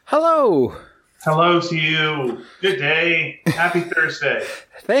Hello. Hello to you. Good day. Happy Thursday.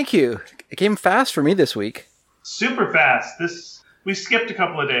 Thank you. It came fast for me this week. Super fast. We skipped a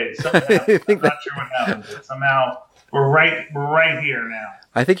couple of days. Something happened. I'm not sure what happened, but somehow we're right here now.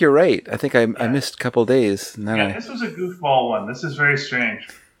 I think you're right. I think I missed a couple of days. This was a goofball one. This is very strange.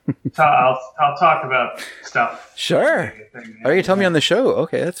 I'll talk about stuff. Sure. Are you telling me on the show?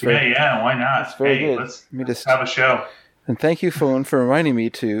 Okay, that's very. Yeah. Why not? That's very good. Let's have a show. And thank you, phone, for reminding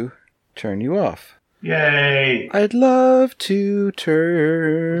me to turn you off. Yay! I'd love to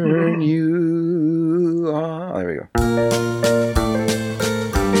turn you off. There we go.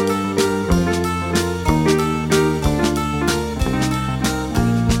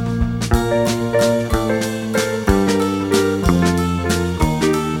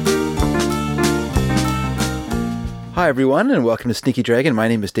 Hi, everyone, and welcome to Sneaky Dragon. My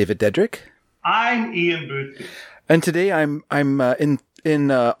name is David Dedrick. I'm Ian Boothby. And today I'm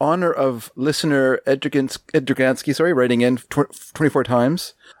in honor of listener Ed Dragansky, writing in 24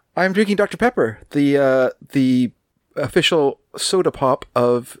 times. I'm drinking Dr. Pepper, the official soda pop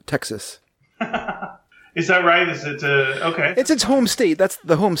of Texas. Is that right? Is it okay? It's its home state. That's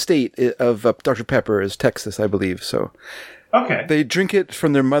the home state of Dr. Pepper is Texas, I believe. So okay, they drink it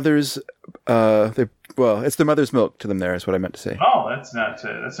from their mother's. It's their mother's milk to them. There is what I meant to say. Oh, that's not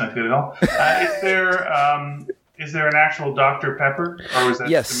good at all. Is there an actual Dr. Pepper, or was that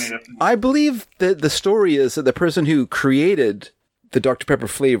yes? Made up? I believe that the story is that the person who created the Dr. Pepper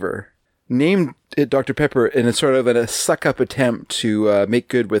flavor named it Dr. Pepper in a sort of a suck-up attempt to make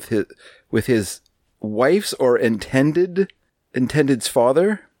good with his wife's or intended's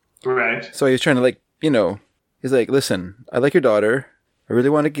father. Right. So he was trying to he's like, listen, I like your daughter. I really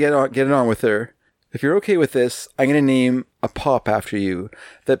want to get it on with her. If you're okay with this, I'm going to name a pop after you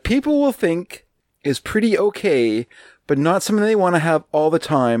that people will think is pretty okay, but not something they want to have all the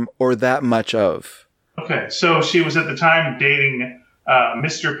time or that much of. Okay, so she was at the time dating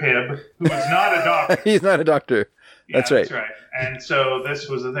Mr. Pibb, who was not a doctor. He's not a doctor. Yeah, that's right. That's right. And so this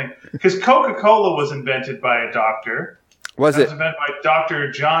was the thing. Because Coca-Cola was invented by a doctor. It was invented by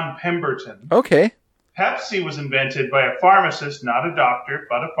Dr. John Pemberton. Okay. Pepsi was invented by a pharmacist, not a doctor,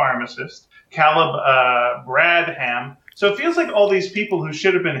 but a pharmacist, Caleb Bradham. So it feels like all these people who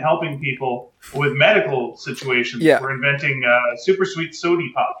should have been helping people with medical situations were inventing super sweet soda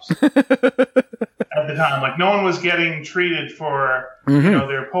pops at the time. Like no one was getting treated for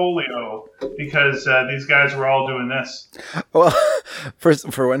their polio because these guys were all doing this. Well,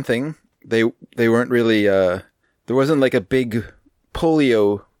 for one thing, they weren't really there wasn't like a big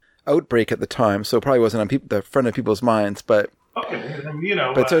polio outbreak at the time, so it probably wasn't on the front of people's minds, but. Okay,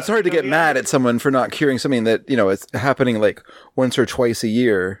 but so it's hard to get mad at someone for not curing something that is happening like once or twice a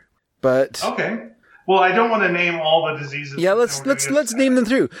year. But okay, well, I don't want to name all the diseases. Yeah, let's name them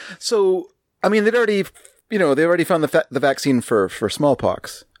through. So I mean, they already found the vaccine for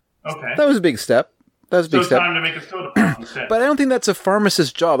smallpox. Okay, that was a big step. So it's time to make a soda pop instead. But I don't think that's a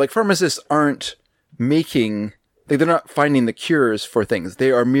pharmacist's job. Like pharmacists aren't making, they're not finding the cures for things.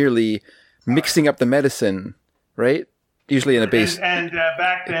 They are merely mixing up the medicine, right? Usually in a base. And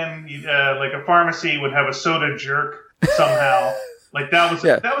back then, like a pharmacy would have a soda jerk somehow. Like that was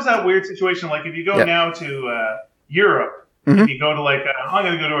that weird situation. Like if you go now to Europe, and you go to I'm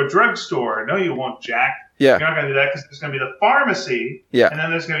going to go to a drugstore. No, you won't, Jack. Yeah. You're not going to do that because there's going to be the pharmacy. Yeah. And then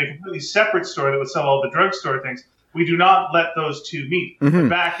there's going to be a completely separate store that would sell all the drugstore things. We do not let those two meet. But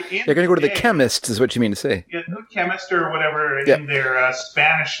back in You're going to go to the chemist, is what you mean to say. Yeah, the chemist or whatever in their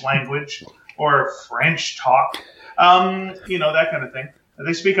Spanish language or French talk. That kind of thing.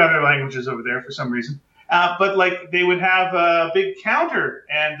 They speak other languages over there for some reason. But they would have a big counter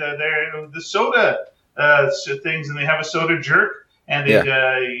and the soda things, and they have a soda jerk, and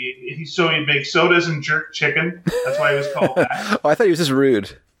he'd make sodas and jerk chicken. That's why he was called that. Oh, I thought he was just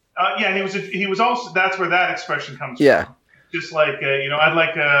rude. And he was also, that's where that expression comes from. Just like I'd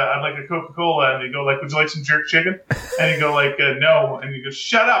like a Coca-Cola, and they go like, would you like some jerk chicken? And you go like, no, and you go,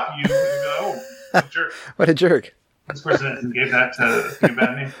 shut up, you. And you go, oh, what a jerk. What a jerk. This person gave that a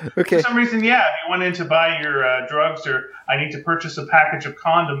bad name. Okay. For some reason, if you went in to buy your drugs, or I need to purchase a package of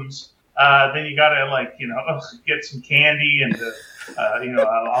condoms, then you gotta get some candy and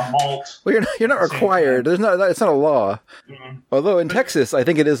a malt. Well, you're not required. It's not a law. Mm-hmm. Although in Texas, I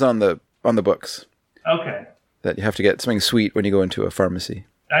think it is on the books. Okay. That you have to get something sweet when you go into a pharmacy.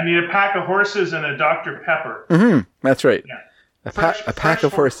 I need a pack of horses and a Dr. Pepper. Mm-hmm. That's right. Yeah. A pack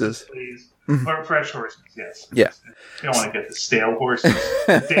of horses. Please. Or fresh horses, yes. Yeah. You don't want to get the stale horses.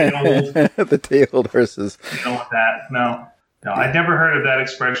 The day-old horses. You don't want that. No, I'd never heard of that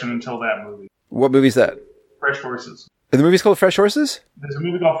expression until that movie. What movie's that? Fresh Horses. And the movie's called Fresh Horses? There's a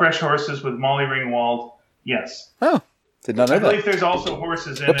movie called Fresh Horses with Molly Ringwald. Yes. Oh, did not know I that. believe there's also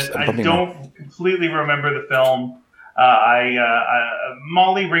horses in Oops, it. I'm I bumping don't completely remember the film.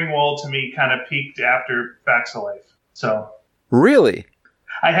 Molly Ringwald to me kind of peaked after Facts of Life. So Really?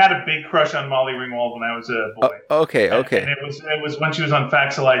 I had a big crush on Molly Ringwald when I was a boy. Okay. And it was when she was on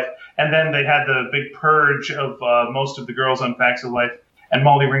Facts of Life, and then they had the big purge of most of the girls on Facts of Life, and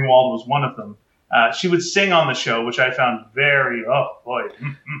Molly Ringwald was one of them. She would sing on the show, which I found very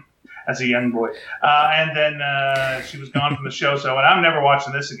as a young boy. And then she was gone from the show, so and I'm never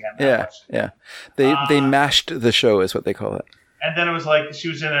watching this again. Yeah. They mashed the show, is what they call it. And then it was like she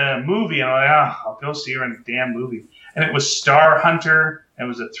was in a movie, and I'm like, I'll go see her in a damn movie. And it was Star Hunter. It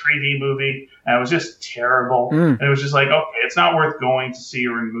was a 3D movie, and it was just terrible. And it was just like, okay, it's not worth going to see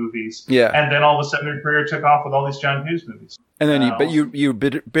her in movies. Yeah. And then all of a sudden, her career took off with all these John Hughes movies. And then you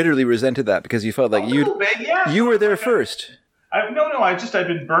bitterly resented that because you felt like you were there first. I've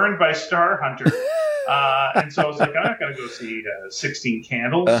been burned by Star Hunter. And so I was like, I'm not going to go see 16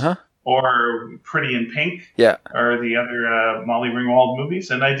 Candles or Pretty in Pink or the other Molly Ringwald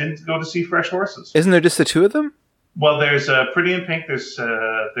movies. And I didn't go to see Fresh Horses. Isn't there just the two of them? Well, there's Pretty in Pink, there's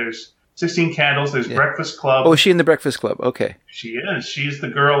 16 Candles, there's Breakfast Club. Oh, is she in the Breakfast Club? Okay. She is. She's the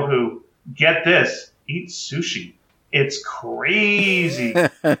girl who, get this, eats sushi. It's crazy.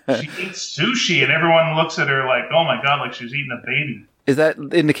 She eats sushi, and everyone looks at her like, oh my God, like she's eating a baby. Is that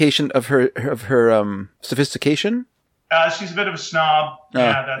indication of her sophistication? She's a bit of a snob.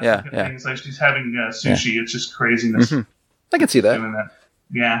 Things like she's having sushi. Yeah. It's just craziness. Mm-hmm. I can see that. Doing that.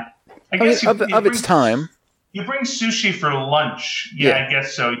 Yeah. I guess of its time. You bring sushi for lunch. Yeah, I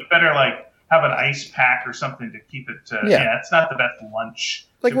guess so. You better have an ice pack or something to keep it. It's not the best lunch.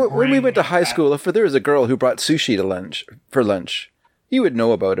 Like when we went to high school, if there was a girl who brought sushi for lunch, you would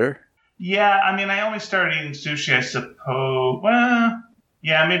know about her. Yeah, I mean, I only started eating sushi, I suppose. Well,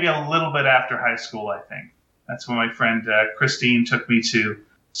 yeah, maybe a little bit after high school, I think. That's when my friend Christine took me to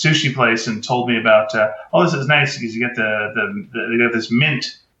sushi place and told me about. This is nice because you get they got this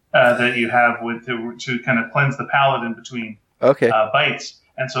mint. That you have to kind of cleanse the palate in between bites.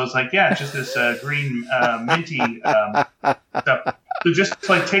 And so it's like, it's just this green minty stuff. So just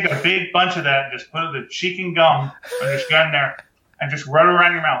take a big bunch of that and just put it in the cheek and gum and just go in there and just rub it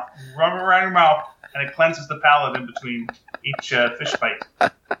around your mouth. Rub it around your mouth, and it cleanses the palate in between each fish bite.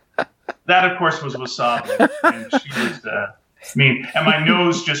 That, of course, was wasabi. And she was mean. And my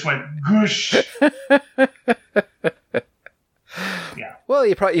nose just went goosh. Yeah. Well,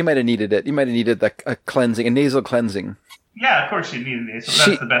 you might have needed it. You might have needed a cleansing, a nasal cleansing. Yeah, of course you needed nasal.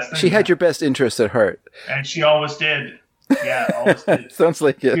 That's the best thing. She had your best interest at heart. And she always did. Yeah, always did. Sounds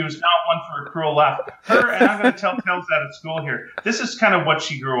like it. She was not one for a cruel laugh. Her, and I'm going to tell tales out at school here. This is kind of what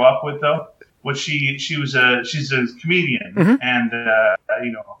she grew up with, though. What she's a comedian, and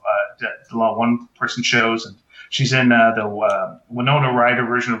did a lot of one-person shows, and she's in the Winona Ryder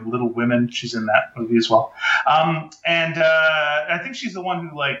version of Little Women. She's in that movie as well. And I think she's the one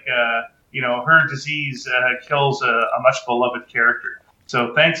who, her disease kills a much beloved character.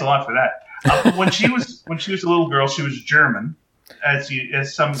 So thanks a lot for that. When she was a little girl, she was German.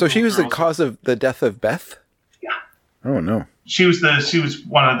 So she was the cause of the death of Beth? Yeah. Oh, no. She was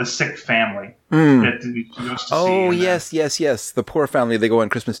one of the sick family. That she goes to see yes. The poor family, they go on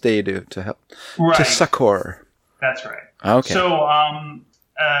Christmas Day to help. Right. To succor. That's right. Okay. So,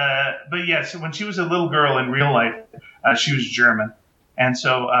 so when she was a little girl in real life, she was German. And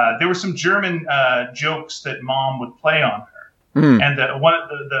so there were some German jokes that Mom would play on her. And one of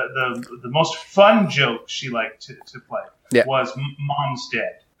the most fun joke she liked to play was Mom's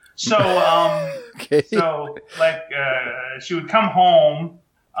dead. So, she would come home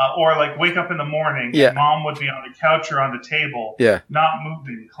or wake up in the morning and Mom would be on the couch or on the table, not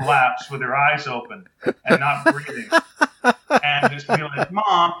moving, collapsed with her eyes open and not breathing. And just be like,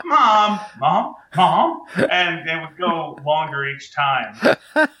 Mom, Mom, Mom, Mom. And it would go longer each time.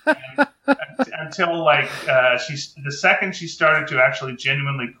 Until the second she started to actually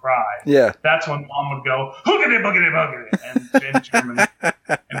genuinely cry, that's when Mom would go, hoogity boogity boogity, and in German,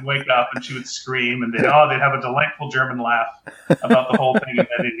 and wake up, and she would scream, and they'd have a delightful German laugh about the whole thing, and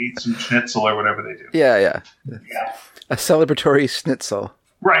then they'd eat some schnitzel or whatever they do. Yeah. A celebratory schnitzel.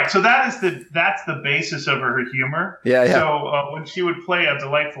 Right, so that's the basis of her humor. Yeah. So when she would play a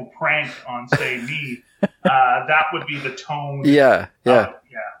delightful prank on, say, me, that would be the tone. Yeah.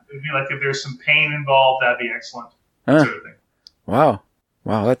 It'd be like if there's some pain involved, that'd be excellent. Sort of thing. Wow,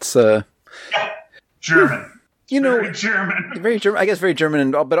 that's German. Very German. Very German. I guess very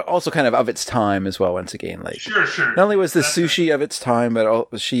German, but also kind of its time as well. Once again, sure. Not only was the sushi of its time,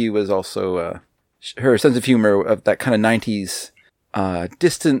 but she was also her sense of humor of that kind of 90s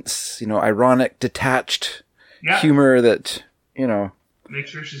distance, ironic, detached humor that, Make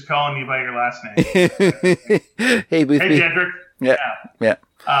sure she's calling you by your last name. Hey, Boothby. Hey, Jedrick. Yeah.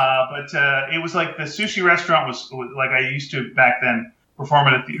 But it was like the sushi restaurant was like I used to back then perform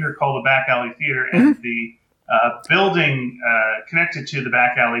at a theater called the Back Alley Theater, and the building connected to the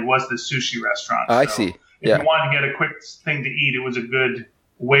back alley was the sushi restaurant. I see. If you wanted to get a quick thing to eat, it was a good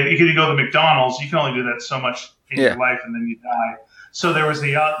way. You could go to the McDonald's. You can only do that so much in your life, and then you die. So there was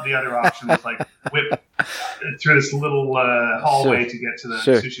the other option was like whip through this little hallway to get to the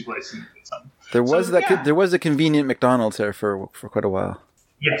sushi place and get something. There was a convenient McDonald's there for quite a while.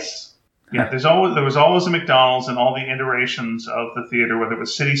 Yes. Yeah, there was always a McDonald's in all the iterations of the theater, whether it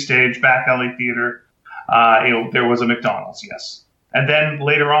was City Stage, Back Alley Theater. There was a McDonald's, yes. And then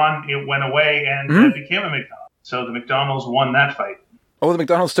later on, it went away and it became a McDonald's. So the McDonald's won that fight. Oh, the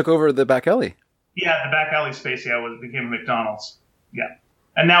McDonald's took over the back alley. Yeah, the back alley space, became a McDonald's. Yeah.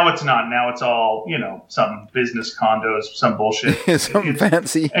 And now it's not. Now it's all, some business condos, some bullshit. Something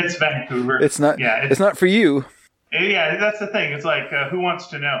fancy. It's Vancouver. It's not. Yeah, it's not for you. Yeah, that's the thing. It's like, who wants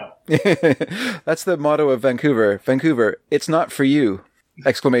to know? That's the motto of Vancouver. Vancouver, it's not for you! !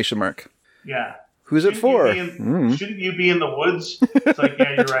 Yeah. Who's it for? Shouldn't you be in the woods? It's like,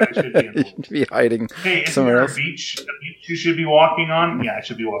 yeah, you're right. I should be in the woods. You should be hiding Hey, isn't somewhere there else. A beach you should be walking on? Yeah, I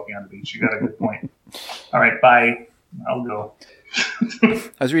should be walking on the beach. You got a good point. All right, bye. I'll go. I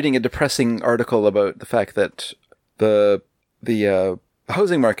was reading a depressing article about the fact that the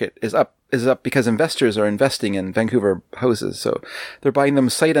housing market is up because investors are investing in Vancouver houses. So they're buying them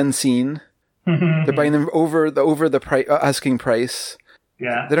sight unseen. They're buying them over the asking price.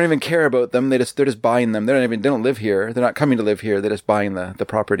 Yeah. They don't even care about them. They're just buying them. They don't live here. They're not coming to live here. They're just buying the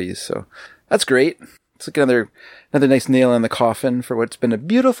properties. So that's great. It's like another nice nail in the coffin for what's been a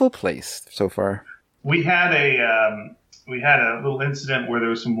beautiful place so far. We had a little incident where there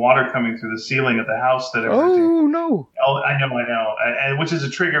was some water coming through the ceiling of the house that. Oh no! Oh, I know, and which is a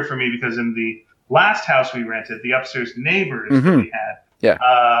trigger for me because in the last house we rented, the upstairs neighbors that we had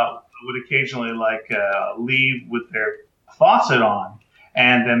would occasionally leave with their faucet on,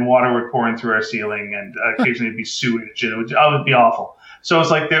 and then water would pour in through our ceiling, and occasionally it'd be sewage, and it would be awful. So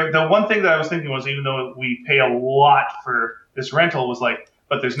it's like the one thing that I was thinking was, even though we pay a lot for this rental, was like,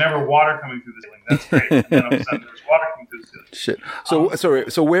 but there's never water coming through the ceiling. That's great. And then all of a sudden there's water coming through the ceiling. Shit. So sorry.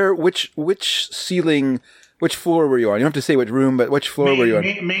 So which ceiling? Which floor were you on? You don't have to say which room, but which floor were you on?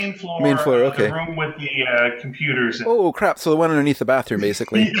 Main floor. Main floor. Okay. The room with the computers. Oh crap! So the one underneath the bathroom,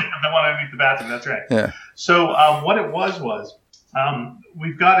 basically. Yeah, the one underneath the bathroom. That's right. Yeah. So what it was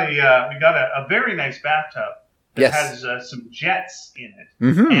we've got a very nice bathtub that has some jets in it,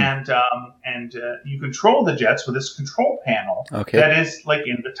 and you control the jets with this control panel that is like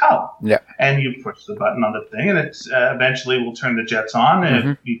in the tub. Yeah. And you push the button on the thing, and it eventually will turn the jets on,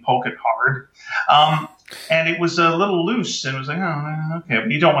 and if you poke it hard. And it was a little loose, and it was like, oh, okay,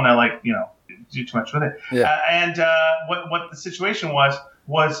 but you don't want to do too much with it. Yeah. And what the situation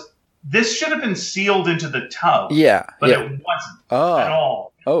was this should have been sealed into the tub. Yeah. But it wasn't at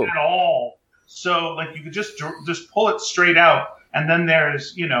all. Oh. At all. So you could just pull it straight out, and then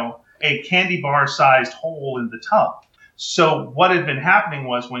there's a candy bar sized hole in the tub. So what had been happening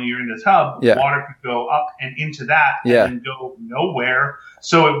was when you're in the tub, water could go up and into that and then go nowhere.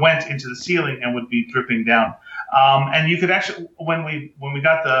 So it went into the ceiling and would be dripping down. And you could actually, when we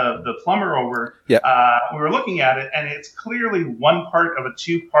got the plumber over, we were looking at it, and it's clearly one part of a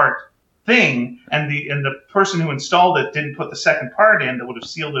 2-part thing. And the person who installed it didn't put the second part in that would have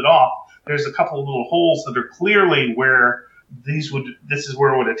sealed it off. There's a couple of little holes that are clearly where this is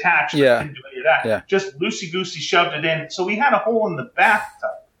where it would attach. Yeah. Didn't do any of that. Yeah. Just loosey-goosey shoved it in. So we had a hole in the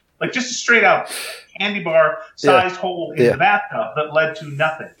bathtub, like just a straight out candy bar sized hole in the bathtub that led to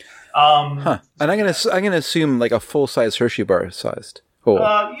nothing. And I'm gonna assume like a full size Hershey bar sized hole.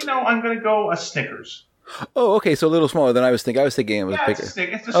 I'm gonna go a Snickers. Oh, okay, so a little smaller than I was thinking. I was thinking it was bigger.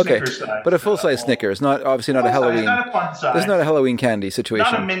 It's a Snickers size. But a full size Snickers, obviously not a Halloween. Not a fun size. This is not a Halloween candy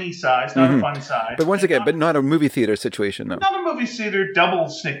situation. Not a mini size, not a fun size. But once again, not a movie theater situation, no. Not a movie theater double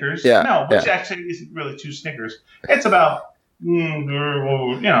Snickers. Yeah. No, which actually isn't really 2 Snickers. It's about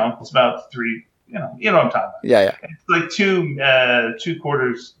it's about 3. You know what I'm talking about. Yeah. It's like 2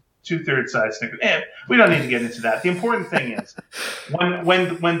 quarters. 2/3 size Snickers. We don't need to get into that. The important thing is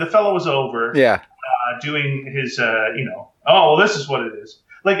when the fellow was over, doing his, this is what it is.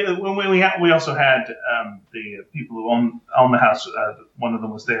 Like we also had the people who own the house. One of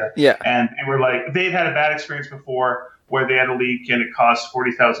them was there, Yeah. and they were like they'd had a bad experience before where they had a leak and it cost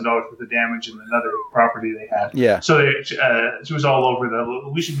 $40,000 worth of damage in another property they had. Yeah. So it was all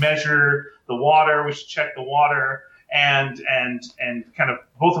over we should measure the water. We should check the water. And kind of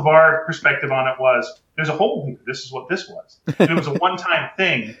both of our perspective on it was there's a hole here. This is what this was. And it was a one-time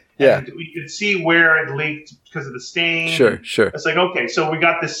thing. Yeah. And we could see where it leaked because of the stain. Sure. It's like, okay, so we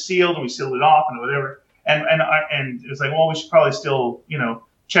got this sealed and we sealed it off and whatever. And it was like, well, we should probably still,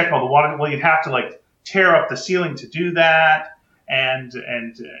 check all the water. Well, you'd have to like tear up the ceiling to do that. And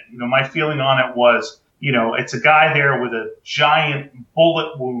my feeling on it was, it's a guy there with a giant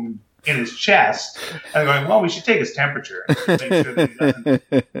bullet wound in his chest, and going, well, we should take his temperature and make sure that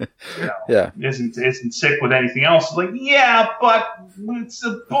he doesn't, isn't sick with anything else. It's like, yeah, but it's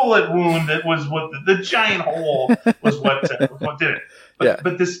a bullet wound that was what the giant hole was what did it.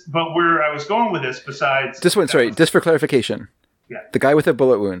 But where I was going with this, besides just for clarification, the guy with a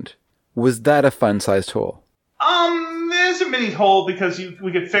bullet wound, was that a fun-sized hole? There's a mini hole because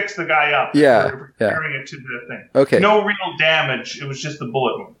we could fix the guy up. Yeah. Carrying it to the thing. Okay. No real damage. It was just the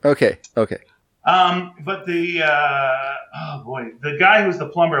bullet wound. Okay. But the guy who's the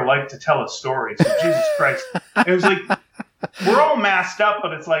plumber liked to tell us stories. So Jesus Christ. It was like, we're all masked up,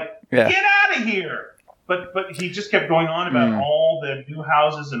 but it's like, get out of here. But he just kept going on about all the new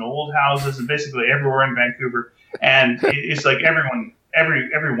houses and old houses and basically everywhere in Vancouver. And it's like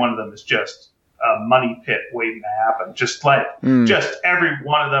every one of them is just a money pit waiting to happen. Just every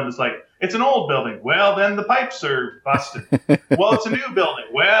one of them is like, it's an old building. Well, then the pipes are busted. Well, it's a new building.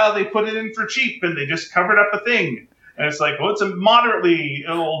 Well, they put it in for cheap and they just covered up a thing. And it's like, well, it's a moderately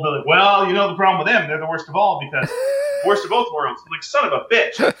old building. Well, the problem with them, they're the worst of all because worst of both worlds. Like, son of a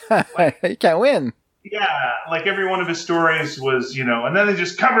bitch. You can't win. Yeah, like every one of his stories was, and then they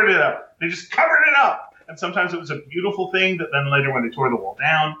just covered it up. And sometimes it was a beautiful thing that then later when they tore the wall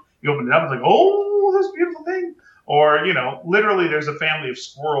down, you opened it up, it's like, oh, this beautiful thing. Or, literally there's a family of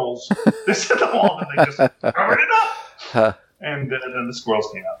squirrels that set the wall and they just covered it up. And then the squirrels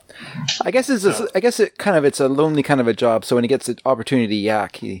came out. I guess it's a lonely kind of a job. So when he gets the opportunity to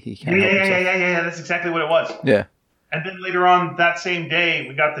yak, he can't help himself. Yeah. That's exactly what it was. Yeah. And then later on that same day,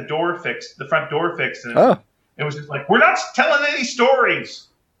 we got the front door fixed. And it was just like, we're not telling any stories.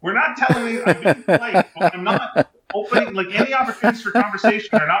 We're not telling any, I'm being polite, but I'm not opening, like any opportunities for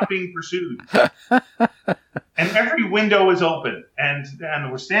conversation are not being pursued. And every window is open. And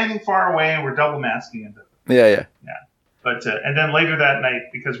we're standing far away and we're double masking into it. Yeah. But, and then later that night,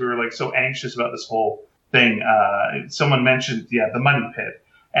 because we were like so anxious about this whole thing, someone mentioned, the Money Pit.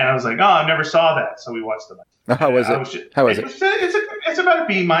 And I was like, oh, I never saw that. So we watched the Money Pit. How was it? It's about a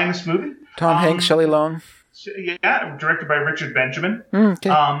B- movie. Tom Hanks, Shelley Long. Yeah, directed by Richard Benjamin. Okay.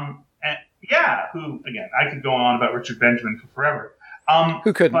 Who, again, I could go on about Richard Benjamin for forever.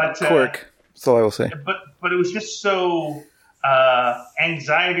 Who couldn't? Quirk. That's all I will say. But it was just so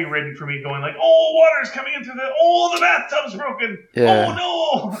anxiety-ridden for me, going like, oh, water's coming into the bathtub's broken. Yeah. Oh,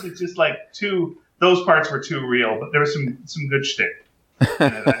 no. It's just like those parts were too real, but there was some good shtick.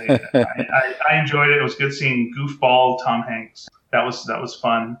 I enjoyed it. It was good seeing goofball Tom Hanks. That was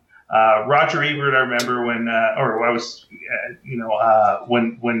fun. Roger Ebert, I remember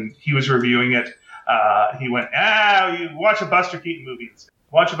when he was reviewing it, he went, you watch a Buster Keaton movie instead.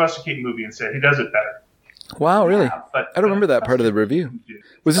 Watch a Buster Keaton movie instead. He does it better. Wow, really? Yeah, I don't remember that part of the review.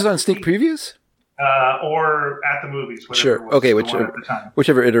 Was this on sneak previews? Or at the movies. Sure. Okay,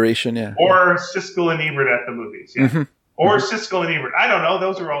 whichever iteration, yeah. Or Siskel and Ebert at the movies, yeah. Mm-hmm. Or Siskel and Ebert. I don't know.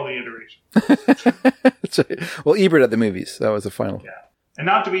 Those are all the iterations. Well, Ebert at the movies. That was the final. Yeah. And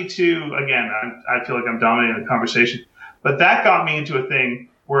not to be too, again, I feel like I'm dominating the conversation, but that got me into a thing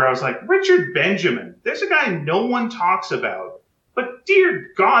where I was like, Richard Benjamin, there's a guy no one talks about, but dear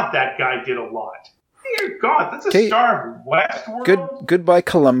God, that guy did a lot. Dear God, that's a star of Westworld. Goodbye,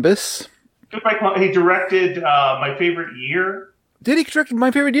 Columbus. Goodbye, Columbus. He directed My Favorite Year. Did he direct My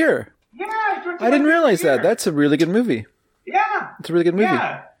Favorite Year? Yeah, he directed I didn't realize that. That's a really good movie. Yeah. It's a really good movie.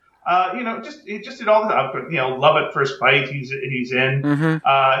 Yeah. He just did all the Love at First Bite. He's in.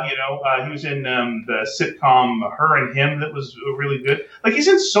 Mm-hmm. He was in the sitcom Her and Him that was really good. Like he's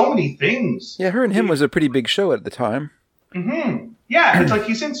in so many things. Yeah, Her and Him was a pretty big show at the time. Mm-hmm. Yeah, it's like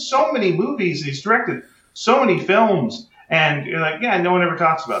he's in so many movies. He's directed so many films, and you're like, yeah, no one ever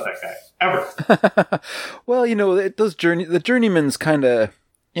talks about that guy ever. Well, the journeyman's kind of,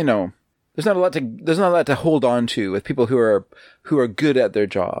 there's not a lot to hold on to with people who are good at their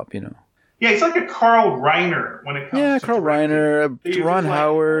job, Yeah, he's like a Carl Reiner when it comes to Carl Reiner, Ron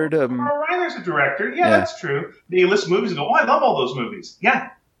Howard. Carl Reiner's a director. Yeah, that's true. You list movies and go, oh, I love all those movies. Yeah,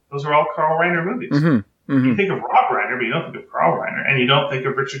 those are all Carl Reiner movies. You think of Rob Reiner, but you don't think of Carl Reiner, and you don't think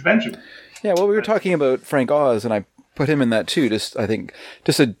of Richard Benjamin. Yeah, well, we were talking about Frank Oz, and I put him in that too. I think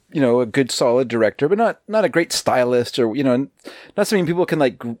a a good solid director, but not a great stylist, or not something people can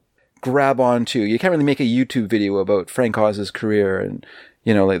like grab onto. You can't really make a YouTube video about Frank Oz's career, and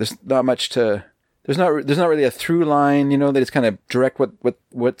like there's not much to. There's not really a through line. They just kind of direct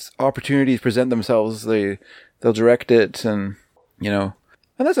what opportunities present themselves. They'll direct it, and and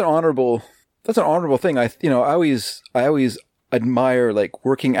that's an honorable thing. I always admire like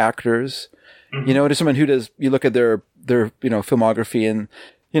working actors. There's someone who does. You look at their filmography, and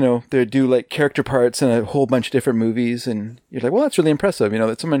they do like character parts in a whole bunch of different movies, and you're like, well, that's really impressive.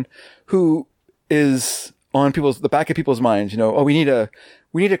 That's someone who is on the back of people's minds. Oh, we need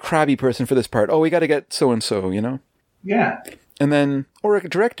a crabby person for this part. Oh, we got to get so and so. Yeah. And then, or a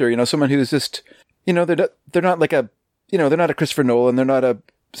director. Someone who's just, they're not like they're not a Christopher Nolan. They're not a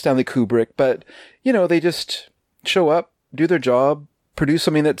Stanley Kubrick, but they just show up, do their job, produce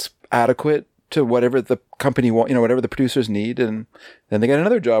something that's adequate to whatever the company want, whatever the producers need, and then they get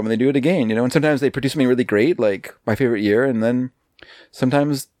another job and they do it again, and sometimes they produce something really great, like My Favorite Year, and then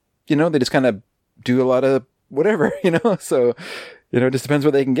sometimes, they just kind of do a lot of whatever, so, it just depends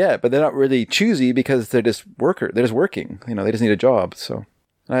what they can get, but they're not really choosy because they're just working, they just need a job, so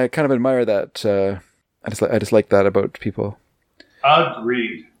I kind of admire that, I just like that about people.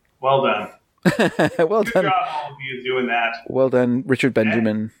 Agreed. Well done. Well good done. Job, all of you doing that. Well done, Richard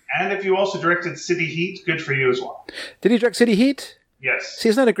Benjamin. And if you also directed City Heat, good for you as well. Did he direct City Heat? Yes. See,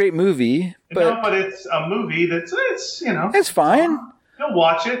 it's not a great movie, but no, but it's a movie it's it's fine. You'll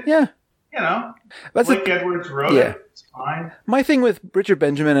watch it. Yeah. That's Blake Edwards wrote it. It's fine. My thing with Richard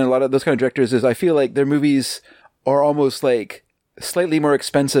Benjamin and a lot of those kind of directors is I feel like their movies are almost like slightly more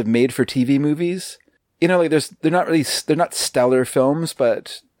expensive made-for-TV movies. Like they're not stellar films,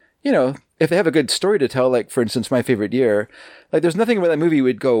 but if they have a good story to tell, like for instance, My Favorite Year, like there's nothing about that movie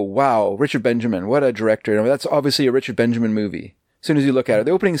would go, wow, Richard Benjamin, what a director. That's obviously a Richard Benjamin movie. As soon as you look at it,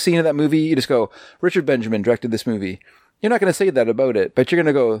 the opening scene of that movie, you just go, Richard Benjamin directed this movie. You're not going to say that about it, but you're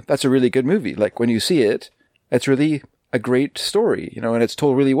going to go, that's a really good movie. Like when you see it, it's really a great story, and it's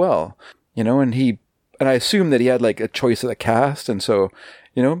told really well, and I assume that he had like a choice of the cast. And so,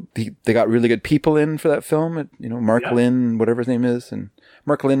 they got really good people in for that film. Mark Lynn, whatever his name is, and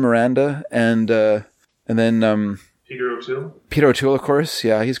Mark Lynn Miranda, and then Peter O'Toole. Peter O'Toole, of course.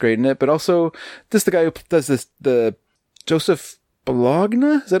 Yeah, he's great in it. But also, the guy who does the Joseph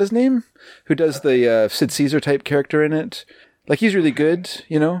Bologna, is that his name? Who does the Sid Caesar type character in it? Like he's really good,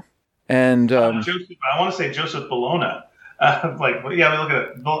 And Joseph, I want to say Joseph Bologna. We look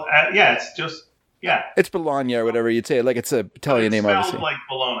at it. It's just. Yeah. It's Bologna or whatever you'd say. Like it's a Italian name, obviously. Like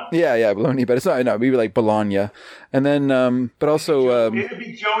Bologna. Yeah, Bologna, but it's not, no, maybe like Bologna. And then, but also... it would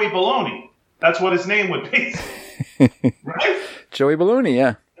be Joey Bologna. That's what his name would be. Right? Joey Bologna,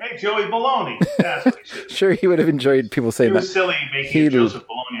 yeah. Hey, Joey Bologna. That's what he should. Sure, he would have enjoyed people saying that. He was silly making it Joseph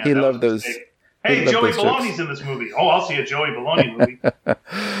Bologna. He loved those. Hey, Joey Bologna's in this movie. Oh, I'll see a Joey Bologna movie.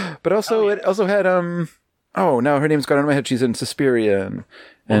 But also, it also had, now her name's gone out of my head. She's in Suspiria.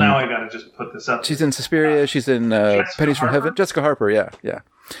 And now I gotta just put this up. She's in Suspiria. She's in Pennies from Heaven. Jessica Harper, yeah.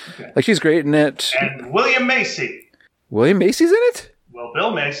 Okay. Like she's great in it. And William Macy. William Macy's in it? Well,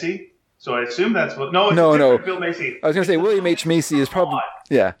 Bill Macy. So I assume that's what. No, Bill Macy. I was gonna say William H. Macy is probably.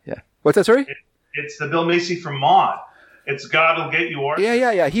 Yeah. What's that? Sorry. It's the Bill Macy from Maude. It's God'll Get You Orphan.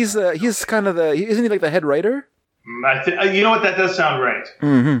 Yeah. He's kind of isn't he like the head writer? You know what? That does sound right.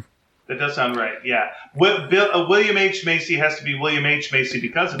 Mm-hmm. That does sound right, yeah. William H. Macy has to be William H. Macy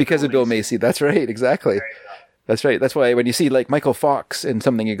because of Bill Macy. That's right, exactly. That's right. That's why when you see like Michael Fox in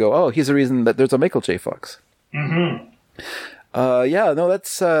something, you go, oh, he's the reason that there's a Michael J. Fox. Mm-hmm.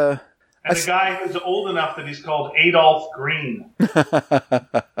 That's... And a guy who's old enough that he's called Adolph Green.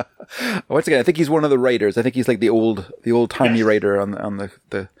 Once again, I think he's one of the writers. I think he's like the old-timey writer on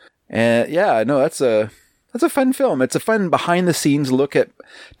the... That's a fun film. It's a fun behind-the-scenes look at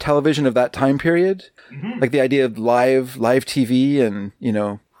television of that time period. Mm-hmm. Like the idea of live TV and,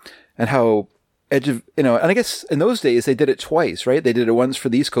 and how and I guess in those days they did it twice, right? They did it once for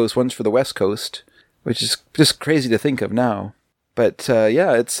the East Coast, once for the West Coast, which is just crazy to think of now. But,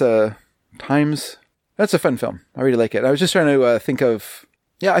 it's times... That's a fun film. I really like it. I was just trying to think of...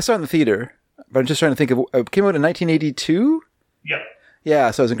 Yeah, I saw it in the theater, but I'm just trying to think of... It came out in 1982? Yep.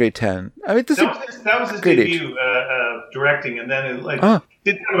 Yeah, so I was in grade 10. I mean, that was his debut directing, and then it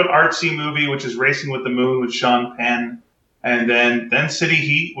did kind of an artsy movie, which is Racing with the Moon with Sean Penn. and then City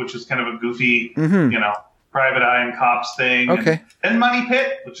Heat, which was kind of a goofy, private eye and cops thing. Okay. And Money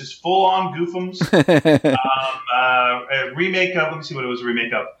Pit, which is full on goofums. A remake of, let me see what it was a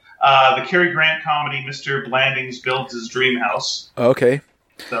remake of. The Cary Grant comedy, Mr. Blandings Builds His Dream House. Okay.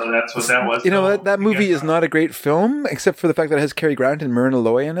 So that's what that was. You know, that movie is not a great film, except for the fact that it has Cary Grant and Myrna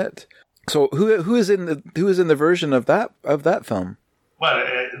Loy in it. So who is in the version of that film? What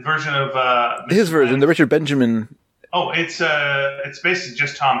version of his version, the Richard Benjamin? Oh, it's basically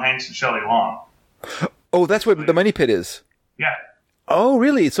just Tom Hanks and Shelley Long. Oh, that's what the Money Pit is. Yeah. Oh,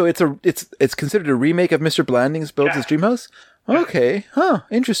 really? So it's considered a remake of Mr. Blandings Builds His Dream House? Okay. Huh.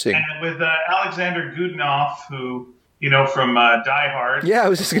 Interesting. And with Alexander Goodenough, who from Die Hard. Yeah, I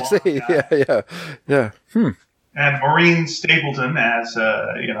was just gonna say. Yeah. And Maureen Stapleton as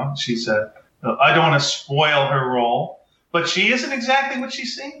she's I don't want to spoil her role, but she isn't exactly what she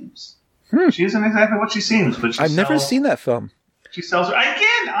seems. She isn't exactly what she seems, but I've never seen that film. She sells her.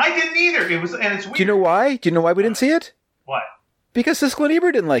 Again, I didn't either. It's weird. Do you know why? Do you know why we didn't see it? What? Because Siskel and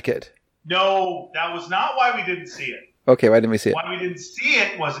Ebert didn't like it. No, that was not why we didn't see it. Okay, why didn't we see it? Why we didn't see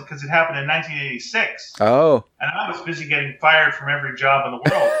it was because it happened in 1986. Oh. And I was busy getting fired from every job in the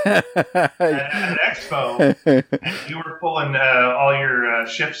world at an expo. And you were pulling all your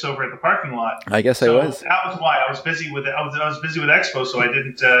shifts over at the parking lot. I guess I was. That was why I was busy with I was busy with expo, so I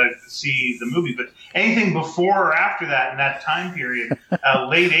didn't see the movie. But anything before or after that, in that time period,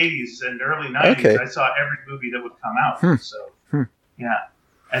 late 80s and early 90s, I saw every movie that would come out. So, yeah.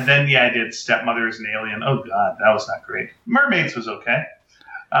 And then, I did Stepmother as an Alien. Oh, God, that was not great. Mermaids was okay.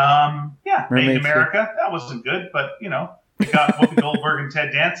 Made in America. That wasn't good, but, we got Whoopi Goldberg and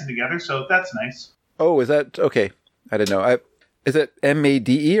Ted Danson together, so that's nice. Oh, is that... Okay. I didn't know. Is it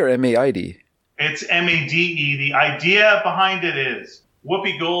M-A-D-E or M-A-I-D? It's M-A-D-E. The idea behind it is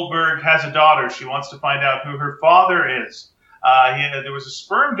Whoopi Goldberg has a daughter. She wants to find out who her father is. There was a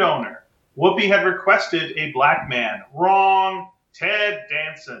sperm donor. Whoopi had requested a black man. Wrong. Ted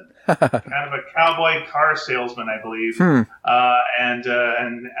Danson, kind of a cowboy car salesman, I believe, and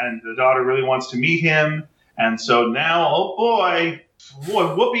the daughter really wants to meet him, and so now, oh boy,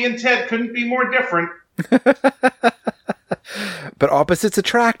 Whoopi and Ted couldn't be more different. But opposites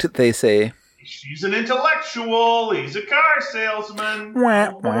attract, they say. She's an intellectual. He's a car salesman.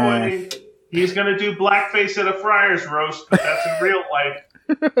 Oh boy, he's going to do blackface at a Friars roast, but that's in real life.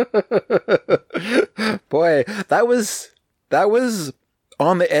 Boy, that was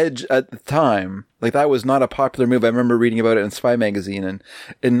on the edge at the time. Like, that was not a popular move. I remember reading about it in Spy Magazine and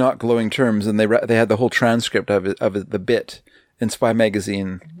in not glowing terms, and they had the whole transcript of the bit in Spy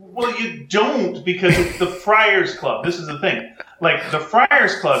Magazine. Well, you don't, because it's the Friars Club. This is the thing. Like, the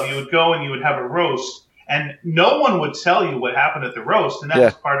Friars Club, you would go and you would have a roast, and no one would tell you what happened at the roast, and that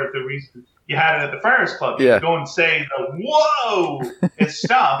was part of the reason you had it at the Friars Club. You would go and say the whoa is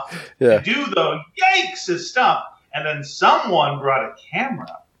stuff, and do the yikes is stuff. And then someone brought a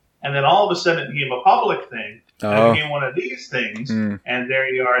camera, and then all of a sudden it became a public thing. And it became one of these things, and there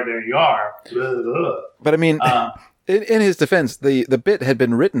you are. But I mean, in his defense, the bit had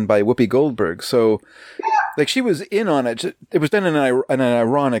been written by Whoopi Goldberg, so like she was in on it. It was done in an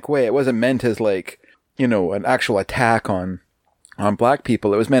ironic way. It wasn't meant as like an actual attack on black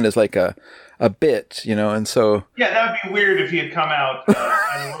people. It was meant as like a bit, and so... Yeah, that would be weird if he had come out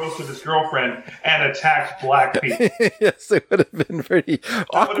and roasted his girlfriend and attacked black people. Yes, it would have been pretty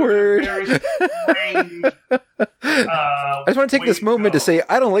awkward. Very strange, I just want to take this moment to say,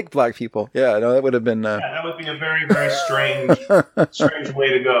 I don't like black people. Yeah, no, that would have been... that would be a very, very strange way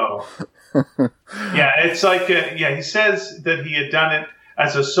to go. Yeah, it's like... he says that he had done it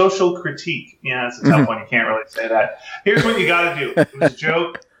as a social critique. Yeah, that's a tough one. You can't really say that. Here's what you got to do. It was a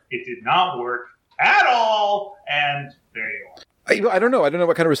joke. It did not work at all, and there you are. I don't know. I don't know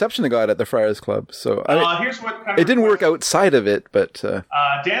what kind of reception it got at the Friars Club. So here's what kind of it didn't work outside of it, but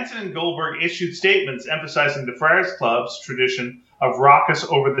Danson and Goldberg issued statements emphasizing the Friars Club's tradition of raucous,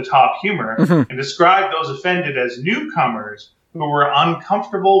 over-the-top humor, and described those offended as newcomers who were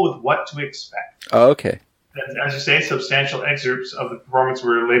uncomfortable with what to expect. Oh, okay. As you say, substantial excerpts of the performance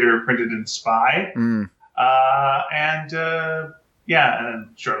were later printed in Spy, and then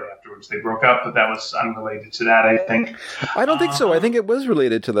shortly afterwards they broke up, but that was unrelated to that, I think. I don't think so. I think it was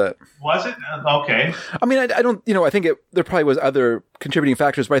related to that. Was it? Okay. I mean, I don't, I think there probably was other contributing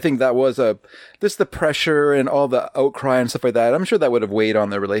factors, but I think that was the pressure and all the outcry and stuff like that. I'm sure that would have weighed on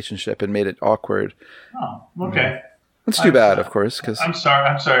their relationship and made it awkward. Oh, okay. It's too bad, of course. Cause... I'm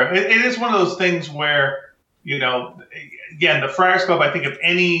sorry. It is one of those things where, again, the Friars Club, I think if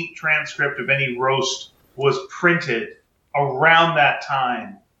any transcript of any roast was printed around that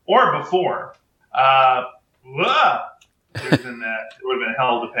time or before, it would have been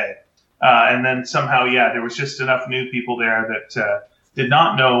hell to pay. And then somehow, there was just enough new people there that did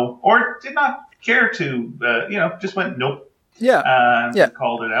not know or did not care to, just went nope.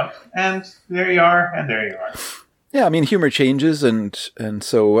 Called it out, and there you are, and there you are. Yeah, I mean, humor changes, and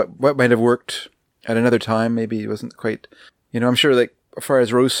so what might have worked at another time, maybe it wasn't quite. I'm sure, like, as far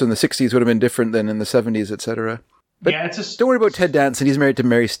as roasts in the '60s would have been different than in the '70s, etc. But don't worry about Ted Danson. He's married to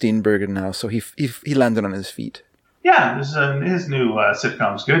Mary Steenburgen now, so he landed on his feet. Yeah, his new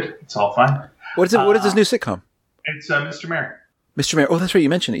sitcom's good. It's all fun. What is his new sitcom? It's Mr. Mayor. Mr. Mayor. Oh, that's right. You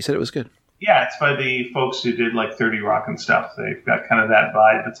mentioned it. You said it was good. Yeah, it's by the folks who did like 30 Rock and stuff. They've got kind of that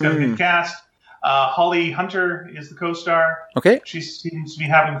vibe. It's got a good cast. Holly Hunter is the co-star. Okay. She seems to be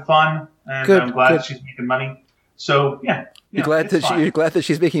having fun, and I'm glad she's making money. So yeah, you're glad that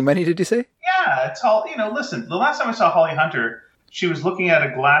she's making money. Did you say? Yeah, it's all. Listen, the last time I saw Holly Hunter, she was looking at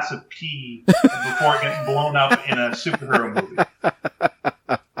a glass of pee before getting blown up in a superhero movie.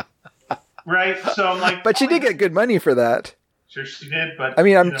 Right. So I'm like, but she did get good money for that. Sure she did, but... I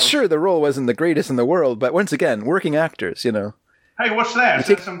mean, I'm sure the role wasn't the greatest in the world, but once again, working actors, Hey, what's that? Is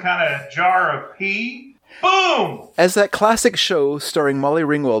that some kind of jar of pee? Boom! As that classic show starring Molly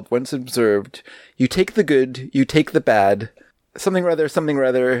Ringwald once observed, you take the good, you take the bad, something rather,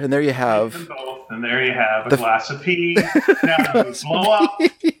 and there you have... Take them both, and there you have a glass of pee. Now you blow up.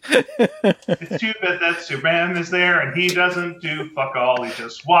 It's too bad that Superman is there, and he doesn't do fuck all. He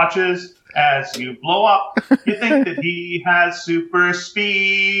just watches... As you blow up, you think that he has super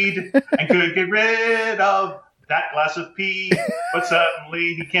speed and could get rid of that glass of pee, but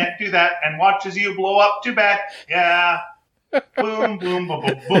suddenly he can't do that and watches you blow up too bad. Yeah. Boom, boom, boom,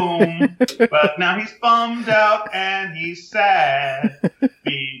 boom, boom. But now he's bummed out and he's sad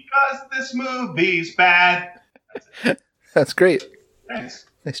because this movie's bad. That's great. Thanks.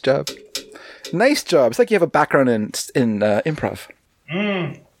 Nice job. Nice job. It's like you have a background in improv.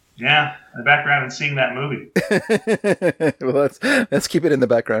 Yeah, the background in seeing that movie. Well, let's keep it in the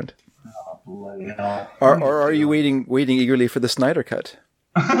background. Oh, bloody hell. Or are you waiting eagerly for the Snyder Cut?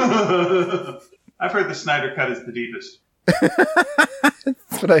 I've heard the Snyder Cut is the deepest.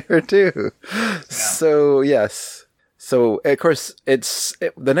 That's what I heard too. Yeah. So, yes. So, of course,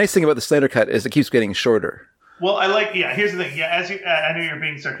 the nice thing about the Snyder Cut is it keeps getting shorter. Well, here's the thing. Yeah, I know you're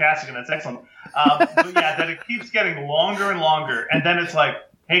being sarcastic, and that's excellent. But yeah, that it keeps getting longer and longer, and then it's like,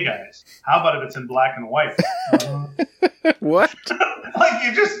 hey guys, how about if it's in black and white? What?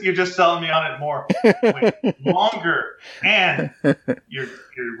 Like you're just selling me on it more. Wait, longer, and you're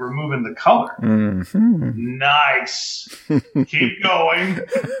removing the color. Mm-hmm. Nice. Keep going.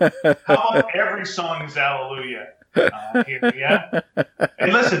 How about every song is Hallelujah? Yeah.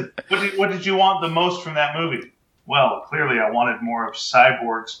 Hey, listen. What did you want the most from that movie? Well, clearly I wanted more of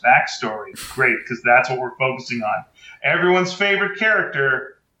Cyborg's backstory. Great, because that's what we're focusing on. Everyone's favorite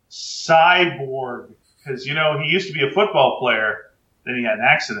character, Cyborg. Because, he used to be a football player, then he had an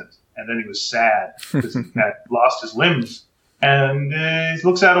accident, and then he was sad because he had lost his limbs. And he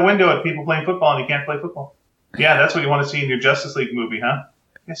looks out a window at people playing football, and he can't play football. Yeah, that's what you want to see in your Justice League movie, huh?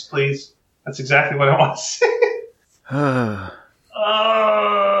 Yes, please. That's exactly what I want to see. Ugh.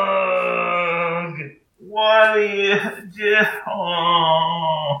 What do you do?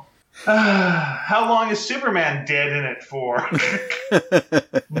 Oh. How long is Superman dead in it for?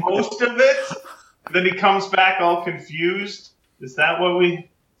 Most of it? Then he comes back all confused? Is that what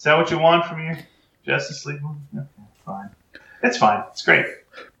you want from your Justice League movie? Okay, fine. It's fine. It's great.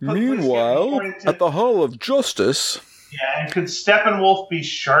 Meanwhile, at the Hall of Justice... Yeah, and could Steppenwolf be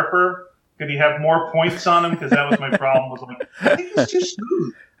sharper? Could he have more points on him? Because that was my problem. Was like, I think he's too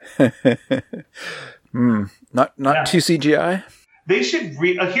smooth. Not too CGI? They should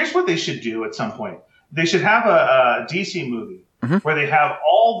here's what they should do at some point. They should have a DC movie where they have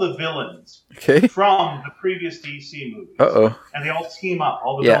all the villains from the previous DC movies. Uh-oh. And they all team up,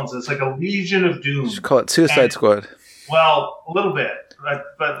 all the villains. It's like a Legion of Doom. Just call it Suicide Squad. Well, a little bit.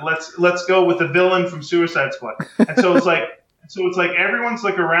 But let's go with the villain from Suicide Squad. And so it's like everyone's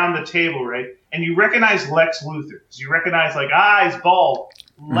like around the table, right? And you recognize Lex Luthor. Because you recognize he's bald.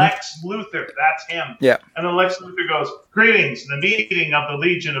 Lex Luthor, that's him. Yeah. And then Lex Luthor goes, "Greetings, the meeting of the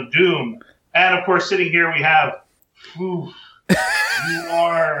Legion of Doom." And of course, sitting here we have, you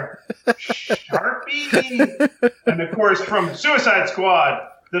are Sharpie. And of course, from Suicide Squad,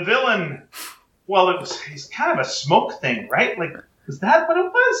 the villain. Well, he's kind of a smoke thing, right? Like, was that what it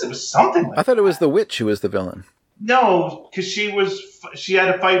was? It was something like that. I thought it was the witch who was the villain. No, because she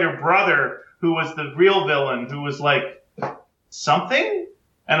had to fight her brother, who was the real villain, who was like something.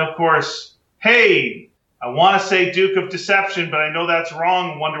 And of course, hey, I want to say Duke of Deception, but I know that's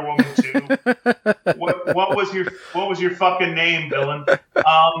wrong. Wonder Woman 2. What was your fucking name, villain?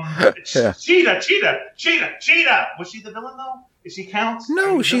 Yeah. Cheetah. Was she the villain though? Is she count?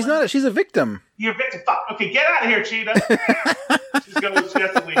 No, she's not. She's a victim. You're a victim. Fuck. Okay, get out of here, Cheetah. She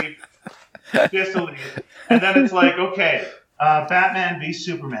has to leave. She has to leave. And then it's like, okay, Batman v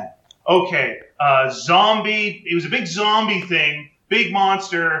Superman. Okay, zombie. It was a big zombie thing. Big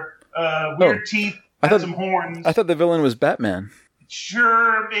monster. Weird teeth. Some horns. I thought the villain was Batman.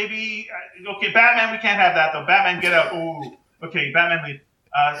 Sure, maybe. Okay, Batman, we can't have that, though. Batman, get out. Ooh. Okay, Batman, leave.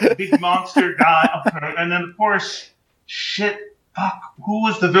 Big monster guy. And then, of course, fuck. Who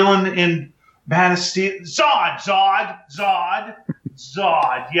was the villain in Man of Steel? Zod.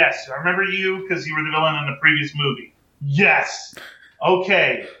 Yes, I remember you because you were the villain in the previous movie. Yes.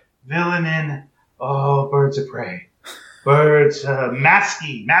 Okay. Villain in, Birds of Prey. Maskatron,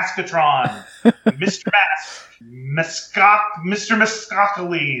 Mr. Mask, Mr.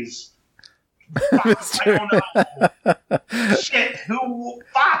 Miskakles. Fuck, I don't know. Shit,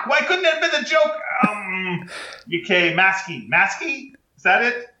 fuck, why couldn't it have been the joke? Okay, Masky? Is that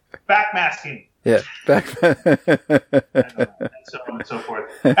it? Backmasking. Yeah, and so on and so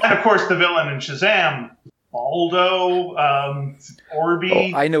forth. And of course, the villain in Shazam, Baldo,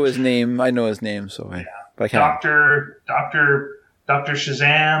 Orby. Oh, I know his name, so yeah. But I can't. Dr.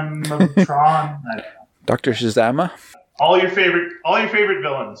 Shazam, Tron. Dr. Shazama? All your favorite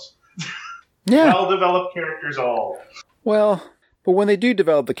villains. Yeah. Well-developed characters all. Well, but when they do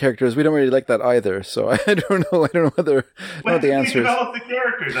develop the characters, we don't really like that either. So I don't know. I don't know whether what the answer is. Develop the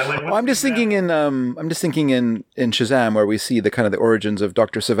characters. I'm just thinking in Shazam, where we see the kind of the origins of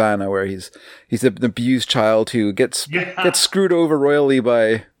Dr. Savannah, where he's an abused child who gets screwed over royally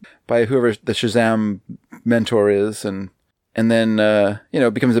by whoever the Shazam mentor is, and then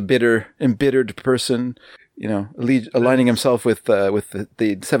becomes a embittered person, aligning himself with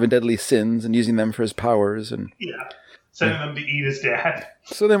the 7 deadly sins and using them for his powers, and sending them to eat his dad.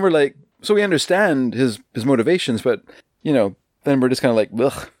 So then we're like, so we understand his motivations, but then we're just kind of like,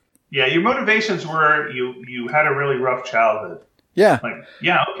 ugh. Yeah, your motivations were you had a really rough childhood. Yeah. Like,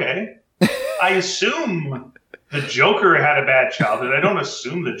 yeah, okay. I assume the Joker had a bad childhood. I don't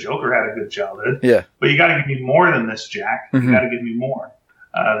assume the Joker had a good childhood. Yeah. But you got to give me more than this, Jack. Mm-hmm. You got to give me more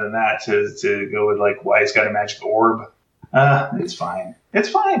than that to go with, like, why he's got a magic orb. It's fine. It's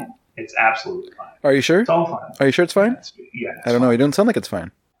fine. It's absolutely fine. Are you sure? It's all fine. Are you sure it's fine? Yeah. I don't know. You don't sound like it's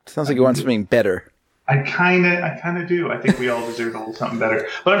fine. It sounds like you want something better. I kind of do. I think we all deserve a little something better.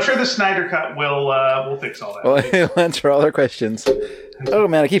 But I'm sure the Snyder Cut will fix all that. Well, it'll answer all our questions. Oh,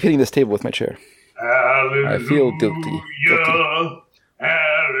 man, I keep hitting this table with my chair. Hallelujah. I feel guilty.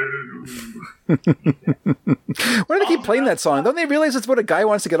 Why do they keep playing that song? Don't they realize it's what a guy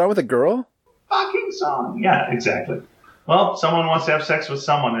wants to get on with a girl? Fucking song. Yeah, exactly. Well, someone wants to have sex with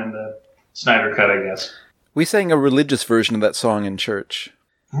someone in the Snyder Cut, I guess. We sang a religious version of that song in church.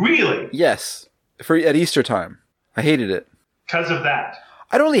 Really? Yes. At Easter time. I hated it. Because of that?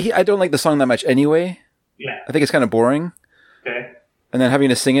 I don't like the song that much anyway. Yeah. I think it's kind of boring. Okay. And then having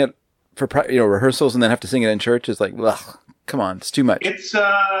to sing it for rehearsals and then have to sing it in church is like, ugh, come on, it's too much. It's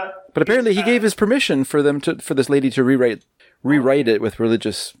But apparently he gave his permission for this lady to rewrite it with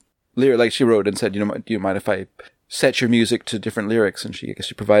religious lyrics, like she wrote and said, do you mind if I set your music to different lyrics? And I guess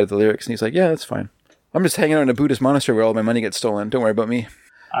she provided the lyrics, and he's like, yeah, that's fine. I'm just hanging out in a Buddhist monastery where all my money gets stolen. Don't worry about me.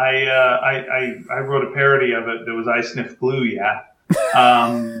 I wrote a parody of it that was I Sniff Glue, yeah.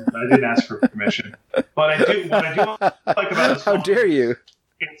 I didn't ask for permission, but what I do like about this song, how dare you?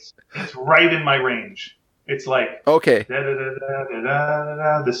 It's right in my range. It's like, okay,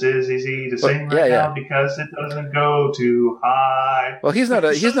 this is easy to sing now because it doesn't go too high. Well, he's not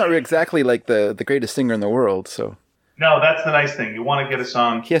exactly like the greatest singer in the world, so. No, that's the nice thing. You want to get a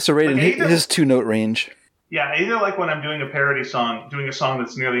song. He has to rate in his 2-note range. Yeah, either like when I'm doing a parody song, doing a song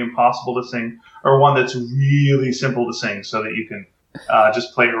that's nearly impossible to sing, or one that's really simple to sing, so that you can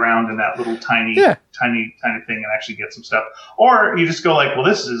just play around in that little tiny thing and actually get some stuff. Or you just go like, well,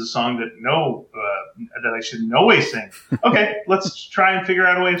 this is a song that I should no way sing. Okay, let's try and figure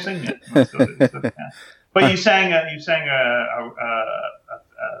out a way of singing it. But you sang a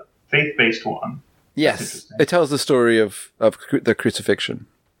faith-based one. Yes, it tells the story of the crucifixion.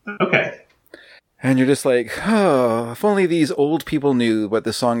 Okay. And you're just like, oh, if only these old people knew what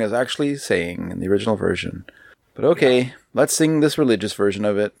the song is actually saying in the original version. But okay, let's sing this religious version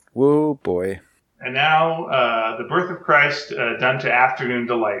of it. Whoa, boy. And now, the birth of Christ done to Afternoon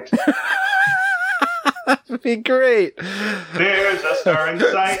Delight. That would be great. There's a star in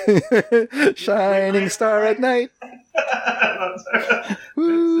sight. Shining star at night. It's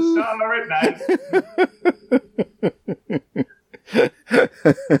the star at night.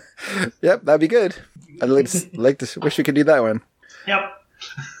 Yep, that'd be good. I'd like to wish we could do that one. Yep.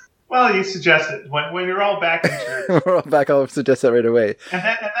 Well, you suggest it when you're all back in church. We're all back. I'll suggest that right away. And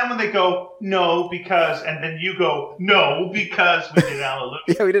then when they go, no, because, and then you go, no, because we did Hallelujah.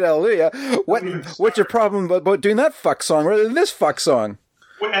 Yeah, we did Hallelujah. What's your problem about doing that fuck song rather than this fuck song?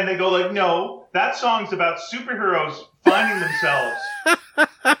 And they go like, no, that song's about superheroes finding themselves.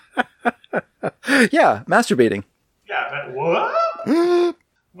 Yeah, masturbating. Yeah, but what?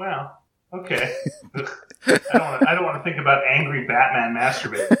 Well, okay. I don't want to think about angry Batman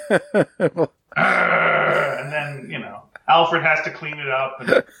masturbating. And then, Alfred has to clean it up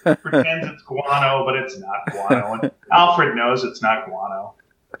and pretends it's guano, but it's not guano. And Alfred knows it's not guano.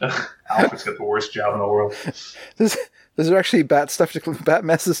 Ugh, Alfred's got the worst job in the world. Is there actually bat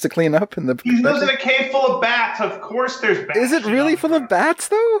messes to clean up in the? He lives in a cave full of bats. Of course, there's bats. Is it really full of bats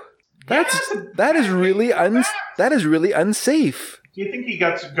though? That is really unsafe. Do you think he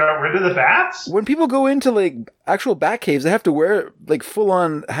got rid of the bats? When people go into like actual bat caves, they have to wear like full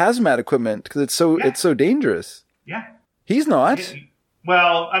on hazmat equipment because it's so dangerous. Yeah, he's not.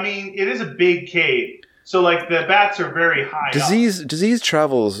 Well, I mean, it is a big cave, so like the bats are very high. Disease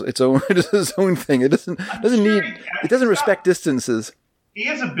travels its own thing. It doesn't respect distances. He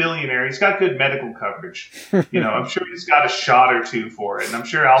is a billionaire. He's got good medical coverage. I'm sure he's got a shot or two for it, and I'm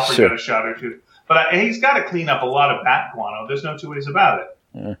sure Alfred got a shot or two. But he's got to clean up a lot of bat guano. There's no two ways about it.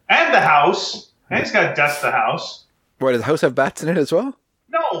 Yeah. And the house. And he's got to dust the house. Why, does the house have bats in it as well?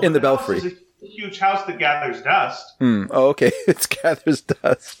 No. In the belfry. It's a huge house that gathers dust. Oh, okay. It gathers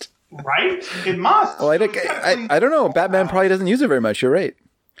dust. Right? It must. Well, I don't know. Batman probably doesn't use it very much. You're right.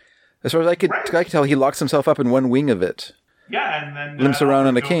 As far as I could tell, he locks himself up in one wing of it. Yeah, and then... limps around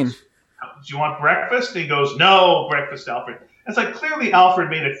on a cane. Do you want breakfast? And he goes, no, breakfast, Alfred. It's like, clearly Alfred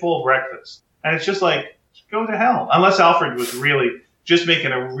made it full breakfast. And it's just like, go to hell. Unless Alfred was really just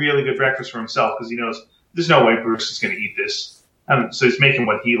making a really good breakfast for himself because he knows there's no way Bruce is going to eat this. So he's making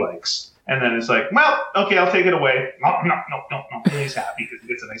what he likes. And then it's like, well, okay, I'll take it away. No. And he's happy because he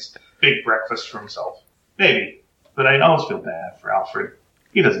gets a nice big breakfast for himself. Maybe. But I always feel bad for Alfred.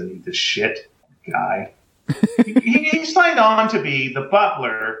 He doesn't need this shit guy. he signed on to be the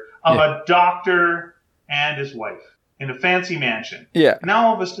butler of a doctor and his wife. In a fancy mansion. Yeah. Now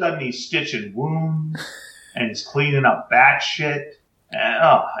all of a sudden he's stitching wounds and he's cleaning up bat shit.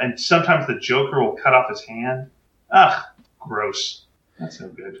 And sometimes the Joker will cut off his hand. Ugh, gross. That's no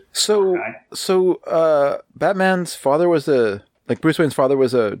good. So Batman's father was Bruce Wayne's father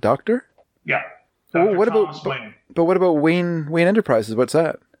was a doctor? Yeah. Well, what about Wayne? But what about Wayne Enterprises? What's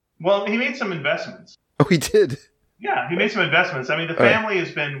that? Well, he made some investments. Oh, he did? Yeah, he made some investments. I mean, the family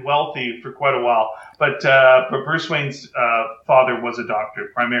has been wealthy for quite a while, but Bruce Wayne's father was a doctor.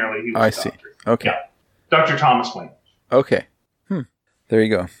 Primarily, he was a doctor. Okay. Yeah. Dr. Thomas Wayne. Okay. There you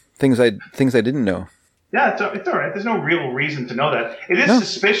go. Things I didn't know. Yeah, it's all right. There's no real reason to know that. It is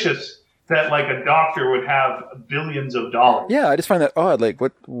suspicious that like a doctor would have billions of dollars. Yeah, I just find that odd. Like,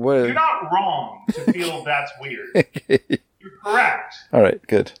 what? You're not wrong to feel that's weird. Okay. You're correct. All right,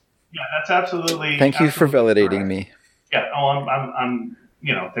 good. Yeah, that's absolutely. Thank you for validating me. Yeah. Oh, I'm.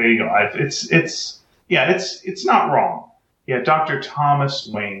 There you go. It's not wrong. Yeah, Dr. Thomas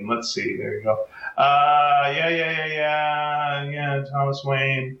Wayne. Let's see. There you go. Yeah. Thomas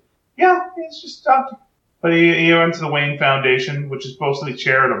Wayne. Yeah, he's just a doctor. But he went to the Wayne Foundation, which is mostly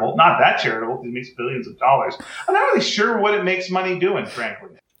charitable. Not that charitable because he makes billions of dollars. I'm not really sure what it makes money doing, frankly.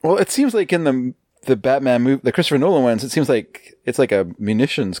 Well, it seems like in the Batman movie, the Christopher Nolan ones, it seems like it's like a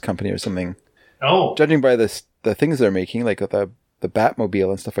munitions company or something. Oh. Judging by the things they're making, like the Batmobile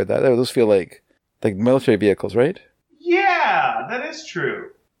and stuff like that, those feel like military vehicles, right? Yeah, that is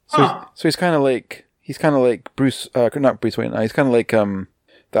true. So he's kind of like Bruce, not Bruce Wayne. He's kind of like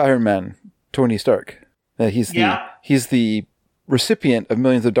the Iron Man, Tony Stark. He's the recipient of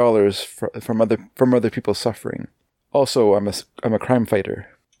millions of dollars from other people's suffering. Also, I'm a crime fighter.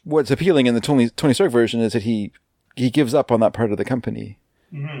 What's appealing in the Tony Stark version is that he gives up on that part of the company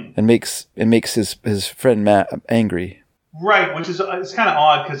and makes his friend Matt angry. Right, which is it's kind of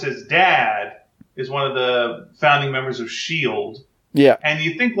odd because his dad is one of the founding members of S.H.I.E.L.D. Yeah, and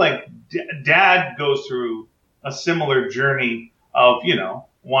you think like Dad goes through a similar journey of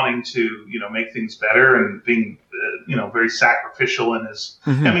wanting to make things better and being very sacrificial in his.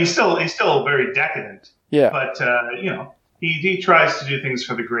 I mean, he's still very decadent. Yeah, but he tries to do things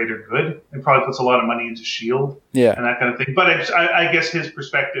for the greater good and probably puts a lot of money into S.H.I.E.L.D. Yeah, and that kind of thing. But I guess his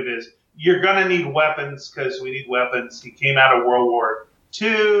perspective is you're gonna need weapons because we need weapons. He came out of World War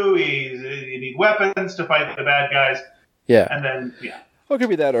 2, you need weapons to fight the bad guys. Yeah. And then, yeah. Well, it could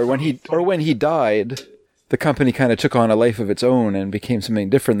be that, or when he died, the company kind of took on a life of its own and became something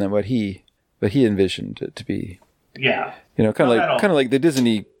different than what he envisioned it to be. Yeah. Kind of like the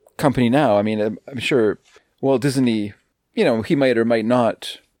Disney company now. I mean, I'm sure Walt Disney, he might or might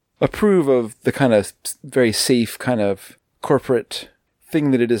not approve of the kind of very safe kind of corporate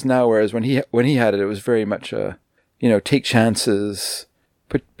thing that it is now. Whereas when he had it, it was very much a, take chances,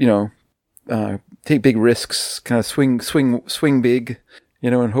 take big risks, kind of swing big,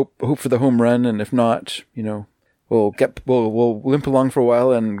 and hope for the home run. And if not, we'll limp along for a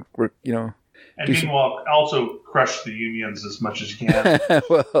while and and meanwhile, also crush the unions as much as you can.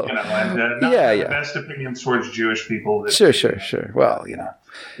 Well, and not the best opinions towards Jewish people. Sure. Well,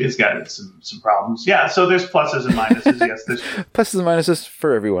 he's got some problems. Yeah, so there's pluses and minuses. Yes, there's pluses and minuses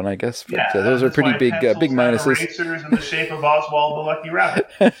for everyone, I guess. But, those are pretty big minuses. Erasers in the shape of Oswald the Lucky Rabbit.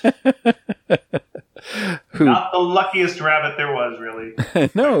 Not the luckiest rabbit there was, really.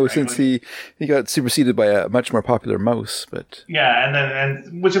 No, since he got superseded by a much more popular mouse. But yeah,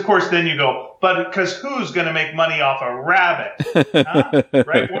 and which of course then you go, but because who's going to make money off a rabbit? Huh?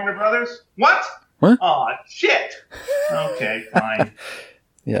 Right, Warner Brothers? What? Oh, shit. Okay, fine.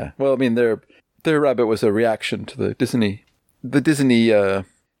 Yeah, well, I mean, their rabbit was a reaction to the Disney,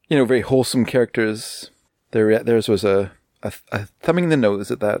 very wholesome characters. Theirs was a thumbing the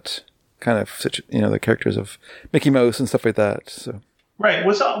nose at that kind of, the characters of Mickey Mouse and stuff like that. So right,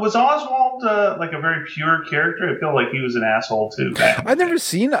 was Oswald like a very pure character? I feel like he was an asshole too. I don't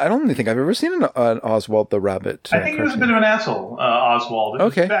think I've ever seen an Oswald the Rabbit. I think he was a bit of an asshole, Oswald.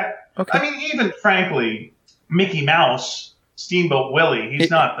 Okay. I mean, even frankly, Mickey Mouse, Steamboat Willie,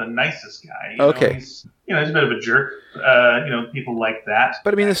 he's not the nicest guy. He's a bit of a jerk. People like that.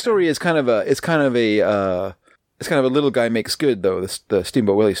 But I mean, the story is kind of a little guy makes good, though, the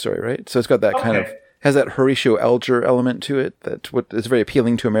Steamboat Willie story, right? So it's got that kind of, has that Horatio Alger element to it that is very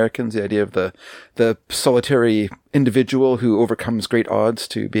appealing to Americans, the idea of the solitary individual who overcomes great odds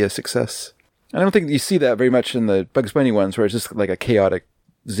to be a success. And I don't think you see that very much in the Bugs Bunny ones, where it's just like a chaotic,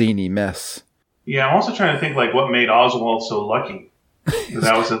 zany mess. Yeah, I'm also trying to think like what made Oswald so lucky.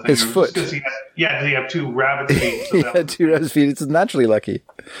 That was the thing. His foot. Did he have 2 rabbit's feet? So he had 2 rabbit's feet. It's naturally lucky.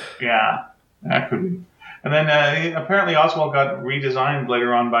 Yeah, that could be. And then apparently Oswald got redesigned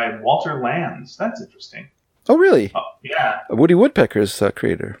later on by Walter Lanz. That's interesting. Oh, really? Yeah. Woody Woodpecker's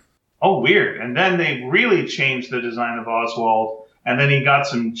creator. Oh, weird. And then they really changed the design of Oswald, and then he got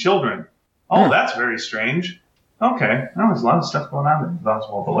some children. Oh, that's very strange. Okay. Well, there's a lot of stuff going on there with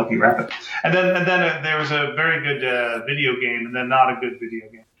Oswald the Lucky Rabbit. And then there was a very good video game, and then not a good video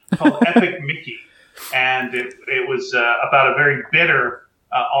game, called Epic Mickey. And it was about a very bitter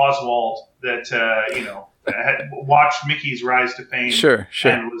Oswald that, had watched Mickey's rise to fame. Sure.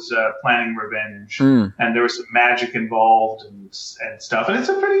 And was planning revenge. And there was some magic involved and stuff. And it's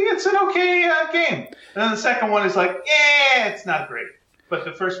an okay game. And then the second one is like, it's not great. But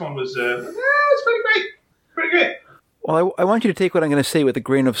the first one was it's pretty great. Pretty great. Well, I want you to take what I'm going to say with a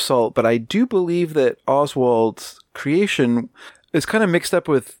grain of salt, but I do believe that Oswald's creation is kind of mixed up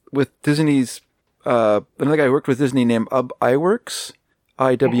with Disney's, another guy who worked with Disney named Ub Iwerks.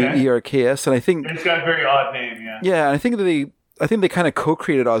 Iwerks, and I think it's got a very odd name. Yeah. Yeah, I think they kind of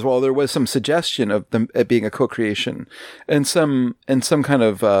co-created Oswald. There was some suggestion of them it being a co-creation, and some kind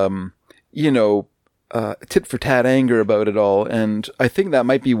of tit for tat anger about it all. And I think that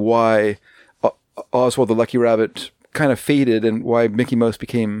might be why Oswald the Lucky Rabbit kind of faded, and why Mickey Mouse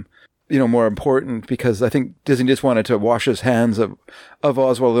became more important, because I think Disney just wanted to wash his hands of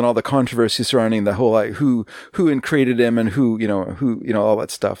Oswald and all the controversy surrounding the whole, like, who created him and who all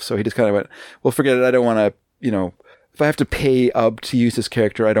that stuff. So he just kind of went, well, forget it. I don't want to, if I have to pay Ub to use this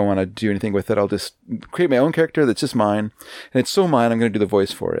character, I don't want to do anything with it. I'll just create my own character that's just mine. And it's so mine, I'm going to do the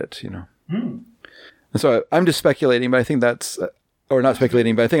voice for it, And so I'm just speculating, but I think that's, or not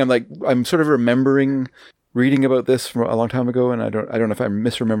speculating, but I think I'm sort of remembering reading about this from a long time ago, and I don't know if I'm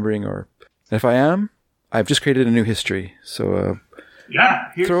misremembering, or if I am, I've just created a new history. So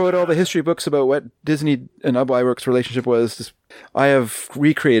throw out all the history books about what Disney and Ub Iwerks' relationship was. I have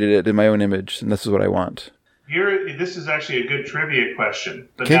recreated it in my own image, and this is what I want. This is actually a good trivia question,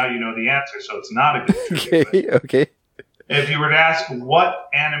 but now you know the answer, so it's not a good trivia question. Okay. If you were to ask what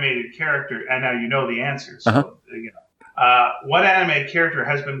animated character, and now you know the answer, so what animated character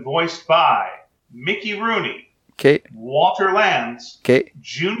has been voiced by Mickey Rooney, Walter Lanz,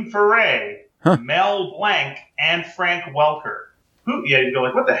 June Foray, Mel Blanc, and Frank Welker. You go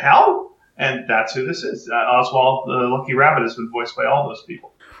like, what the hell? And that's who this is. Oswald the Lucky Rabbit has been voiced by all those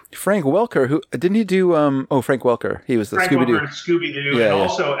people. Frank Welker, who didn't he do? Frank Welker. He was the Frank Scooby-Doo. Welker and Scooby-Doo, Yeah, and yeah.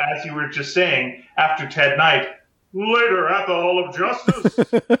 also, as you were just saying, after Ted Knight, later at the Hall of Justice.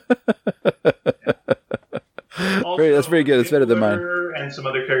 Also, That's very good. It's better than mine. Nibbler and some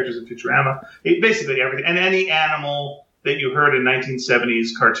other characters in Futurama. Basically everything, and any animal that you heard in 1970s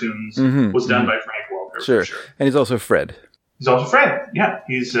cartoons was done by Frank Welker. Sure. For sure. And he's also Fred. He's also Fred. Yeah,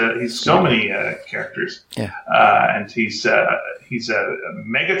 he's so many characters. Yeah. And he's a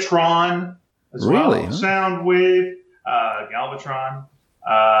Megatron as Really? well. Huh? Soundwave, Galvatron.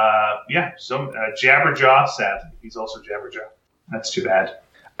 Jabberjaw. Sadly, he's also Jabberjaw. That's too bad.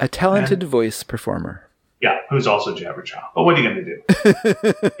 A talented voice performer. Yeah, who's also Jabberjaw. But what are you going to do?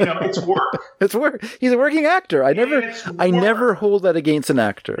 It's work. It's work. He's a working actor. I never hold that against an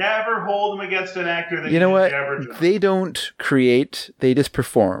actor. Never hold him against an actor that You know what? Jabberjaw. They don't create, they just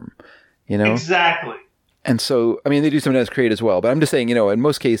perform. Exactly. And so, I mean, they do sometimes create as well. But I'm just saying, in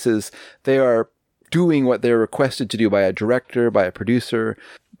most cases, they are doing what they're requested to do by a director, by a producer,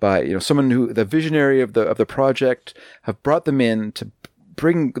 by someone who the visionary of the project have brought them in to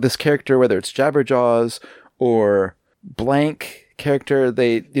bring this character, whether it's Jabberjaws or blank character.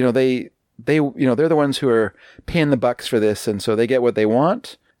 They're the ones who are paying the bucks for this, and so they get what they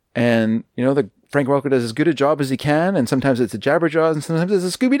want. And the Frank Welker does as good a job as he can, and sometimes it's a Jabberjaws, and sometimes it's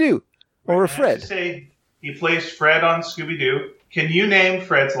a Scooby-Doo or a Fred. I have to say, he plays Fred on Scooby-Doo. Can you name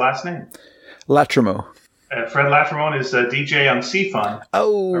Fred's last name? Latrimo. Fred Latrimon is a DJ on C-Fun.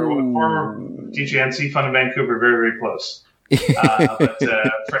 Oh. Or a former DJ on C-Fun in Vancouver, very, very close.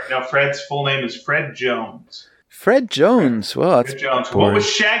 Fred's full name is Fred Jones. Fred Jones. Well, that's Fred Jones. boring. What was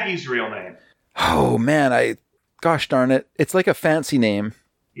Shaggy's real name? Oh, man. Gosh darn it. It's like a fancy name,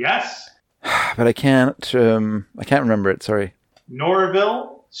 Yes. but I can't remember it. Sorry.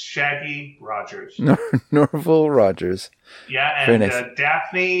 Norville Shaggy Rogers. Norval Rogers. Yeah, Very and nice.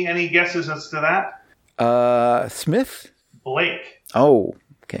 Daphne, any guesses as to that? Smith? Blake. Oh,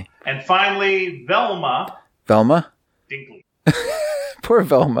 okay. And finally, Velma Velma? Dinkley. Poor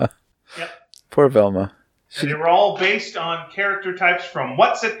Velma. Yep. Poor Velma. And they were all based on character types from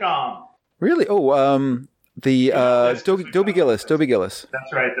what sitcom? Really? Oh, Dobie Gillis. Dobie Gillis.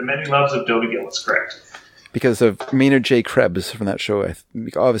 That's right, The Many Loves of Dobie Gillis, correct. Because of Maynard J. Krebs from that show.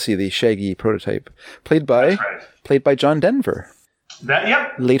 Obviously, the Shaggy prototype. Played by John Denver.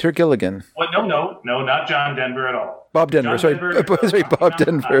 Yep. Later Gilligan. What? No, not John Denver at all. Bob Denver. John Sorry, Denver. sorry, Bob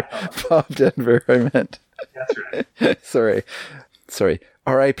Denver. Bob Denver, I meant. That's right. Sorry.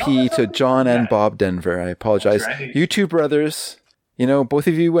 R.I.P. to John and Bob Denver. I apologize. That's right. You two brothers, both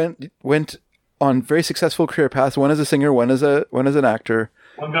of you went on very successful career paths. One as a singer, one as an actor.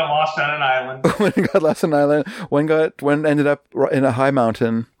 One got lost on an island. One got lost on an island. One ended up in a high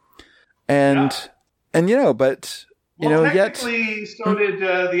mountain. And but technically, so did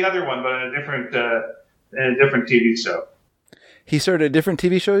the other one, but in a different TV show. He started a different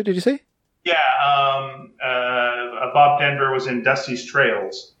TV show, did you say? Yeah, Bob Denver was in Dusty's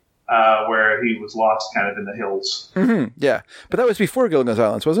Trails, where he was lost kind of in the hills. Mm-hmm, yeah, but that was before Gilligan's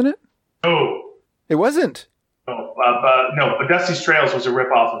Islands, wasn't it? Oh. It wasn't? No, but Dusty's Trails was a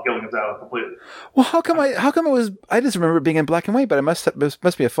rip-off of Gilligan's Island completely. Well, how come it was, I just remember it being in black and white, but it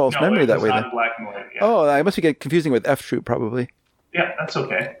must be a false memory that way then. Not black and white, yeah. Oh, I must be getting confusing with F Troop probably. Yeah, that's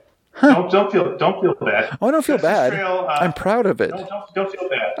okay. Huh. Don't feel bad. Oh, I don't feel Dusty's bad. Trail, I'm proud of it. Don't feel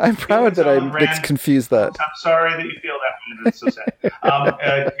bad. I'm proud that I confused that. I'm sorry that you feel that way. That's so sad.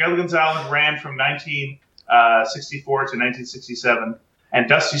 Gilligan's Island ran from 1964 to 1967, and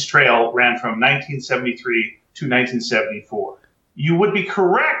Dusty's Trail ran from 1973 to 1974. You would be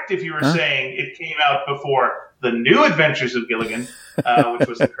correct if you were saying it came out before The New Adventures of Gilligan, which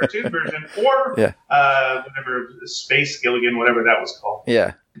was the cartoon version, or whatever, Space Gilligan, whatever that was called.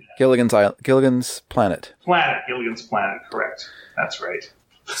 Yeah. Gilligan's Planet. Gilligan's Planet, correct. That's right.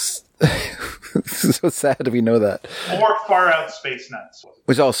 So sad we know that. Or Far Out Space Nuts.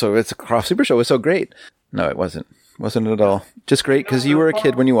 Which also, it's a Croft Super Show. It was so great. No, it wasn't. Wasn't at all. Just great because you were a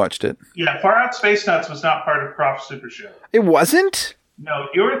kid when you watched it. Yeah, Far Out Space Nuts was not part of Croft Super Show. It wasn't? No,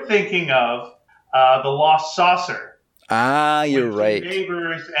 you're thinking of The Lost Saucer. Ah, you're right.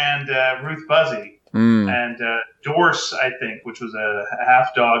 Neighbors and Ruth Buzzy. And Dorse, I think, which was a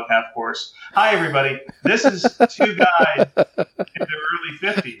half dog, half horse. Hi, everybody. This is two guys in their early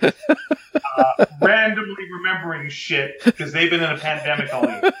 50s randomly remembering shit because they've been in a pandemic all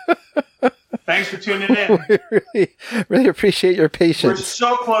year. Thanks for tuning in. We really appreciate your We're patience.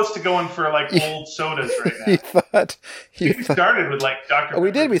 so close to going for old sodas right now. We started with Dr. Pepper.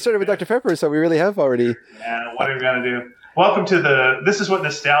 We did. We started with Dr. Pepper, so we really have already. Yeah, what are we going to do? Welcome to this is what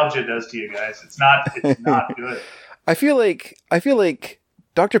nostalgia does to you guys. It's not good. I feel like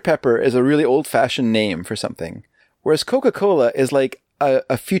Dr. Pepper is a really old-fashioned name for something, whereas Coca-Cola is like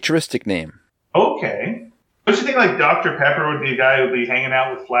a futuristic name. Okay. Don't you think like Dr. Pepper would be a guy who would be hanging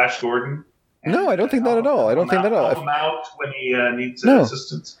out with Flash Gordon? No, I don't think that at all. I don't think that at all. Help him out when he needs No.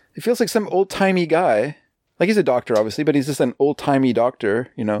 assistance. It feels like some old-timey guy. Like, he's a doctor, obviously, but he's just an old-timey doctor,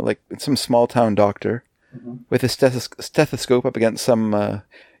 you know, like some small-town doctor with a stethoscope up against some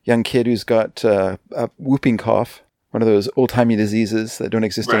young kid who's got a whooping cough, one of those old-timey diseases that don't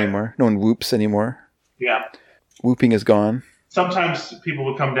exist anymore. No one whoops anymore. Yeah. Whooping is gone. Sometimes people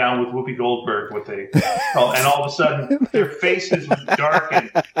would come down with Whoopi Goldberg, what they call, and all of a sudden their faces would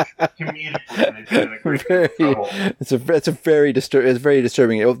darken comedically, and they'd be in a great trouble. It's very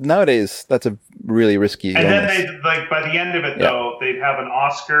disturbing. Well, nowadays, that's a really risky. And illness. then they like by the end of it though, they'd have an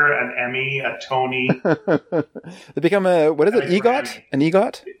Oscar, an Emmy, a Tony. They become a what is it? EGOT? Grammy. An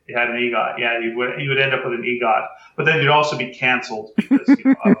EGOT? It had an EGOT. Yeah, you would end up with an EGOT, but then you'd also be canceled because of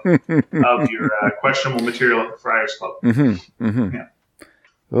your questionable material at the Friars Club. Yeah.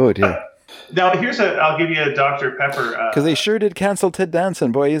 Oh dear. Now I'll give you a Dr. Pepper. Because they sure did cancel Ted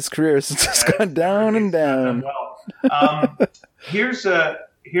Danson. Boy, his career has just gone down and down. Well, here's a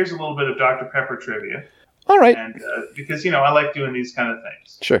little bit of Dr. Pepper trivia. All right. And because I like doing these kind of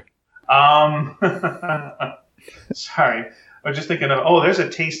things. Sure. Sorry, I was just thinking of. There's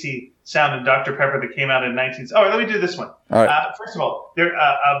a tasty sound in Dr. Pepper that came out in 19. Oh, let me do this one. All right. First of all,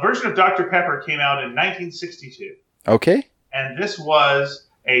 a version of Dr. Pepper came out in 1962. Okay. And this was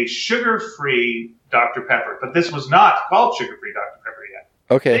a sugar-free Dr. Pepper, but this was not called sugar-free Dr. Pepper yet.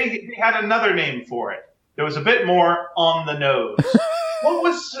 Okay. They had another name for it. There was a bit more on the nose. What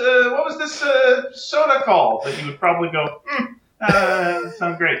was this soda called that you would probably go, that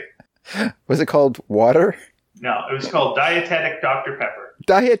sounds great. Was it called water? No, it was called Dietetic Dr. Pepper.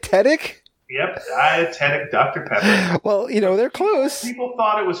 Dietetic? Yep, Dietetic Dr. Pepper. Well, they're close. People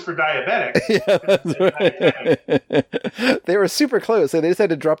thought it was for diabetics. Yeah, that's right. They were super close. So they just had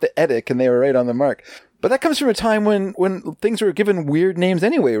to drop the etic and they were right on the mark. But that comes from a time when things were given weird names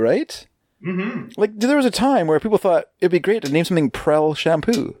anyway, right? Mm-hmm. Like, there was a time where people thought it'd be great to name something Prel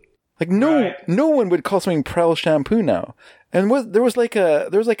shampoo. Like, no one would call something Prel shampoo now. And there was like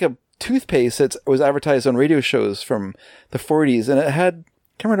a toothpaste that was advertised on radio shows from the 40s, and it had, I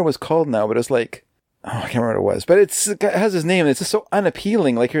can't remember what it was called now, but it's like, I can't remember what it was, but it has his name, and it's just so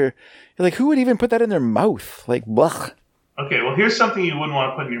unappealing. Like, you're like, who would even put that in their mouth? Like, blech. Okay, well, here's something you wouldn't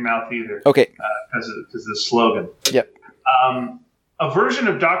want to put in your mouth either. Okay. Because of the slogan. Yep. A version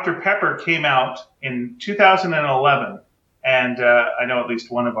of Dr. Pepper came out in 2011, and I know at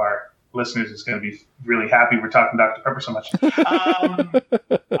least one of our listeners is going to be really happy we're talking Dr. Pepper so much. I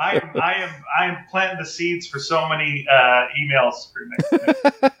am planting the seeds for so many emails for next.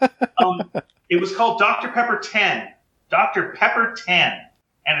 It was called Dr. Pepper 10. Dr. Pepper 10.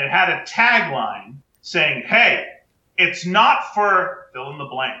 And it had a tagline saying, hey, it's not for fill in the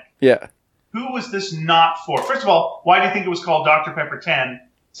blank. Yeah. Who was this not for? First of all, why do you think it was called Dr. Pepper 10?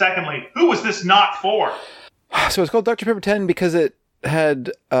 Secondly, who was this not for? So it's called Dr. Pepper 10 because it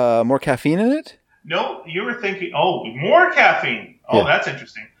had more caffeine in it? No, you were thinking, more caffeine. Yeah. That's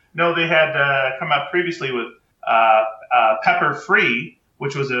interesting. No, they had come out previously with Pepper Free,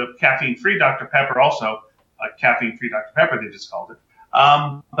 which was a caffeine-free Dr. Pepper, also a caffeine-free Dr. Pepper, they just called it.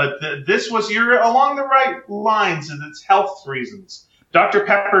 But this was, you're along the right lines, and it's health reasons. Dr.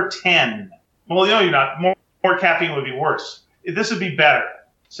 Pepper 10. Well, you're not. More caffeine would be worse. This would be better.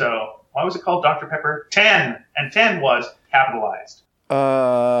 So why was it called Dr. Pepper 10? And 10 was capitalized.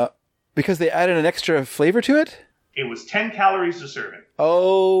 Because they added an extra flavor to it? It was 10 calories a serving.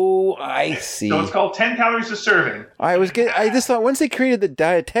 Oh, I see. So it's called 10 calories a serving. I just thought once they created the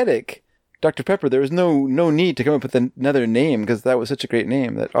dietetic Dr. Pepper, there was no need to come up with another name because that was such a great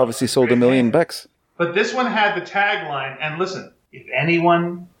name that obviously sold $1 million. But this one had the tagline, and listen, if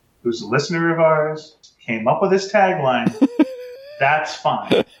anyone who's a listener of ours came up with this tagline, that's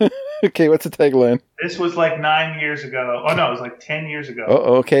fine. Okay, what's the tagline? This was like 9 years ago. Oh, no, it was like 10 years ago.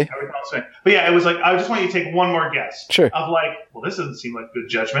 Oh, okay. But yeah, it was like, I just want you to take one more guess. Sure. Of like, well, this doesn't seem like good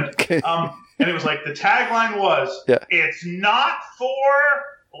judgment. Okay. And it was like, the tagline was, it's not for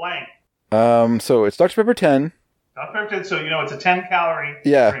blank. So it's Dr. Pepper 10. Dr. Pepper 10, so it's a 10-calorie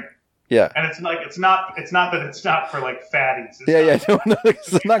drink. Yeah. And it's not that it's not for like fatties. No,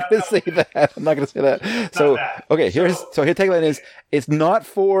 I'm not going to say that. I'm not going to say that. So, okay, his tagline is, it's not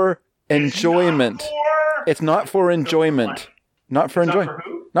for enjoyment. It's not for enjoyment. Not for enjoyment. Not for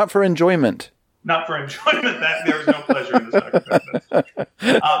who? Not for enjoyment. Not for enjoyment. That there was no pleasure in this Dr. Pepper.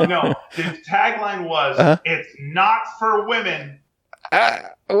 No, the tagline was, it's not for women.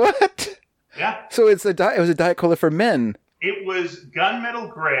 What? Yeah. So it was a Diet Cola for men. It was gunmetal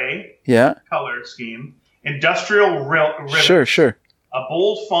gray Yeah. color scheme, industrial ribbon, Sure. a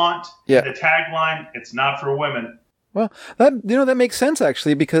bold font, Yeah. and the tagline, "It's not for women." Well, that makes sense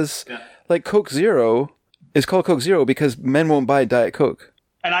actually because like Coke Zero is called Coke Zero because men won't buy Diet Coke.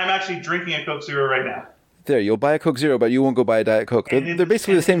 And I'm actually drinking a Coke Zero right now. There, you'll buy a Coke Zero, but you won't go buy a Diet Coke. They're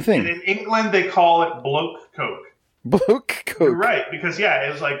basically the same thing. And in England, they call it bloke Coke. Bloke Coke. You're right, because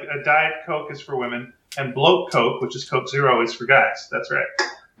it was like a Diet Coke is for women, and bloke Coke, which is Coke Zero, is for guys. That's right.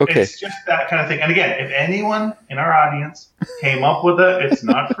 Okay. It's just that kind of thing. And again, if anyone in our audience came up with it's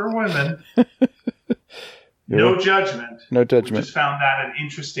not for women, no judgment. No judgment. We just found that an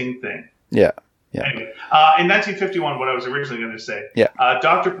interesting thing. Yeah. Anyway, in 1951, what I was originally going to say,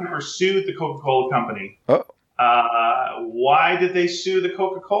 Dr. Pepper sued the Coca-Cola Company. Oh. Why did they sue the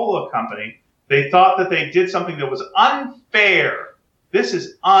Coca-Cola Company? They thought that they did something that was unfair. This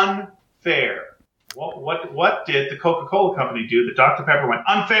is unfair. What did the Coca-Cola Company do that Dr. Pepper went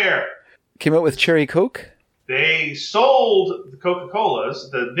unfair? Came out with Cherry Coke? They sold the Coca-Colas,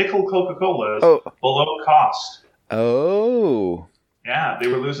 the nickel Coca-Colas, below cost. Oh. Yeah, they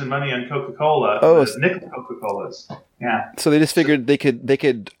were losing money on Coca-Cola. The nickel Coca-Colas. Yeah. So they just figured they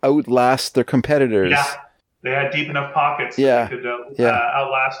could outlast their competitors. Yeah. They had deep enough pockets that they could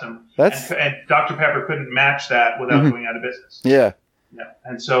outlast them. And Dr. Pepper couldn't match that without going out of business. Yeah. Yeah.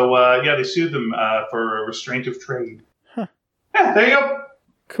 And so, they sued them for a restraint of trade. Huh. Yeah, there you go.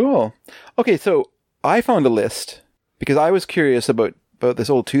 Cool. Okay, so I found a list because I was curious about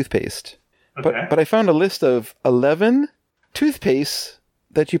this old toothpaste. Okay. But I found a list of 11 toothpastes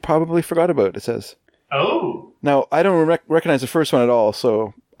that you probably forgot about, it says. Oh. Now, I don't recognize the first one at all,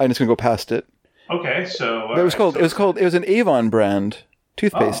 so I'm just going to go past it. Okay, so... It was an Avon brand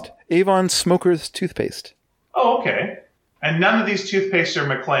toothpaste. Oh. Avon Smoker's toothpaste. Oh, okay. And none of these toothpastes are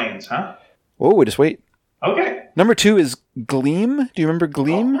McLean's, huh? Oh, just wait. Okay. Number 2 is Gleam. Do you remember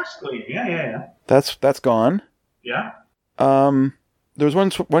Gleam? Oh, of course, Gleam. Yeah. That's gone. Yeah. There was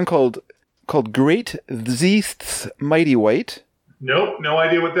one called Great Zeest's Mighty White. Nope, no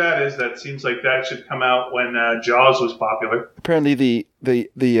idea what that is. That seems like that should come out when Jaws was popular. Apparently,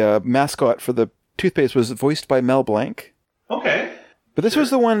 the mascot for the toothpaste was voiced by Mel Blanc. Okay. But this was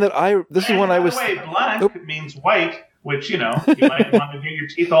the one that I. This is one I was. By the way, blanc means white, which you might want to get your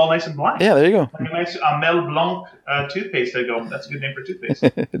teeth all nice and black. Yeah, there you go. Like a nice Mel Blanc toothpaste. I go. That's a good name for toothpaste.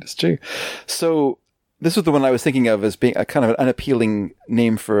 It is true. So this was the one I was thinking of as being a kind of an unappealing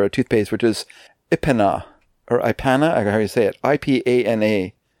name for a toothpaste, which is Ipana. Or Ipana, I how you say it?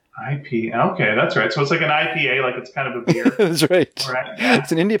 IPANA. Okay, that's right. So it's like an IPA, like it's kind of a beer. That's right. Yeah.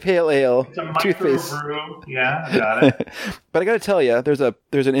 It's an India Pale Ale it's a toothpaste. Microbrew. Yeah, I got it. But I got to tell you, there's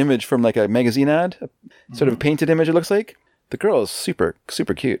an image from like a magazine ad, sort of a painted image. It looks like the girl is super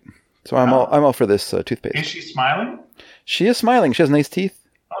cute. So I'm all for this toothpaste. Is she smiling? She is smiling. She has nice teeth.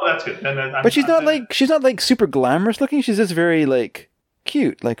 Oh, that's good. But she's not like super glamorous looking. She's just very like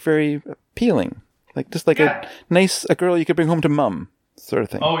cute, like very appealing. Like just like a girl you could bring home to mum, sort of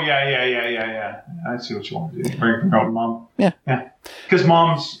thing. Oh yeah. I see what you want to do. Bring her home to mom. Yeah. Because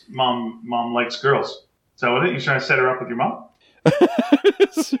mom likes girls. Is that what it? You're trying to set her up with your mom?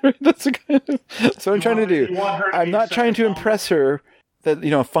 That's what I'm trying to do. I'm not trying to impress her that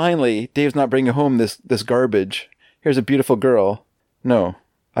finally Dave's not bringing home this garbage. Here's a beautiful girl. No,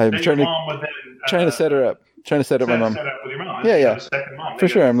 I'm trying to set her up. Trying to set up my mom. Set up with your mom. Yeah. A second mom. For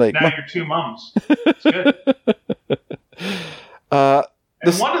sure. I'm like, now you're two mums. It's good. And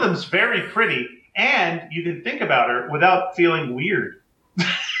one of them's very pretty, and you can think about her without feeling weird.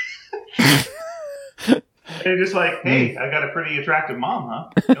 And you're just like, hey, I got a pretty attractive mom, huh?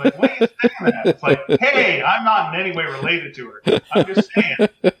 You're like, what are you saying that? It's like, hey, I'm not in any way related to her. I'm just saying.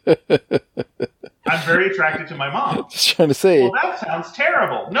 I'm very attracted to my mom. Just trying to say. Well, that sounds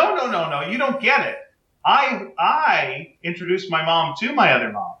terrible. No. You don't get it. I introduced my mom to my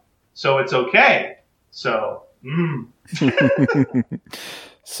other mom, so it's okay. So,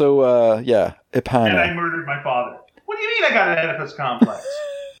 So, Ipana. And I murdered my father. What do you mean I got an Oedipus complex?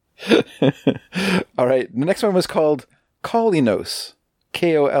 All right. The next one was called Kolynos.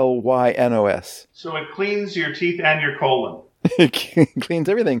 Kolynos. So it cleans your teeth and your colon. It cleans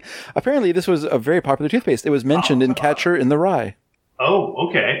everything. Apparently, this was a very popular toothpaste. It was mentioned in Catcher in the Rye. Oh,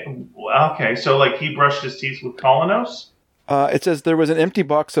 okay. Okay, so like he brushed his teeth with Kolynos? It says there was an empty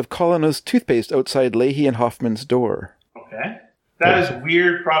box of Kolynos toothpaste outside Leahy and Hoffman's door. Okay. That is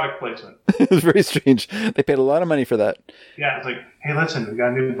weird product placement. It's very strange. They paid a lot of money for that. Yeah, it's like, hey, listen, we got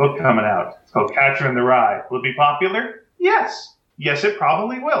a new book coming out. It's called Catcher in the Rye. Will it be popular? Yes. Yes, it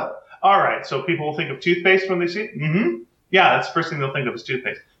probably will. All right, so people will think of toothpaste when they see it? Mm-hmm. Yeah, that's the first thing they'll think of is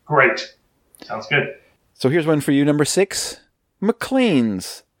toothpaste. Great. Sounds good. So here's one for you, number 6.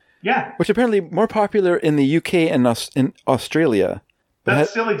 McLean's. Yeah. Which apparently more popular in the UK and in Australia. That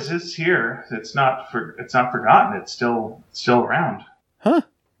still exists here. It's not forgotten. It's still around. Huh?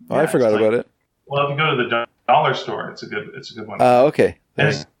 Oh, yeah, I forgot about it. Well, if you go to the dollar store, it's a good one. Okay.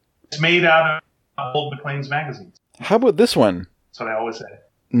 And it's made out of old Maclean's magazines. How about this one? That's what I always say.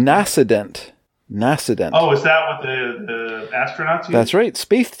 Nacident. Oh, is that what the astronauts use? That's right.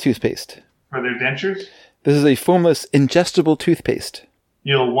 Space toothpaste. For their dentures? This is a foamless, ingestible toothpaste.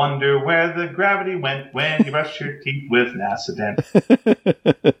 You'll wonder where the gravity went when you brush your teeth with Nacident.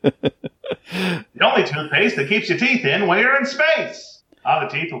 The only toothpaste that keeps your teeth in when you're in space. The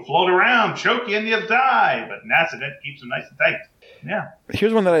teeth will float around, choke you, and you'll die. But Nacident keeps them nice and tight. Yeah.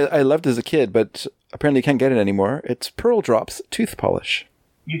 Here's one that I loved as a kid, but apparently you can't get it anymore. It's Pearl Drops tooth polish.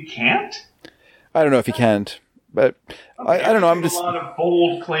 You can't? I don't know if you can't, but okay, I don't know. I'm just a lot of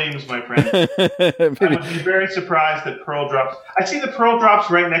bold claims, my friend. I would be very surprised that Pearl Drops. I see the Pearl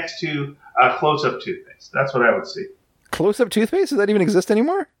Drops right next to Close-Up toothpaste. That's what I would see. Close-Up toothpaste? Does that even exist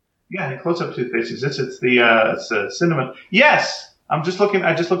anymore? Yeah, Close-Up toothpaste exists. It's the cinnamon. Yes. I just looked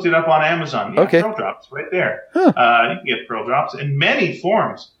it up on Amazon. Yeah, okay. Pearl Drops, right there. Huh. You can get Pearl Drops in many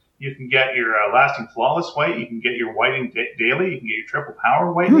forms. You can get your Lasting Flawless White. You can get your Whitening Daily. You can get your Triple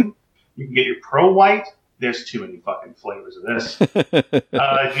Power Whitening. You can get your Pro White. There's too many fucking flavors of this. You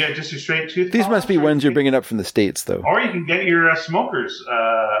get just your straight tooth. These must be ones you're bringing up from the States, though. Or you can get your Smokers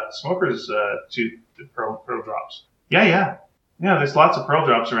tooth Pearl Drops. Yeah. There's lots of Pearl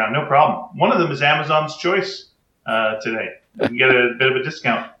Drops around. No problem. One of them is Amazon's Choice today. You can get a bit of a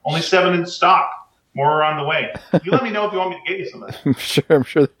discount. Only 7 in stock. More are on the way. You let me know if you want me to get you some of that. I'm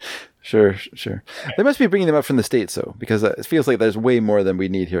sure. They must be bringing them up from the States, though, because it feels like there's way more than we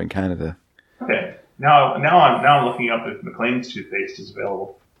need here in Canada. Okay. Now I'm looking up if Maclean's toothpaste is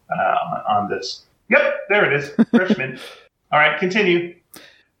available on this. Yep, there it is. Fresh mint. All right, continue.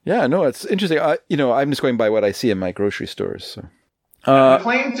 Yeah, no, it's interesting. I'm just going by what I see in my grocery stores. So.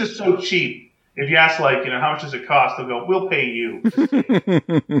 Maclean's is so cheap. If you ask, how much does it cost? They'll go, we'll pay you. It's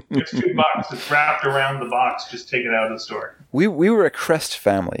 $2. It's wrapped around the box. Just take it out of the store. We were a Crest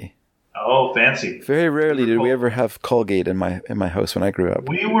family. Oh, fancy. Very rarely did we ever have Colgate in my house when I grew up.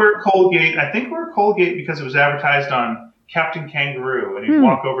 We were Colgate. I think we were Colgate because it was advertised on Captain Kangaroo. And you'd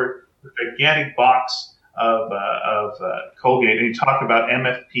walk over with a gigantic box of Colgate, and you talk about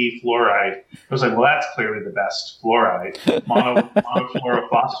MFP fluoride. It was like, well, that's clearly the best fluoride,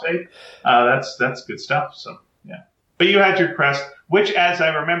 monofluorophosphate. That's good stuff. So yeah, but you had your Crest, which, as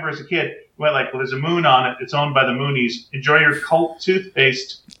I remember as a kid, went like, well, there's a moon on it. It's owned by the Moonies. Enjoy your cult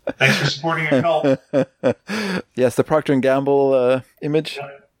toothpaste. Thanks for supporting your cult. Yes, the Procter and Gamble image.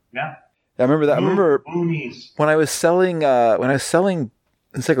 Yeah. I remember that. I remember Moonies. when I was selling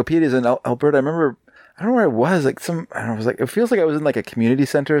encyclopedias in Alberta. I don't know where it was. It feels like I was in like a community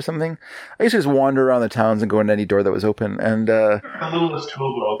center or something. I used to just wander around the towns and go into any door that was open. And the littlest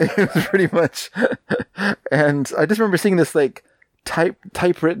hobo. It was pretty much. And I just remember seeing this like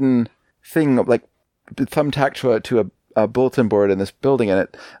typewritten thing, like thumbtacked to a bulletin board in this building, and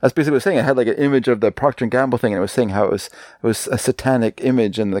that's basically what it was saying. It had like an image of the Procter and Gamble thing, and it was saying how it was a satanic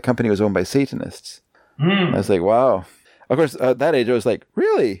image, and the company was owned by Satanists. I was like, wow. Of course, at that age, I was like,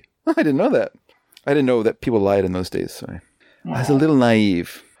 really? I didn't know that. I didn't know that people lied in those days, so I was a little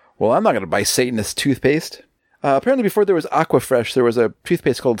naive. Well, I'm not going to buy Satanist toothpaste. Apparently, before there was Aquafresh, there was a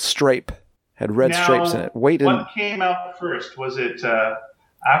toothpaste called Stripe. Had red stripes in it. What came out first? Was it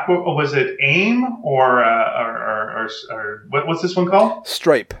Aqua? Was it AIM or what's this one called?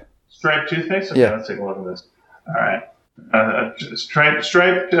 Stripe. Stripe toothpaste. Okay, yeah. Let's take a look at this. All right. Stripe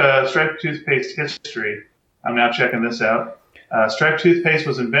toothpaste history. I'm now checking this out. Stripe toothpaste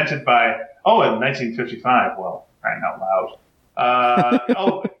was invented in 1955. Well, crying out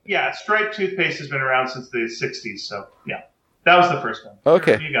loud. Yeah, Stripe toothpaste has been around since the 60s. So yeah, that was the first one.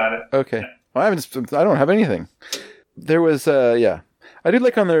 Okay, you got it. Okay. Yeah. Well, I don't have anything. There was I do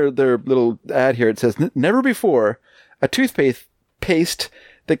like on their little ad here. It says never before a toothpaste paste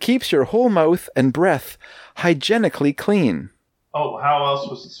that keeps your whole mouth and breath hygienically clean. Oh, how else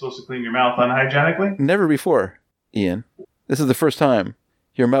was it supposed to clean your mouth unhygienically? Never before, Ian. This is the first time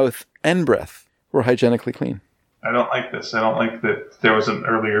your mouth and breath were hygienically clean. I don't like this. I don't like that there was an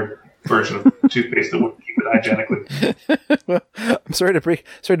earlier version of toothpaste that would keep it hygienically. Well, I'm sorry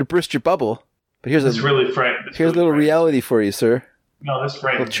to burst your bubble, but here's here's a little reality for you, sir. No, this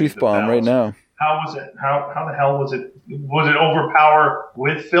frightens me. A little truth bomb right now. How was it? How the hell was it? Was it overpower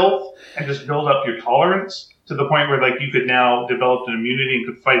with filth and just build up your tolerance to the point where you could now develop an immunity and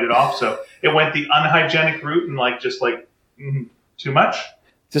could fight it off? So it went the unhygienic route and too much.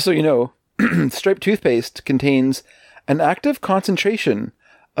 Just so you know, striped toothpaste contains an active concentration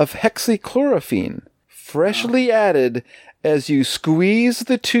of hexychlorophene, freshly added as you squeeze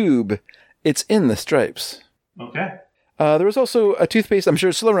the tube. It's in the stripes. Okay. There was also a toothpaste, I'm sure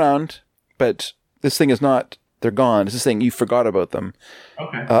it's still around, but this thing is not, they're gone. It's this thing, you forgot about them.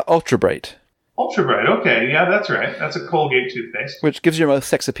 Okay. Ultra Bright. Ultra Bright, okay. Yeah, that's right. That's a Colgate toothpaste. Which gives your mouth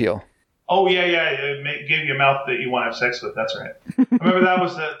sex appeal. Oh, yeah. It gave you a mouth that you want to have sex with. That's right. Remember, that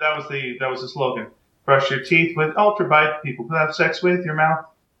was the slogan. Brush your teeth with Ultra Bright. People who have sex with your mouth.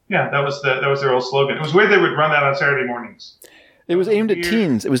 Yeah, that was their old slogan. It was weird they would run that on Saturday mornings. It was aimed at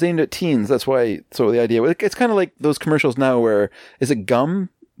teens. It was aimed at teens. That's why. So the idea, it's kind of like those commercials now where, is it gum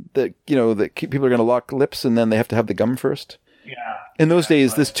that, that people are going to lock lips and then they have to have the gum first? Yeah. In those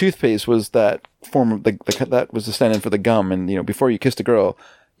days, this toothpaste was that form of that was the stand-in for the gum. And, before you kissed a girl,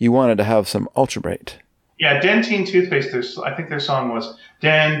 you wanted to have some Ultra Bright. Yeah, Dentyne toothpaste. I think their song was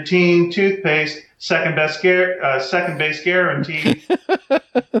Dentyne toothpaste, second base guarantee.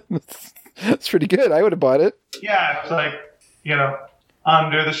 That's pretty good. I would have bought it. Yeah, it was like,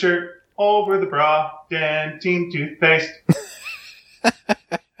 under the shirt, over the bra, Dentyne toothpaste.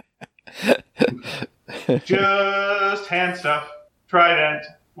 Just hand stuff. Trident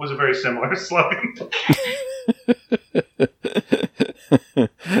was a very similar slogan.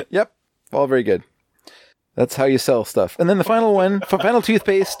 Yep, all very good. That's how you sell stuff. And then the final one, final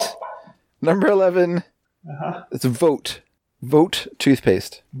toothpaste, number 11. It's Vote. Vote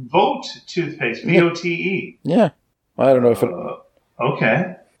toothpaste. Vote toothpaste. VOTE. Yeah. Well, I don't know if it... Okay.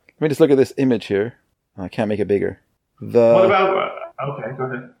 Let me just look at this image here. I can't make it bigger. What about... okay, go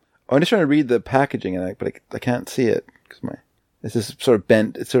ahead. I'm just trying to read the packaging, but I can't see it. Because this is sort of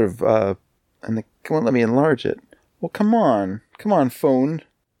bent. It's sort of... and they won't let me enlarge it. Well, come on. Come on, phone.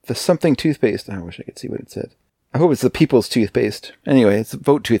 The something toothpaste. I wish I could see what it said. I hope it's the People's toothpaste. Anyway, it's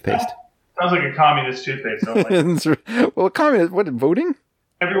Vote toothpaste. Sounds like a communist toothpaste. Well, communist. What, voting?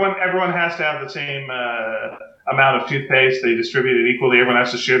 Everyone has to have the same amount of toothpaste. They distribute it equally. Everyone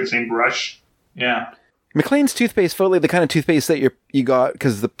has to share the same brush. Yeah. McLean's toothpaste felt like the kind of toothpaste that you got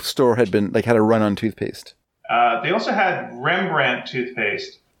because the store had a run on toothpaste. They also had Rembrandt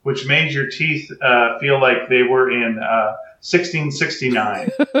toothpaste, which made your teeth feel like they were in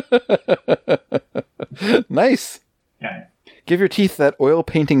 1669. Nice. Yeah. Give your teeth that oil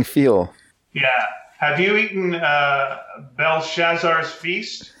painting feel. Yeah. Have you eaten Belshazzar's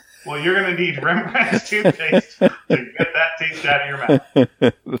feast? Well, you're going to need Rembrandt's toothpaste to get that taste out of your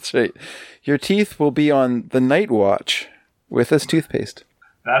mouth. That's right. Your teeth will be on the night watch with this toothpaste.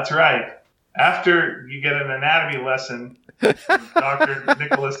 That's right. After you get an anatomy lesson from Dr.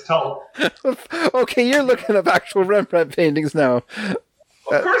 Nicholas Tulp. Okay, you're looking up actual Rembrandt paintings now.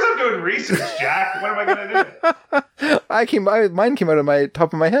 Of course I'm doing research, Jack. What am I going to do? Mine came out of my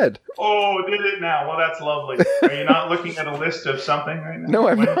top of my head. Oh, did it now? Well, that's lovely. Are you not looking at a list of something right now? No,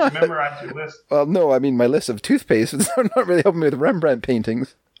 I'm not. Why don't you memorize your list? Well, no, I mean my list of toothpaste. It's not really helping me with Rembrandt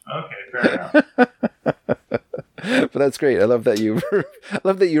paintings. Okay, fair enough. But that's great. I love that you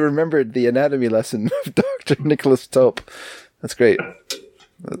remembered the anatomy lesson of Dr. Nicholas Tulp. That's great.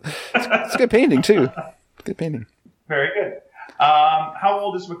 It's a good painting too. Good painting. Very good. How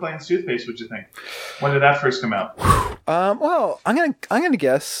old is McLean's toothpaste, would you think? When did that first come out? Well, I'm gonna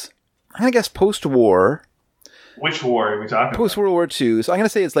guess post-war. Which war are we talking about? Post-World War II. So I'm gonna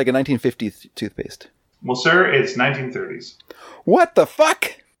say it's like a 1950s toothpaste. Well, sir, it's 1930s. What the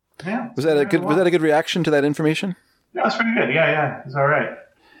fuck? Yeah. Was that a good reaction to that information? No, it's pretty good. Yeah. It's all right.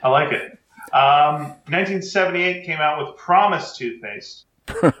 I like it. 1978 came out with Promise toothpaste.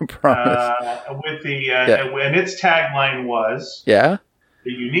 Promise. With and its tagline was a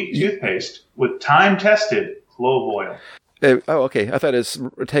unique toothpaste with time-tested clove oil. Okay. I thought his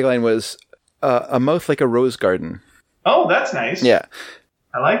tagline was a mouth like a rose garden. Oh, that's nice. Yeah.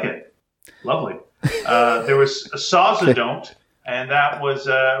 I like it. Lovely. There was a Sozodont, and that was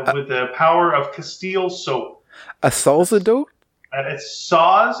with the power of Castile soap. A Sozodont? It's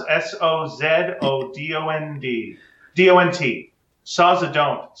Soz, S-O-Z-O-D-O-N-D. D-O-N-T.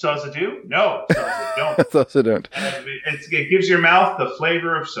 Sozodont. Sozodoo? No, Sozodont. Sozodont. It gives your mouth the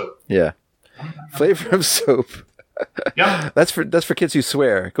flavor of soap. Yeah. Flavor of soap. Yep. That's for kids who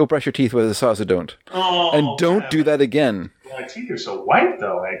swear. Go brush your teeth with a Sozodont. Oh, and don't do that again. My teeth are so white,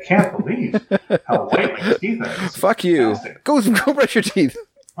 though. I can't believe how white my teeth are. Fuck you. Go brush your teeth.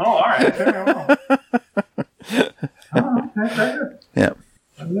 Oh, all right. Very well. Oh, okay, very good. Yeah.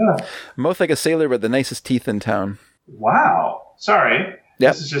 Yeah. Mouth like a sailor, but the nicest teeth in town. Wow. Sorry.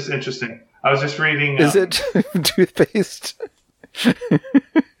 Yep. This is just interesting. I was just reading... Is it toothpaste? It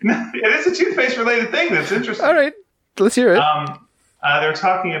is a toothpaste-related thing. That's interesting. All right. Let's hear it. They're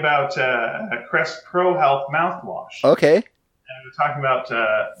talking about Crest Pro Health mouthwash. Okay. And they're talking about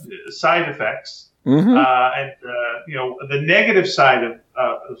side effects. Mm-hmm. And the negative side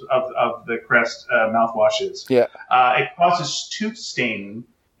of the Crest mouthwash is it causes tooth staining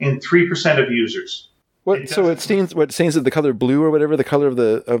in 3% of users. What? So it stains it the color blue or whatever the color of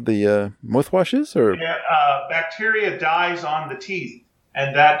the mouthwash is, or bacteria dies on the teeth,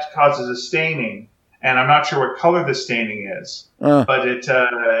 and that causes a staining. And I'm not sure what color the staining is, but it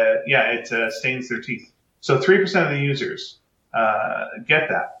stains their teeth. So 3% of the users get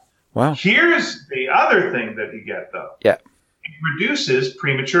that. Wow. Here's the other thing that you get, though. Yeah. It reduces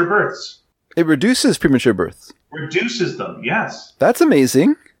premature births. It reduces premature births. Reduces them, yes. That's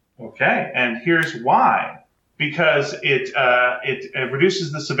amazing. Okay, and here's why. Because it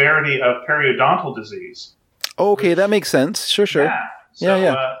reduces the severity of periodontal disease. Okay, that makes sense. Sure. Yeah. So,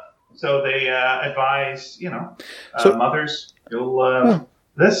 yeah. So they advise, mothers, you'll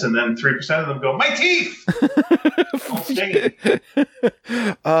this, and then 3% of them go, my teeth!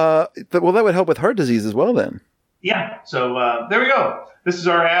 Well, that would help with heart disease as well, then. Yeah. So there we go. This is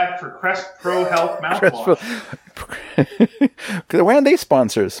our ad for Crest Pro Health mouthwash. Why aren't they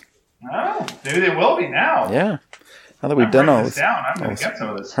sponsors? Oh, maybe they will be now. Yeah. Now that we've done all this, I'm going to get some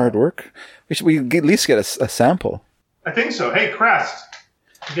of this hard work. We at least get a sample. I think so. Hey, Crest,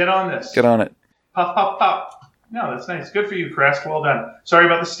 get on this. Get on it. Pop, pop, pop. No, that's nice. Good for you, Crest. Well done. Sorry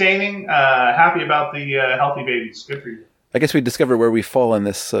about the staining. Happy about the healthy babies. Good for you. I guess we discovered where we fall in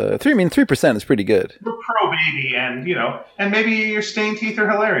this. 3% is pretty good. We're pro baby, and and maybe your stained teeth are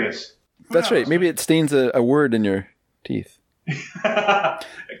hilarious. That's right. Maybe it stains a word in your teeth.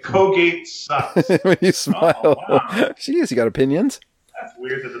 Colgate sucks. When you smile. Oh, wow. Jeez, you got opinions? That's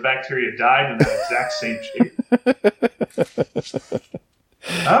weird that the bacteria died in that exact same shape.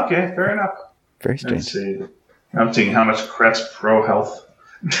 Okay, fair enough. Very strange. Let's see. I'm seeing how much Crest Pro Health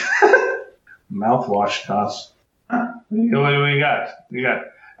mouthwash costs. What do we got?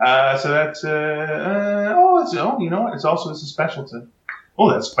 So that's you know what? It's also a special to. Oh,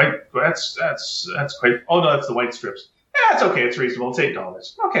 that's quite. Oh no, that's the white strips. Yeah, it's okay. It's reasonable. It's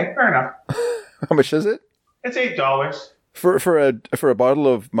 $8. Okay, fair enough. How much is it? It's $8 for a bottle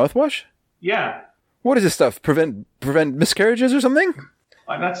of mouthwash. Yeah. What is this stuff? Prevent miscarriages or something?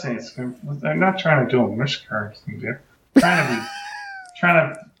 I'm not saying it's. I'm not trying to do a miscarriage thing, dear. I'm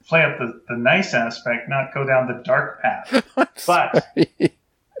trying to play up the nice aspect, not go down the dark path. I'm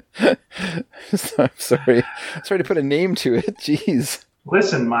sorry. Sorry to put a name to it. Jeez.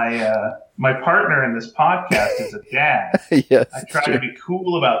 Listen, my partner in this podcast is a dad. Yes, I try to be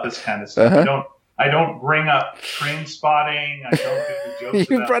cool about this kind of stuff. Uh-huh. I don't bring up train spotting. I don't do jokes.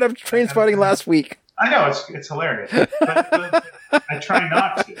 You brought up train spotting last week. I know it's hilarious, but I try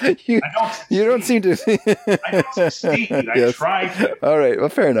not to. You don't seem to. I don't succeed. I try to. All right. Well,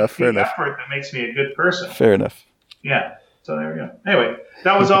 fair enough. Fair enough. Effort that makes me a good person. Fair enough. Yeah. So there we go. Anyway,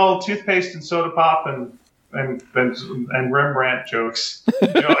 that was all toothpaste and soda pop and Rembrandt jokes.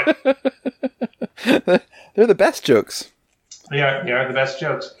 Enjoy. They're the best jokes. They are the best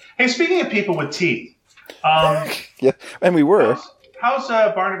jokes. Hey, speaking of people with teeth, yeah, and we were. How's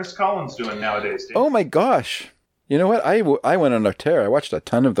Barnabas Collins doing nowadays, Dave? Oh my gosh! You know what? I went on a tear. I watched a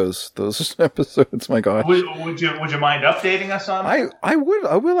ton of those episodes. My gosh! Would you mind updating us on? I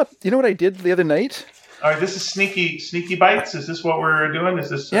will. You know what I did the other night? All right, this is sneaky bites. Is this what we're doing? Is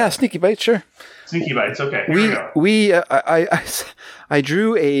this? Yeah, sneaky bites. Sure. Sneaky bites. Okay. Here we go. I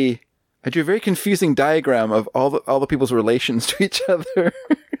drew a very confusing diagram of all the people's relations to each other.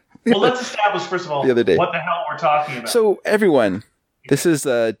 Well, let's establish first of all the other day what the hell we're talking about. So everyone, this is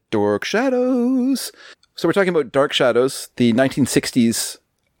Dark Shadows. So we're talking about Dark Shadows, the 1960s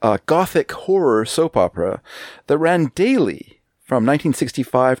gothic horror soap opera that ran daily from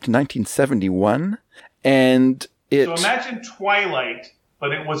 1965 to 1971, and So imagine Twilight,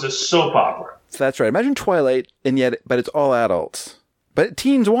 but it was a soap opera. That's right. Imagine Twilight, but it's all adults. But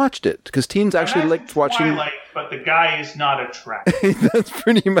teens watched it because teens actually liked watching Twilight, but the guy is not attractive. That's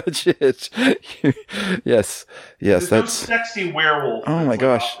pretty much it. Yes, There's that's no sexy werewolf. Oh my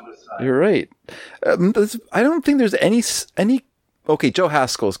gosh, you're right. I don't think there's any. Okay, Joe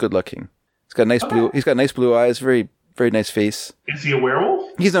Haskell's good looking. He's got nice blue. He's got nice blue eyes. Very very nice face. Is he a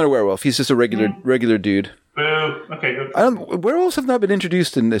werewolf? He's not a werewolf. He's just a regular dude. Boo. Okay, good. Werewolves have not been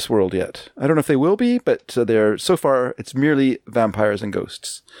introduced in this world yet. I don't know if they will be, but they're so far it's merely vampires and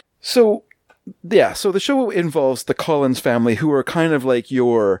ghosts. So, yeah. So the show involves the Collins family, who are kind of like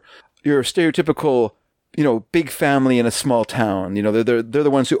your stereotypical big family in a small town. They're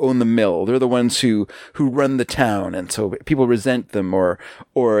the ones who own the mill. They're the ones who run the town. And so people resent them or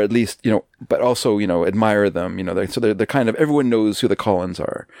at least, but also, admire them. They're kind of, everyone knows who the Collins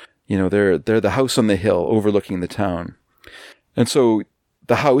are. They're the house on the hill overlooking the town. And so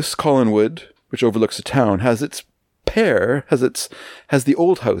the house, Collinwood, which overlooks the town, has its pair, has the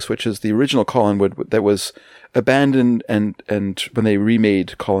old house, which is the original Collinwood that was abandoned and when they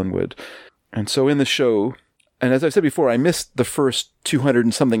remade Collinwood. And so in the show, and as I've said before, I missed the first 200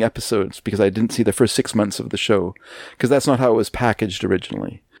 and something episodes because I didn't see the first 6 months of the show because that's not how it was packaged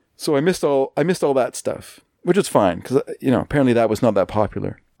originally. So I missed all that stuff, which is fine because, apparently that was not that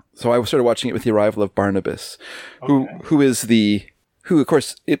popular. So I started watching it with the arrival of Barnabas, who of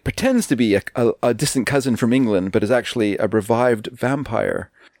course, it pretends to be a distant cousin from England, but is actually a revived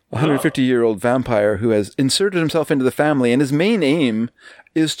vampire, a 150-year-old vampire who has inserted himself into the family, and his main aim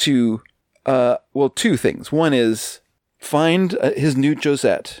is to, two things. One is find his new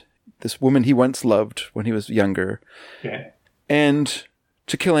Josette, this woman he once loved when he was younger, and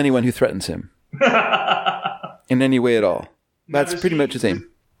to kill anyone who threatens him in any way at all. That's pretty much his aim.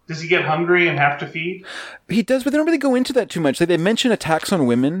 Does he get hungry and have to feed? He does, but they don't really go into that too much. They mention attacks on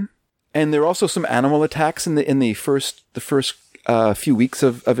women, and there are also some animal attacks in the first few weeks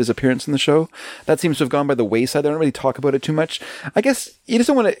of his appearance in the show. That seems to have gone by the wayside. They don't really talk about it too much. I guess you just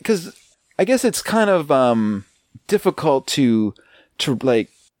don't want to, because I guess it's kind of difficult to like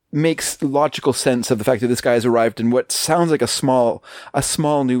make logical sense of the fact that this guy has arrived in what sounds like a small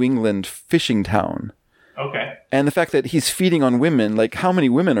New England fishing town. Okay. And the fact that he's feeding on women, like how many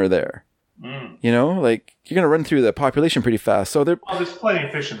women are there? Like you're going to run through the population pretty fast. So there's plenty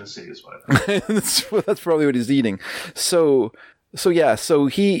of fish in the sea is what I think. That's probably what he's eating. So he has, so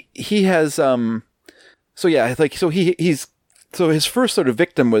his first sort of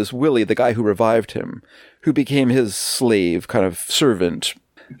victim was Willie, the guy who revived him, who became his slave, kind of servant,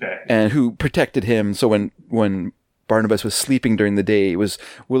 and who protected him. So when Barnabas was sleeping during the day, it was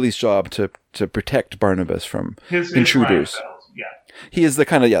Willie's job to protect Barnabas from intruders. He is the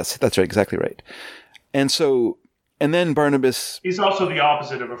kind of, yes, that's right, exactly right. And then Barnabas... He's also the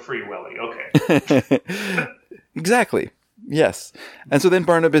opposite of a free Willie, okay. Exactly, yes. And so then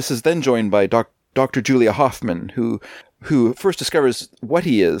Barnabas is then joined by Dr. Julia Hoffman, who first discovers what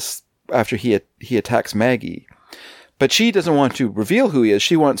he is after he attacks Maggie. But she doesn't want to reveal who he is.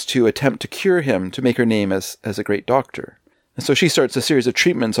 She wants to attempt to cure him, to make her name as a great doctor. And so she starts a series of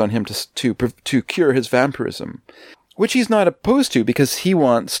treatments on him to cure his vampirism, which he's not opposed to because he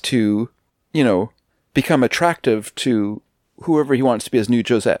wants to, become attractive to whoever he wants to be as new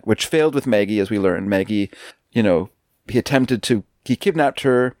Josette, which failed with Maggie, as we learned. Maggie, he kidnapped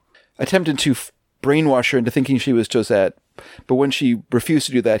her, attempted to brainwash her into thinking she was Josette, but when she refused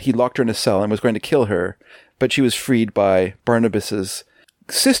to do that, he locked her in a cell and was going to kill her. But she was freed by Barnabas's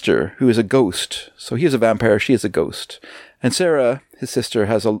sister, who is a ghost. So he is a vampire, she is a ghost. And Sarah, his sister,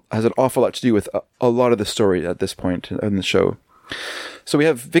 has an awful lot to do with a lot of the story at this point in the show. So we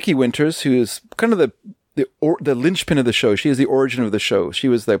have Vicky Winters, who is kind of the linchpin of the show. She is the origin of the show. She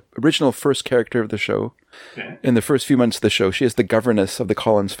was the original first character of the show. In the first few months of the show, she is the governess of the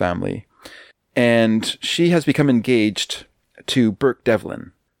Collins family. And she has become engaged to Burke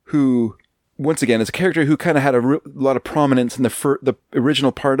Devlin, who... once again, is a character who kind of had a lot of prominence in the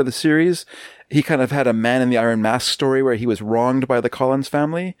original part of the series. He kind of had a Man in the Iron Mask story where he was wronged by the Collins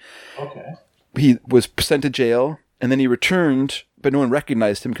family. Okay. He was sent to jail, and then he returned, but no one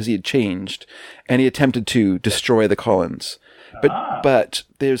recognized him because he had changed, and he attempted to destroy the Collins. But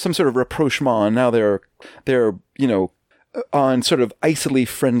there's some sort of rapprochement, and now they're on sort of icily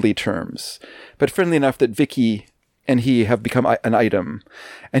friendly terms, but friendly enough that Vicky and he have become an item.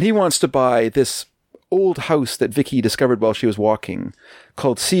 And he wants to buy this old house that Vicky discovered while she was walking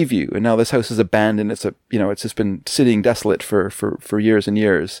called Seaview. And now this house is abandoned. It's it's just been sitting desolate for years and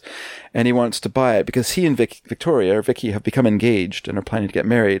years. And he wants to buy it because he and Vicky have become engaged and are planning to get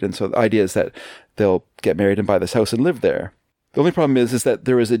married. And so the idea is that they'll get married and buy this house and live there. The only problem is that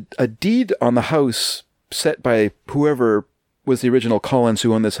there is a deed on the house set by whoever was the original Collins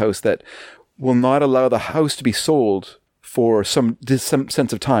who owned this house that will not allow the house to be sold for some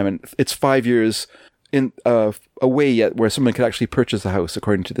sense of time. And it's 5 years away yet where someone could actually purchase the house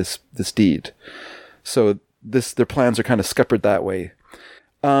according to this deed. So their plans are kind of scuppered that way.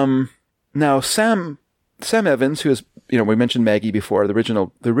 Now Sam Evans, who is, we mentioned Maggie before,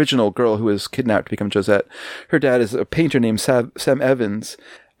 the original girl who was kidnapped to become Josette. Her dad is a painter named Sam Evans,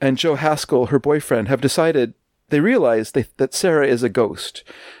 and Joe Haskell, her boyfriend, have decided they realize that Sarah is a ghost.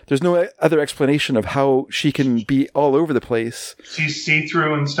 There's no other explanation of how she can be all over the place. She's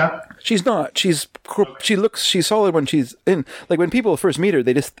see-through and stuff? She's not. She's solid when she's in. Like when people first meet her,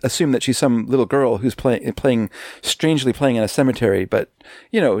 they just assume that she's some little girl who's strangely playing in a cemetery. But,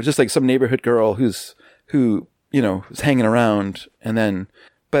 just like some neighborhood girl who is hanging around.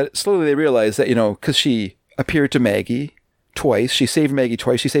 But slowly they realize that, because she appeared to Maggie twice. She saved Maggie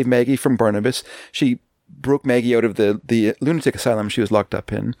twice. She saved Maggie from Barnabas. She broke Maggie out of the lunatic asylum she was locked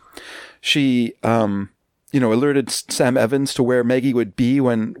up in. She, alerted Sam Evans to where Maggie would be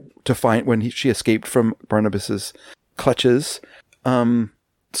when she escaped from Barnabas's clutches.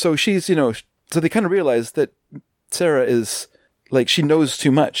 So she's, so they kind of realize that Sarah is like, she knows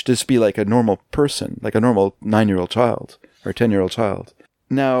too much to just be like a normal person, like a normal 9-year-old child or 10-year-old child.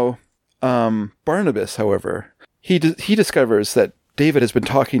 Now, Barnabas, however, he discovers that David has been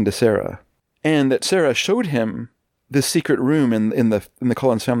talking to Sarah, and that Sarah showed him this secret room in the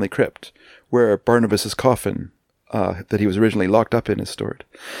Collins family crypt where Barnabas's coffin that he was originally locked up in is stored.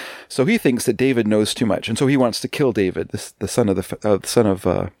 So he thinks that David knows too much, and so he wants to kill David, the son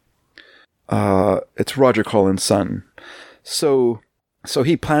of it's Roger Collins' son. So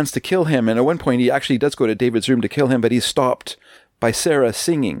he plans to kill him, and at one point he actually does go to David's room to kill him, but he's stopped by Sarah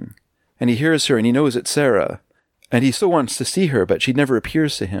singing, and he hears her, and he knows it's Sarah. And he still wants to see her, but she never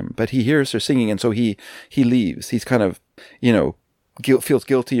appears to him. But he hears her singing, and so he leaves. He's kind of, feels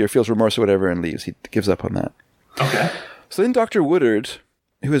guilty or feels remorse or whatever, and leaves. He gives up on that. Okay. So then Dr. Woodard,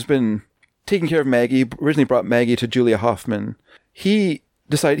 who has been taking care of Maggie, originally brought Maggie to Julia Hoffman, he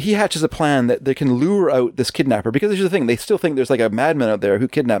hatches a plan that they can lure out this kidnapper. Because here's the thing, they still think there's like a madman out there who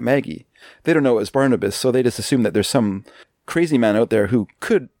kidnapped Maggie. They don't know it was Barnabas, so they just assume that there's some crazy man out there who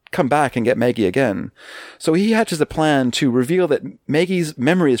could come back and get Maggie again. So he hatches a plan to reveal that Maggie's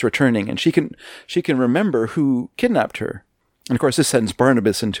memory is returning, and she can remember who kidnapped her. And of course, this sends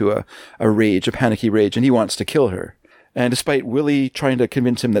Barnabas into a panicky rage, and he wants to kill her. And despite Willie trying to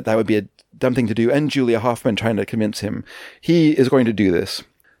convince him that would be a dumb thing to do, and Julia Hoffman trying to convince him, he is going to do this.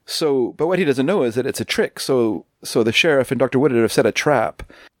 So, but what he doesn't know is that it's a trick. So the sheriff and Dr. Woodard have set a trap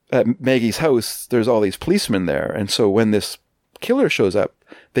at Maggie's house. There's all these policemen there, and so when this killer shows up,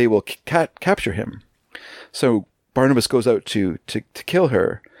 they will capture him. So Barnabas goes out to kill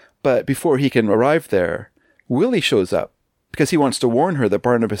her, but before he can arrive there, Willie shows up because he wants to warn her that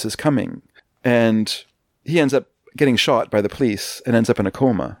Barnabas is coming, and he ends up getting shot by the police and ends up in a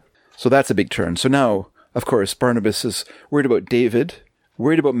coma. So that's a big turn. So now, of course, Barnabas is worried about David,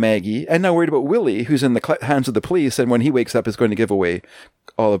 worried about Maggie, and now worried about Willie, who's in the hands of the police, and when he wakes up is going to give away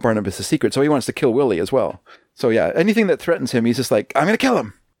all of Barnabas' secrets. So he wants to kill Willie as well. So yeah, anything that threatens him, he's just like, I'm going to kill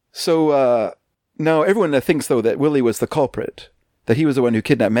him. So now everyone thinks, though, that Willie was the culprit, that he was the one who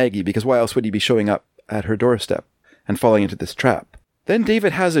kidnapped Maggie, because why else would he be showing up at her doorstep and falling into this trap? Then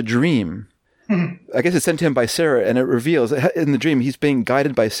David has a dream. I guess it's sent to him by Sarah, and it reveals, in the dream, he's being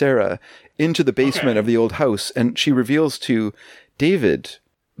guided by Sarah into the basement of the old house, and she reveals to David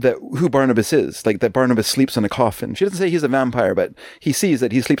who Barnabas is, like that Barnabas sleeps in a coffin. She doesn't say he's a vampire, but he sees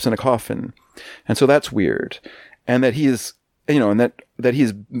that he sleeps in a coffin. And so that's weird. And that he is, and that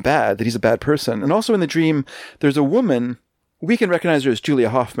he's bad, that he's a bad person. And also in the dream, there's a woman, we can recognize her as Julia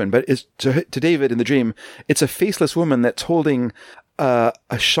Hoffman, but to David in the dream, it's a faceless woman that's holding a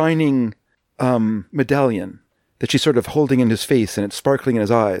shining medallion that she's sort of holding in his face, and it's sparkling in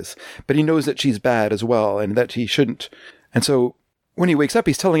his eyes. But he knows that she's bad as well, and that he shouldn't. And so when he wakes up,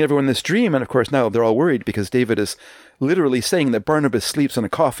 he's telling everyone this dream, and of course now they're all worried because David is literally saying that Barnabas sleeps in a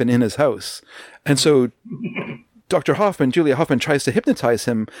coffin in his house. And so Julia Hoffman tries to hypnotize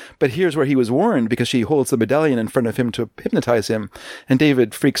him, but here's where he was warned, because she holds the medallion in front of him to hypnotize him, and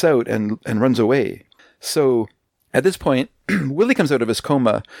David freaks out and runs away. So at this point, Willie comes out of his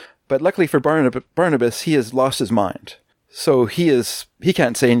coma, but luckily for Barnabas, he has lost his mind. So he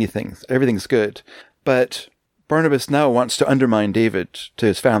can't say anything. Everything's good. But Barnabas now wants to undermine David to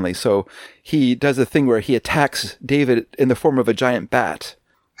his family. So he does a thing where he attacks David in the form of a giant bat,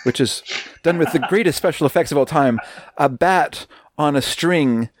 which is done with the greatest special effects of all time. A bat on a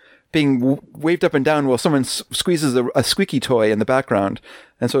string being waved up and down while someone squeezes a squeaky toy in the background.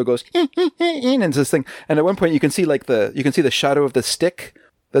 And so it goes, and it's this thing. And at one point you can see the shadow of the stick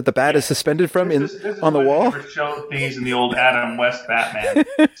that the bat is suspended from on the wall. They showed these in the old Adam West Batman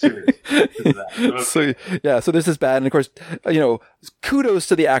series. So there's this bat, and of course, kudos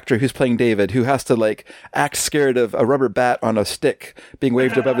to the actor who's playing David, who has to act scared of a rubber bat on a stick being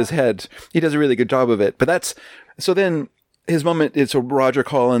waved above his head. He does a really good job of it. But so then his moment is, so Roger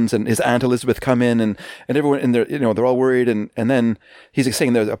Collins and his Aunt Elizabeth come in, and everyone, and they're all worried, and then he's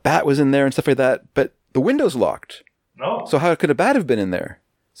saying that a bat was in there and stuff like that. But the window's locked. No. So how could a bat have been in there?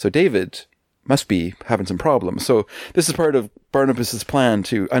 So David must be having some problems. So this is part of Barnabas's plan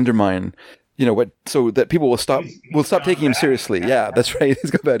to undermine, so that people will stop taking him seriously. Yeah, that's right.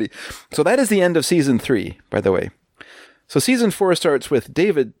 He's got batty. So that is the end of season 3, by the way. So season 4 starts with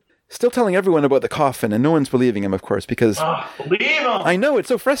David still telling everyone about the coffin, and no one's believing him, of course, because believe him. I know, it's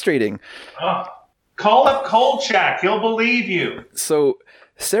so frustrating. Call up Kolchak. He'll believe you. So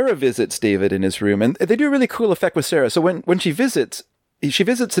Sarah visits David in his room, and they do a really cool effect with Sarah. So when she visits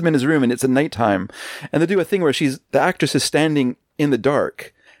him in his room, and it's at nighttime, and they do a thing where the actress is standing in the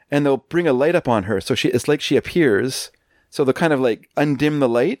dark, and they'll bring a light up on her. So it's like she appears. So they'll kind of like undim the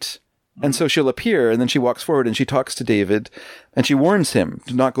light. And so she'll appear, and then she walks forward and she talks to David, and she warns him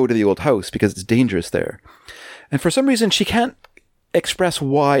to not go to the old house because it's dangerous there. And for some reason, she can't express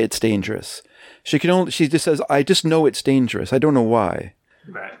why it's dangerous. She just says, I just know it's dangerous. I don't know why.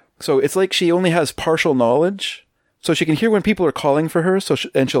 Right. So it's like she only has partial knowledge. So she can hear when people are calling for her,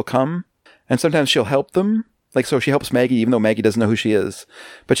 and she'll come. And sometimes she'll help them. Like, so she helps Maggie, even though Maggie doesn't know who she is.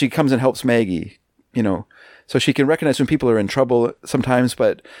 But she comes and helps Maggie, So she can recognize when people are in trouble sometimes,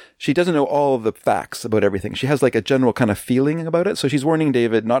 but she doesn't know all of the facts about everything. She has like a general kind of feeling about it. So she's warning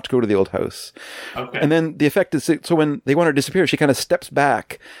David not to go to the old house. Okay. And then the effect is, so when they want her to disappear, she kind of steps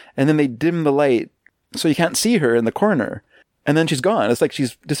back, and then they dim the light so you can't see her in the corner. And then she's gone. It's like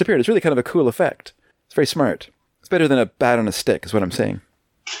she's disappeared. It's really kind of a cool effect. It's very smart. It's better than a bat on a stick, is what I'm saying.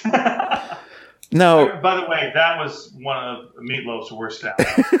 Now, by the way, that was one of Meatloaf's worst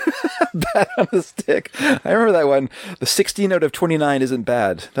albums. Bat on a Stick. I remember that one. The 16 out of 29 isn't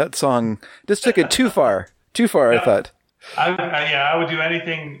bad. That song just took it too far. Too far, yeah. I thought. I would do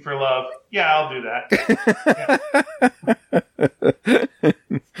anything for love. Yeah, I'll do that.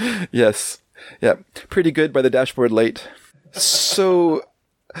 Yes. Yeah. Pretty good by the dashboard light. So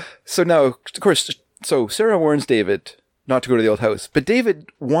now, of course, so Sarah warns David not to go to the old house. But David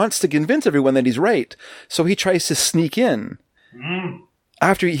wants to convince everyone that he's right. So he tries to sneak in.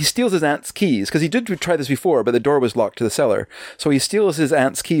 After he steals his aunt's keys, because he did try this before, but the door was locked to the cellar. So he steals his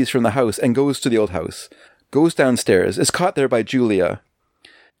aunt's keys from the house and goes to the old house. Goes downstairs, is caught there by Julia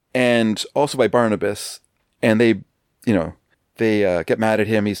and also by Barnabas. And they get mad at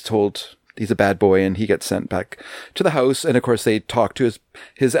him. He's told he's a bad boy, and he gets sent back to the house. And of course, they talk to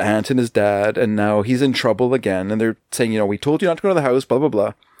his aunt and his dad, and now he's in trouble again. And they're saying, we told you not to go to the house, blah, blah,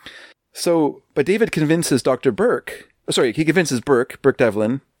 blah. So, but David convinces Dr. Burke, he convinces Burke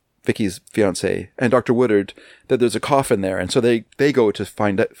Devlin, Vicky's fiance, and Dr. Woodard that there's a coffin there. And so they go to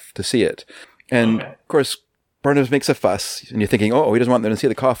to see it. And of course, Barnabas makes a fuss, and you're thinking, he doesn't want them to see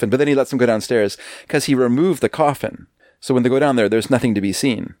the coffin. But then he lets them go downstairs because he removed the coffin. So when they go down there, there's nothing to be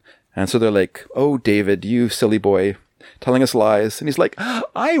seen. And so they're like, oh, David, you silly boy, telling us lies. And he's like,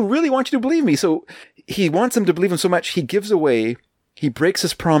 I really want you to believe me. So he wants them to believe him so much, he breaks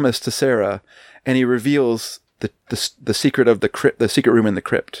his promise to Sarah, and he reveals the secret of the secret room in the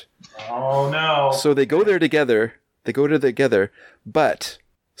crypt. Oh, no. So they go there together. But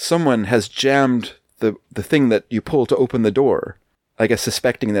someone has jammed the thing that you pull to open the door, I guess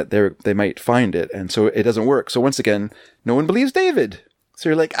suspecting that they might find it. And so it doesn't work. So once again, no one believes David. So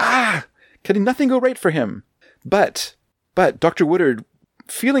you're like, can nothing go right for him? But Dr. Woodard,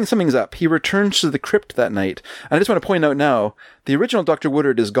 feeling something's up, he returns to the crypt that night. And I just want to point out now, the original Dr.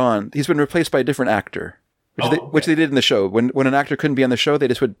 Woodard is gone. He's been replaced by a different actor, which they did in the show. When an actor couldn't be on the show, they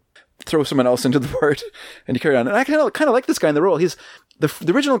just would throw someone else into the part and carry on. And I kind of like this guy in the role. He's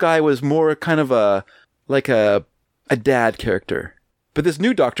the original guy was more kind of a dad character, but this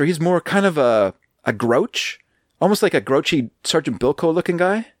new doctor, he's more kind of a grouch. Almost like a grouchy Sergeant Bilko looking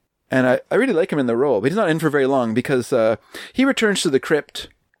guy. And I really like him in the role, but he's not in for very long because he returns to the crypt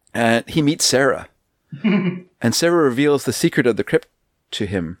and he meets Sarah. And Sarah reveals the secret of the crypt to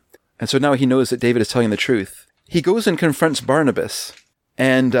him. And so now he knows that David is telling the truth. He goes and confronts Barnabas.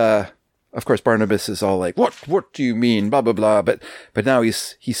 And of course, Barnabas is all like, what do you mean? Blah, blah, blah. But now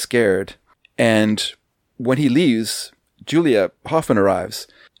he's scared. And when he leaves, Julia Hoffman arrives.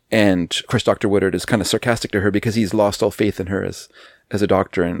 And, of course, Dr. Woodard is kind of sarcastic to her because he's lost all faith in her as a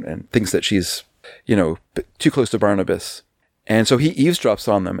doctor and thinks that she's, too close to Barnabas. And so he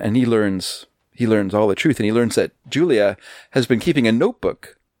eavesdrops on them, and he learns all the truth. And he learns that Julia has been keeping a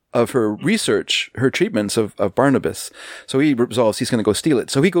notebook of her research, her treatments of Barnabas. So he resolves he's going to go steal it.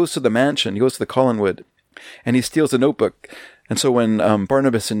 So he goes to the mansion, he goes to the Collinwood, and he steals the notebook. And so when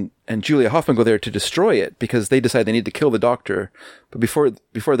Barnabas and Julia Hoffman go there to destroy it, because they decide they need to kill the doctor, but before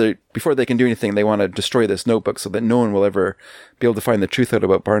they can do anything, they want to destroy this notebook so that no one will ever be able to find the truth out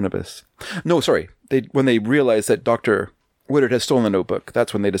about Barnabas. No, sorry. When they realize that Dr. Woodard has stolen the notebook.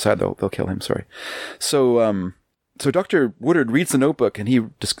 That's when they decide they'll kill him. Sorry. So Dr. Woodard reads the notebook and he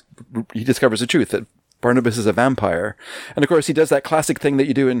discovers the truth that Barnabas is a vampire. And of course he does that classic thing that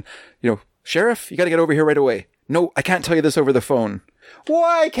you do in, Sheriff, you got to get over here right away. No, I can't tell you this over the phone.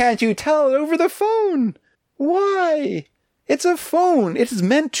 Why can't you tell it over the phone? Why? It's a phone. It is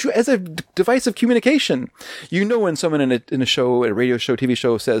meant to as a device of communication. When someone in a show, a radio show, TV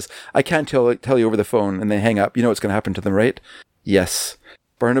show says, I can't tell you over the phone, and they hang up, what's going to happen to them, right? Yes.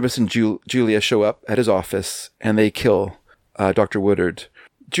 Barnabas and Julia show up at his office, and they kill Dr. Woodard.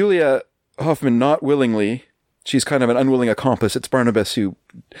 Julia Hoffman, not willingly, she's kind of an unwilling accomplice. It's Barnabas who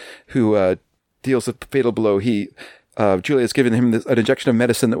deals the fatal blow. Julia has given him an injection of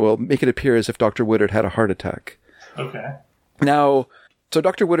medicine that will make it appear as if Dr. Woodard had a heart attack. Okay. Now, so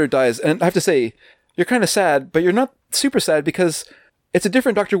Dr. Woodard dies, and I have to say, you're kind of sad, but you're not super sad because it's a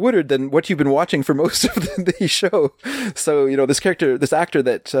different Dr. Woodard than what you've been watching for most of the show. So, this actor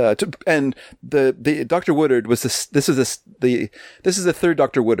that, and the Dr. Woodard was this is the third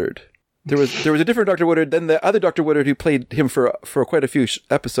Dr. Woodard. There was a different Dr. Woodard, then the other Dr. Woodard who played him for quite a few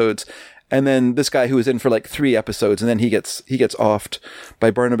episodes, and then this guy who was in for like 3 episodes, and then he gets offed by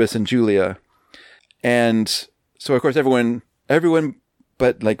Barnabas and Julia. And so of course everyone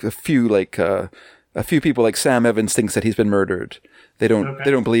but like a few people like Sam Evans thinks that he's been murdered. They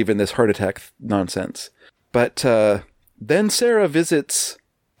don't believe in this heart attack nonsense. But then Sarah visits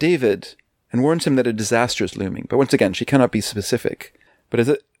David and warns him that a disaster is looming. But once again, she cannot be specific.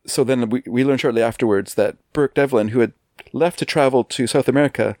 So then we learn shortly afterwards that Burke Devlin, who had left to travel to South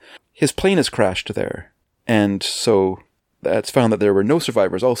America, his plane has crashed there. And so it's found that there were no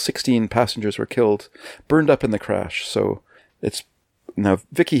survivors. All 16 passengers were killed, burned up in the crash. So now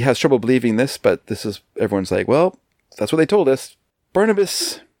Vicky has trouble believing this, but everyone's like, well, that's what they told us.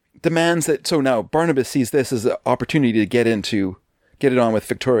 Barnabas demands that, so now Barnabas sees this as an opportunity to get it on with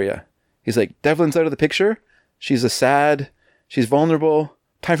Victoria. He's like, Devlin's out of the picture. She's she's vulnerable.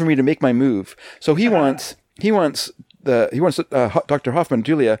 Time for me to make my move. So he wants Dr. Hoffman,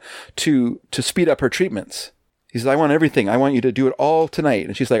 Julia, to speed up her treatments. He says, I want everything. I want you to do it all tonight.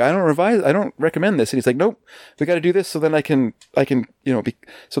 And she's like, I don't recommend this. And he's like, nope, we got to do this so then I can,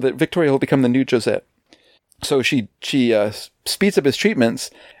 so that Victoria will become the new Josette. So she speeds up his treatments,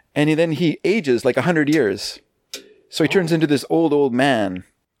 and he ages like 100 years. So he turns into this old man.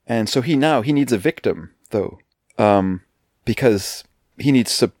 And so he needs a victim though. Because he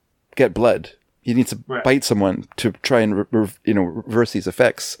needs to get blood. He needs to bite someone to try and reverse these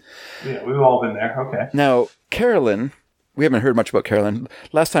effects. Yeah, we've all been there. Okay. Now, Carolyn, we haven't heard much about Carolyn.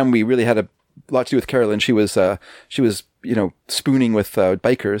 Last time we really had a lot to do with Carolyn. She was spooning with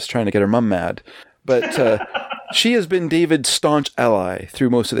bikers, trying to get her mom mad. But she has been David's staunch ally through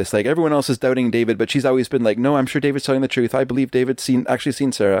most of this. Like, everyone else is doubting David, but she's always been like, no, I'm sure David's telling the truth. I believe David's actually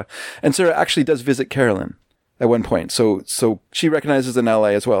seen Sarah. And Sarah actually does visit Carolyn at one point. So she recognizes an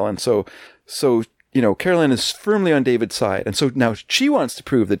ally as well. And so Carolyn is firmly on David's side. And so now she wants to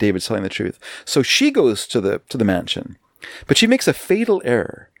prove that David's telling the truth. So she goes to the mansion, but she makes a fatal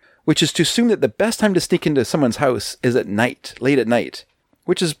error, which is to assume that the best time to sneak into someone's house is at night, late at night,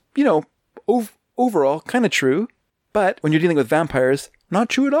 which is, overall kind of true. But when you're dealing with vampires, not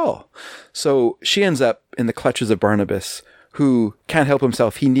true at all. So she ends up in the clutches of Barnabas, who can't help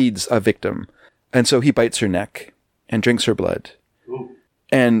himself. He needs a victim. And so he bites her neck and drinks her blood. Ooh.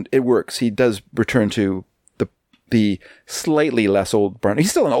 And it works. He does return to the slightly less old Barnabas.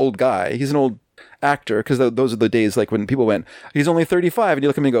 He's still an old guy. He's an old actor, because those are the days like when people went, he's only 35. And you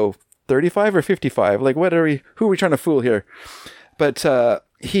look at him and go, 35 or 55? Like, who are we trying to fool here? But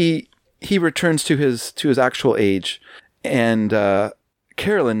he returns to his actual age. And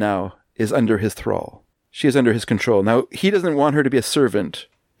Carolyn now is under his thrall. She is under his control. Now, he doesn't want her to be a servant,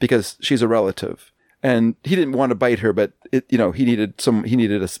 because she's a relative, and he didn't want to bite her, but he needed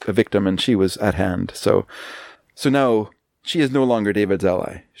a victim, and she was at hand. So now she is no longer David's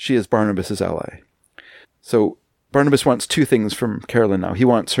ally. She is Barnabas's ally. So Barnabas wants 2 things from Carolyn now. He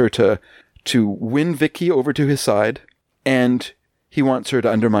wants her to win Vicky over to his side, and he wants her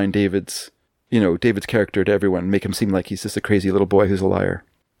to undermine David's character to everyone, make him seem like he's just a crazy little boy who's a liar.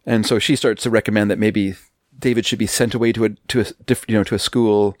 And so she starts to recommend that maybe David should be sent away to a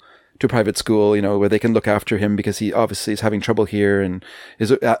school, to a private school, where they can look after him, because he obviously is having trouble here, and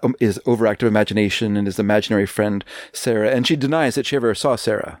is overactive imagination, and his imaginary friend Sarah. And she denies that she ever saw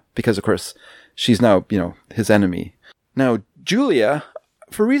Sarah, because of course she's now his enemy. Now Julia,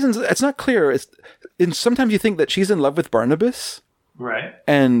 for reasons it's not clear, sometimes you think that she's in love with Barnabas, right?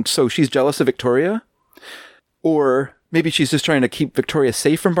 And so she's jealous of Victoria, or maybe she's just trying to keep Victoria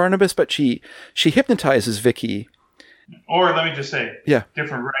safe from Barnabas, but she hypnotizes Vicky Or let me just say, Yeah.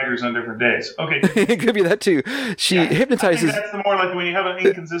 different writers on different days. Okay. It could be that too. She hypnotizes. I think that's the more like when you have an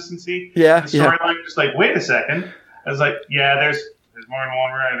inconsistency Yeah, in the storyline, just like, wait a second. I was like, yeah, there's more than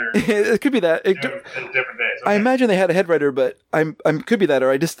one writer. It could be that. At different days. Okay. I imagine they had a head writer, but I'm could be that,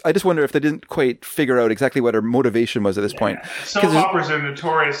 or I just wonder if they didn't quite figure out exactly what her motivation was at this point. Soap operas are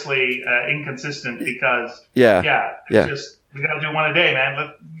notoriously inconsistent because just we gotta do one a day, man.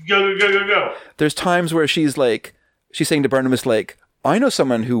 Let's go. There's times where she's saying to Barnabas, like, I know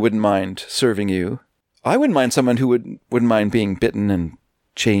someone who wouldn't mind serving you. I wouldn't mind someone who wouldn't mind being bitten and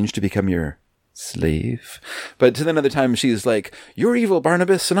changed to become your slave. But then other times she's like, you're evil,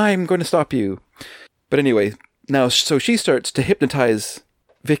 Barnabas, and I'm going to stop you. But anyway, now, so she starts to hypnotize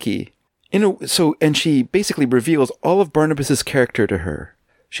Vicky. And she basically reveals all of Barnabas's character to her.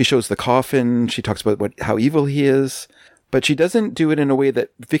 She shows the coffin. She talks about how evil he is. But she doesn't do it in a way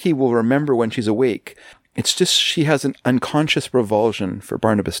that Vicky will remember when she's awake. It's just she has an unconscious revulsion for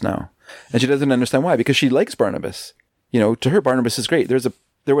Barnabas now. And she doesn't understand why, because she likes Barnabas. To her, Barnabas is great.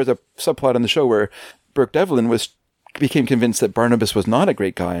 There was a subplot on the show where Burke Devlin became convinced that Barnabas was not a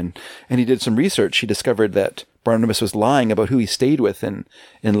great guy. And he did some research. He discovered that Barnabas was lying about who he stayed with in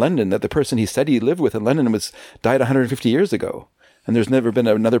London, that the person he said he lived with in London died 150 years ago. And there's never been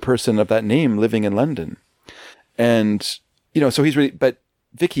another person of that name living in London. And, so he's really, but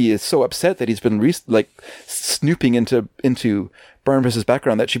Vicky is so upset that he's been snooping into Barnabas's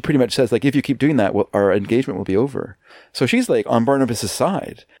background that she pretty much says, like, if you keep doing that, our engagement will be over. So she's like on Barnabas's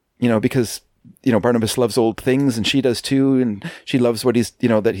side, because, Barnabas loves old things and she does too. And she loves what he's,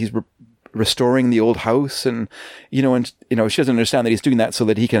 that he's restoring the old house and, she doesn't understand that he's doing that so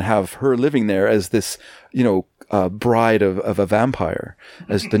that he can have her living there as this, bride of a vampire,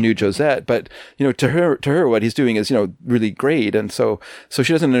 as the new Josette. But, to her, what he's doing is, really great. And so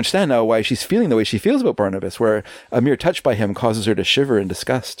she doesn't understand now why she's feeling the way she feels about Barnabas, where a mere touch by him causes her to shiver in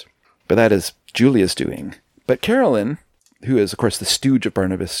disgust. But that is Julia's doing. But Carolyn, who is, of course, the stooge of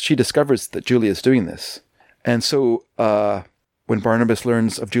Barnabas, she discovers that Julia is doing this. And so, when Barnabas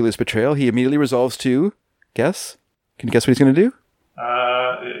learns of Julia's betrayal, he immediately resolves to, guess? Can you guess what he's going to do?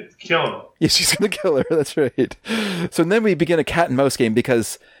 Kill him. Yes, she's going to kill her. That's right. So then we begin a cat and mouse game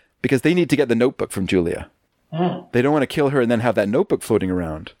because they need to get the notebook from Julia. They don't want to kill her and then have that notebook floating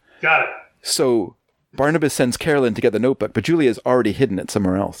around. Got it. So Barnabas sends Carolyn to get the notebook, but Julia's already hidden it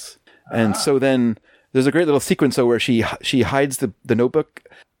somewhere else. And so then there's a great little sequence where she hides the notebook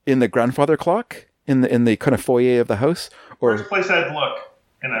in the grandfather clock in the kind of foyer of the house. First place I'd look.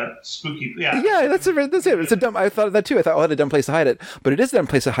 In a spooky, yeah, that's it. It's a dumb. I thought of that too. I thought, what a dumb place to hide it. But it is a dumb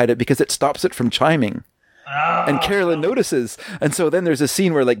place to hide it because it stops it from chiming. And Carolyn notices, and so then there's a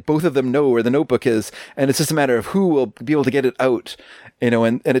scene where like both of them know where the notebook is, and it's just a matter of who will be able to get it out,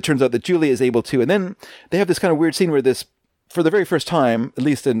 and it turns out that Julia is able to. And then they have this kind of weird scene where for the very first time, at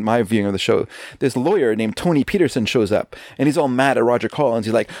least in my viewing of the show, this lawyer named Tony Peterson shows up, and he's all mad at Roger Collins.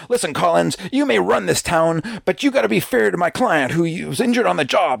 He's like, listen, Collins, you may run this town, but you got to be fair to my client who was injured on the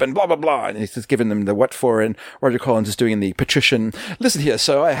job, and blah, blah, blah. And he's just giving them the what for, and Roger Collins is doing the patrician. Listen here,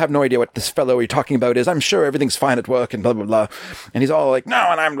 sir, I have no idea what this fellow you're talking about is. I'm sure everything's fine at work, and blah, blah, blah. And he's all like, no,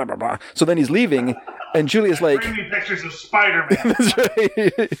 and I'm blah, blah, blah. So then he's leaving, and Julia's like... Bring me pictures of Spider-Man. That's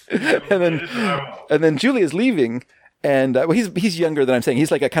right. and then Julia's leaving... And he's younger than I'm saying. He's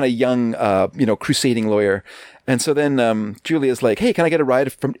like a kind of young, crusading lawyer. And so then Julia's like, hey, can I get a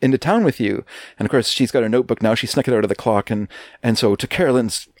ride into town with you? And of course, she's got her notebook now. She snuck it out of the clock. And so to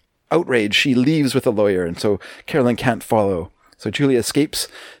Carolyn's outrage, she leaves with the lawyer. And so Carolyn can't follow. So Julia escapes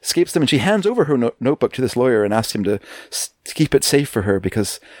them, and she hands over her notebook to this lawyer and asks him to keep it safe for her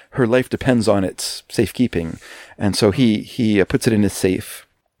because her life depends on its safekeeping. And so he puts it in his safe.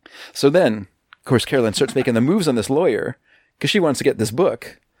 So then... Of course, Carolyn starts making the moves on this lawyer because she wants to get this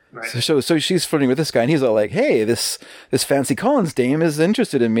book. Right. So she's flirting with this guy, and he's all like, hey, this fancy Collins dame is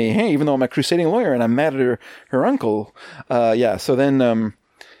interested in me. Hey, even though I'm a crusading lawyer and I'm mad at her uncle. So then,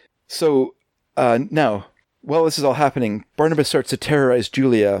 now, while this is all happening, Barnabas starts to terrorize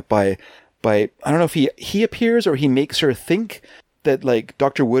Julia by I don't know if he appears or he makes her think that, like,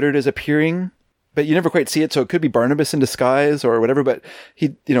 Dr. Woodard is appearing. But you never quite see it, so it could be Barnabas in disguise or whatever. But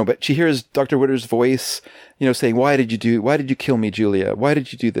but she hears Dr. Woodard's voice, saying, "Why did you kill me, Julia? Why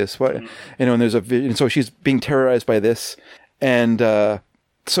did you do this? What?" And so she's being terrorized by this, and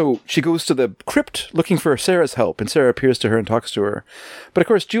so she goes to the crypt looking for Sarah's help, and Sarah appears to her and talks to her. But of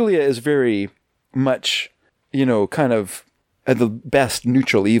course, Julia is very much, kind of at the best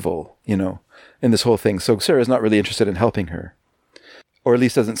neutral evil, in this whole thing. So Sarah's not really interested in helping her, or at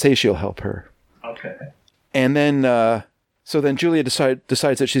least doesn't say she'll help her. Okay. And then, So then Julia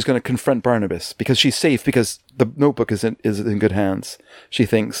decides that she's going to confront Barnabas because she's safe, because the notebook is in good hands, she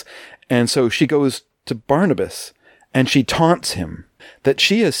thinks. And so she goes to Barnabas and she taunts him that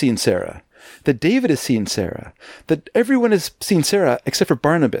she has seen Sarah, that David has seen Sarah, that everyone has seen Sarah except for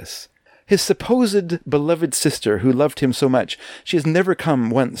Barnabas, his supposed beloved sister who loved him so much. She has never come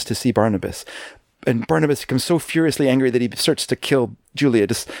once to see Barnabas. And Barnabas becomes so furiously angry that he starts to kill Julia.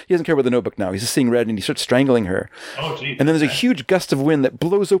 He doesn't care about the notebook now. He's just seeing red and he starts strangling her. Oh, geez. And then there's a huge gust of wind that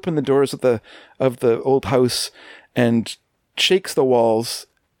blows open the doors of the old house and shakes the walls,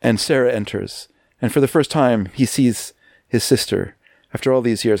 and Sarah enters. And for the first time, he sees his sister after all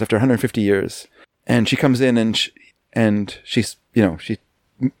these years, after 150 years. And she comes in and she's, she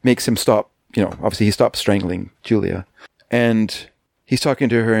makes him stop. Obviously he stops strangling Julia. And he's talking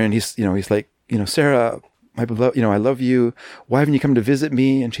to her and he's like, Sarah, my beloved, I love you. Why haven't you come to visit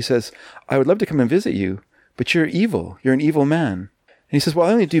me? And she says, I would love to come and visit you, but you're evil. You're an evil man. And he says, well,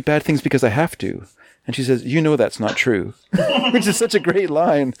 I only do bad things because I have to. And she says, that's not true, which is such a great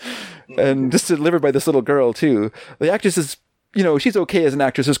line. And just delivered by this little girl too. The actress is, she's okay as an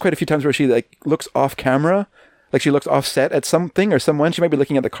actress. There's quite a few times where she looks off camera, like she looks off set at something or someone. She might be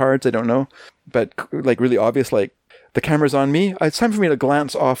looking at the cards. I don't know, but really obvious, like the camera's on me. It's time for me to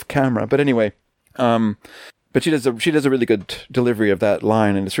glance off camera. But anyway, but she does a really good delivery of that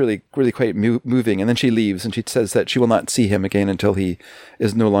line, and it's really, really quite moving. And then she leaves and she says that she will not see him again until he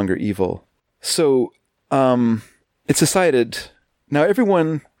is no longer evil. So, it's decided now.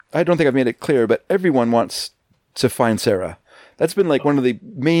 Everyone, I don't think I've made it clear, but everyone wants to find Sarah. That's been one of the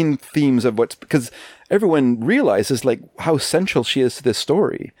main themes of because everyone realizes how central she is to this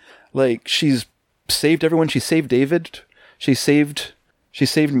story. She's saved everyone. She saved David. She saved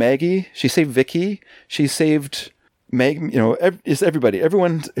Maggie. She saved Vicky. She saved Meg. It's everybody.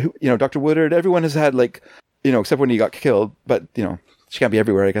 Everyone. Dr. Woodard. Everyone has had except when he got killed. But she can't be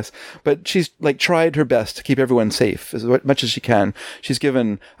everywhere, I guess. But she's tried her best to keep everyone safe as much as she can. She's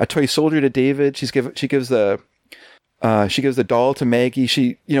given a toy soldier to David. She gives the doll to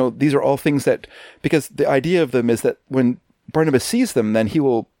Maggie. These are all things that, because the idea of them is that when Barnabas sees them, then he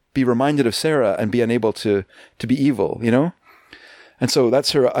will be reminded of Sarah and be unable to be evil, And so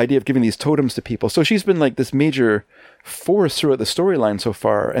that's her idea of giving these totems to people. So she's been this major force throughout the storyline so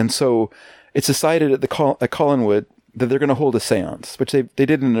far. And so it's decided at Collinwood that they're going to hold a seance, which they did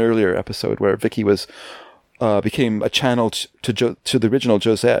in an earlier episode where Vicky became a channel to the original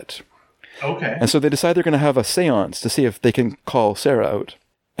Josette. Okay. And so they decide they're going to have a seance to see if they can call Sarah out.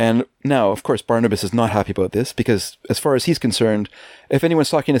 And now, of course, Barnabas is not happy about this because, as far as he's concerned, if anyone's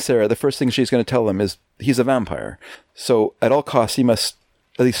talking to Sarah, the first thing she's going to tell them is he's a vampire. So at all costs, he must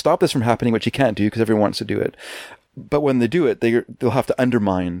at least stop this from happening, which he can't do because everyone wants to do it. But when they do it, they'll have to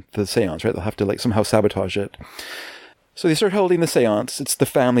undermine the seance, right? They'll have to somehow sabotage it. So they start holding the seance. It's the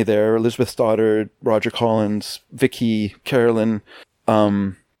family there: Elizabeth Stoddard, Roger Collins, Vicky, Carolyn.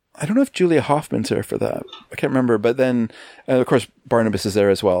 I don't know if Julia Hoffman's there for that. I can't remember. But then, of course, Barnabas is there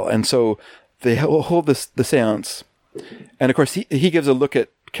as well. And so they hold the seance. And of course, he gives a look at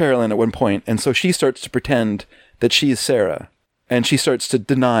Carolyn at one point. And so she starts to pretend that she is Sarah. And she starts to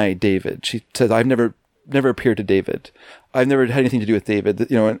deny David. She says, I've never appeared to David. I've never had anything to do with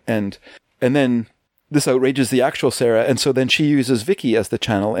David. And then this outrages the actual Sarah. And so then she uses Vicky as the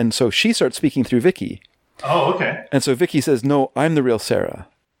channel. And so she starts speaking through Vicky. Oh, okay. And so Vicky says, no, I'm the real Sarah.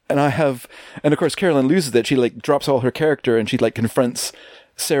 And of course, Carolyn loses it. She drops all her character and she confronts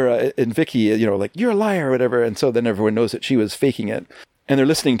Sarah and Vicky, you're a liar or whatever. And so then everyone knows that she was faking it. And they're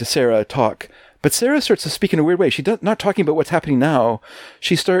listening to Sarah talk. But Sarah starts to speak in a weird way. She's not talking about what's happening now.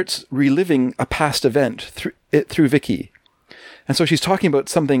 She starts reliving a past event through Vicky. And so she's talking about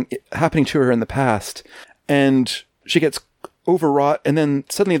something happening to her in the past. And she gets overwrought. And then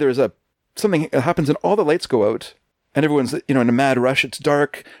suddenly there's something that happens and all the lights go out. And everyone's, in a mad rush. It's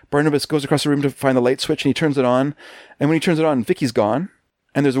dark. Barnabas goes across the room to find the light switch and he turns it on. And when he turns it on, Vicky's gone.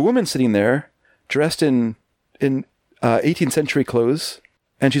 And there's a woman sitting there dressed in 18th century clothes.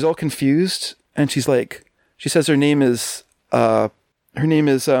 And she's all confused. And she says her name is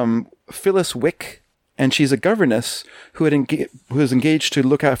Phyllis Wick. And she's a governess who was engaged to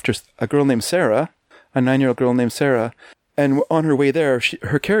look after a girl named Sarah, a 9-year-old girl named Sarah. And on her way there,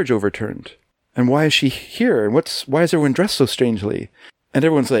 her carriage overturned. And why is she here? And why is everyone dressed so strangely? And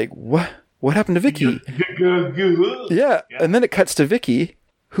everyone's like, what happened to Vicky? Yeah. And then it cuts to Vicky,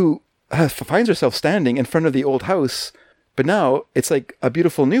 who finds herself standing in front of the old house. But now it's like a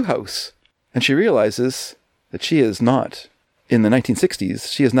beautiful new house. And she realizes that she is not in the 1960s.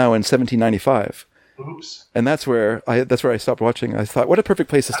 She is now in 1795. Oops. And that's where I stopped watching. I thought, what a perfect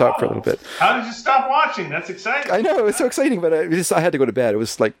place to stop for a little bit. How did you stop watching? That's exciting. I know, it was so exciting, but I had to go to bed. It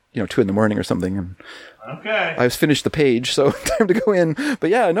was like 2 a.m. or something, and okay. I was finished the page, so time to go in. But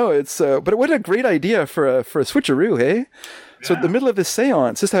yeah, no, it's but what a great idea for a switcheroo, hey? Yeah. So in the middle of this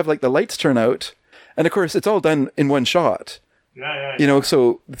seance, just have like the lights turn out, and of course it's all done in one shot. Yeah. You know,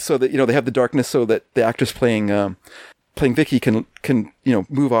 so that they have the darkness, so that the actress playing Vicky can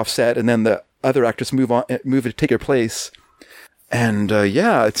move off set, and then the other actress move to take her place. And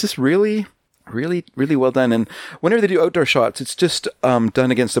it's just really, really, really well done. And whenever they do outdoor shots, it's just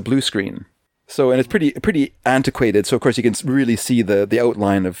done against a blue screen. So, and it's pretty antiquated. So of course you can really see the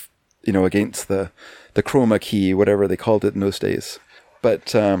outline of, against the chroma key, whatever they called it in those days. But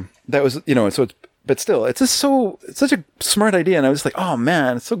that was, but still, it's such a smart idea. And I was like, oh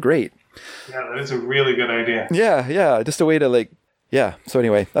man, it's so great. Yeah, that is a really good idea. Yeah. Just a way to so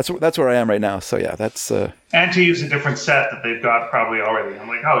anyway, that's where I am right now. So yeah, that's and to use a different set that they've got probably already. I'm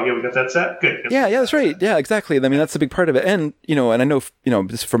like, oh yeah, we got that set. Good. Yeah, that's right. Yeah, exactly. I mean, that's a big part of it. And and I know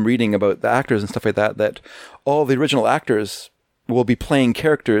just from reading about the actors and stuff like that, that all the original actors will be playing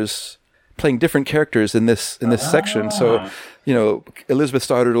different characters in this section. So Elizabeth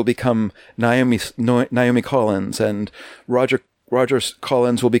Stoddard will become Naomi Collins, and Roger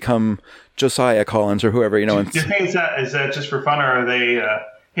Collins will become Josiah Collins, or whoever, Do you think is that just for fun, or are they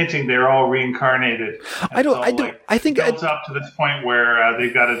hinting they're all reincarnated? I think it builds up to this point where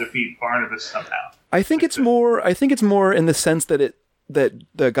they've got to defeat Barnabas somehow. I think it's more in the sense that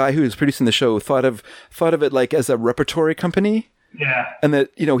the guy who is producing the show thought of it like as a repertory company. Yeah. And that,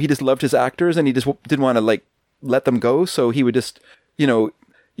 he just loved his actors, and he just didn't want to let them go, so he would just,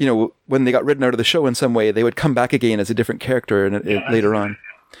 when they got written out of the show in some way, they would come back again as a different character later on,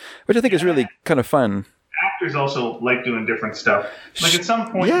 which I think is really kind of fun. Actors also like doing different stuff. Like at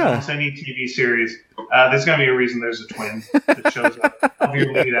some point in almost any TV series, there's going to be a reason there's a twin that shows up of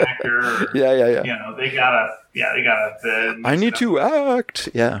your lead actor. Or, they gotta. I need to act.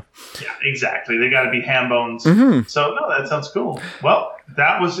 Yeah. Yeah, exactly. They gotta be ham bones. Mm-hmm. So no, that sounds cool. Well,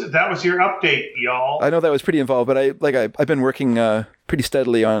 that was your update, y'all. I know that was pretty involved, but I've been working pretty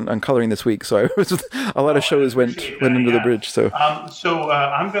steadily on coloring this week, so a lot of shows went under the bridge. So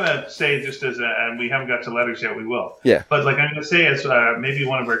I'm gonna say, just as and we haven't got to letters yet, we will. Yeah. But I'm gonna say as maybe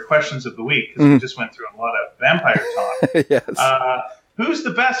one of our questions of the week, because we just went through a lot of vampire talk. Yes. Who's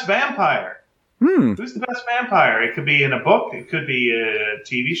the best vampire? Who's the best vampire? It could be in a book. It could be a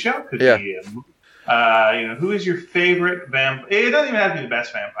TV show. It could be who is your favorite vampire? It doesn't even have to be the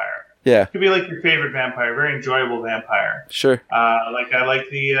best vampire. Yeah. It could be like your favorite vampire, very enjoyable vampire. Sure. I like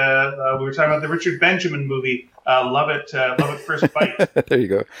the we were talking about the Richard Benjamin movie, Love at First Bite. There you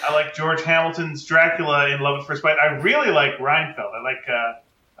go. I like George Hamilton's Dracula in Love at First Bite. I really like Reinfeld.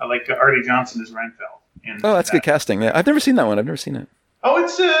 I like Artie Johnson as Reinfeld. That's good casting. Yeah, I've never seen that one. I've never seen it. Oh,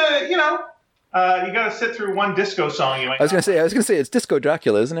 it's you got to sit through one disco song. I was gonna say it's Disco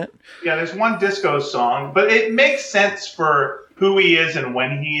Dracula, isn't it? Yeah, there's one disco song, but it makes sense for who he is and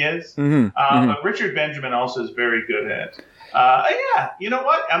when he is. Mm-hmm. But Richard Benjamin also is very good at it. You know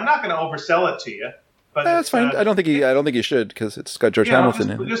what? I'm not going to oversell it to you, but that's fine. I don't think you should, because it's got George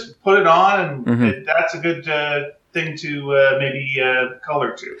Hamilton in it. Just put it on, and that's a good thing to maybe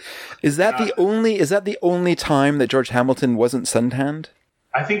color to. Is that the only time that George Hamilton wasn't suntanned?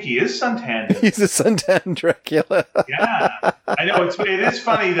 I think he is suntanned. He's a suntan Dracula. Yeah, I know. It is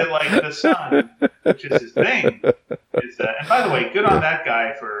funny that the sun, which is his thing, is. And by the way, good on that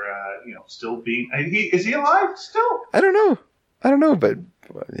guy for still being. Is he alive still? I don't know, but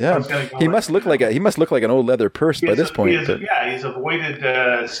yeah, he must look like an old leather purse by this point. He's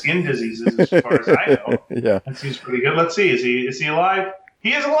avoided skin diseases as far as I know. Yeah, that seems pretty good. Let's see. Is he alive?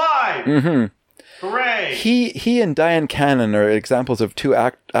 He is alive. Mm-hmm. Hooray! He and Dyan Cannon are examples of two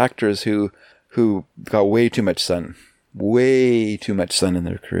actors who got way too much sun in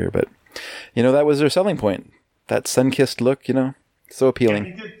their career. But that was their selling point. That sun-kissed look, so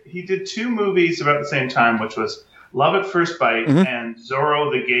appealing. Yeah, he did two movies about the same time, which was Love at First Bite and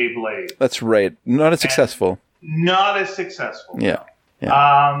Zorro the Gay Blade. That's right. Not as successful. Not as successful. Yeah.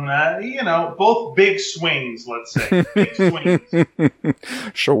 No. Yeah. Both big swings, let's say. Big swings.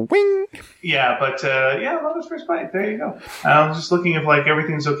 Swing. Yeah, but Love at First Bite. There you go. I'm just looking if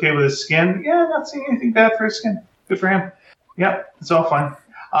everything's okay with his skin. Yeah, not seeing anything bad for his skin. Good for him. Yeah, it's all fine.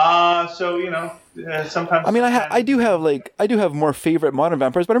 Sometimes. I mean, I do have more favorite modern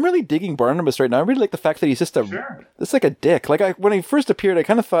vampires, but I'm really digging Barnabas right now. I really like the fact that he's just it's like a dick. When he first appeared, I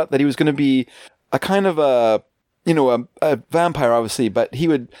kind of thought that he was going to be a kind of a a vampire, obviously, but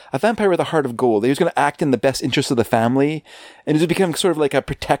a vampire with a heart of gold. He was going to act in the best interest of the family, and he was becoming sort of like a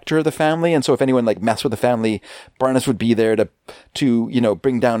protector of the family. And so if anyone like messed with the family, Barnabas would be there to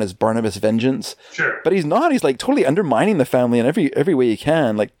bring down his Barnabas vengeance. Sure. But he's not. He's like totally undermining the family in every way he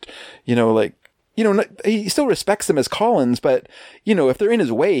can. He still respects them as Collins, but if they're in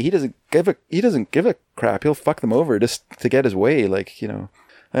his way, he doesn't give a crap. He'll fuck them over just to get his way.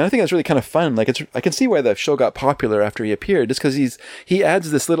 And I think that's really kind of fun. I can see why the show got popular after he appeared, just because he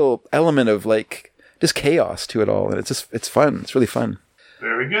adds this little element of just chaos to it all, and it's fun. It's really fun.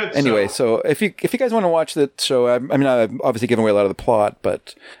 Very good. Anyway, so if you guys want to watch the show, I've obviously given away a lot of the plot,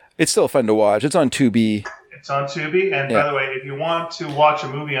 but it's still fun to watch. It's on Tubi. It's on Tubi, and by the way, if you want to watch a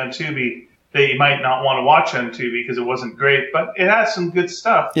movie on Tubi that you might not want to watch on Tubi because it wasn't great, but it has some good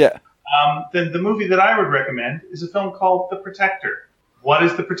stuff. Yeah. Then the movie that I would recommend is a film called The Protector. What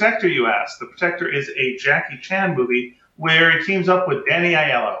is The Protector, you ask? The Protector is a Jackie Chan movie where he teams up with Danny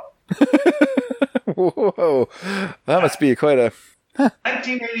Aiello. Whoa. That must be quite a...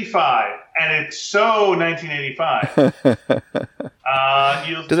 1985, and it's so 1985.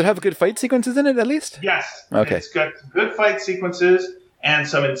 Does it have good fight sequences in it, at least? Yes. Okay. It's got good fight sequences and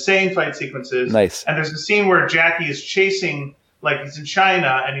some insane fight sequences. Nice. And there's a scene where Jackie is chasing, he's in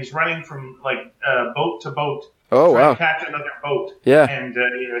China, and he's running from, boat to boat. Oh, wow. To catch another boat. Yeah. And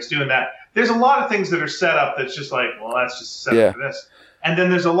he's doing that. There's a lot of things that are set up that's just that's just set up for this. And then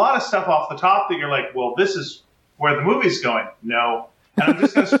there's a lot of stuff off the top that you're like, well, this is where the movie's going. No. And I'm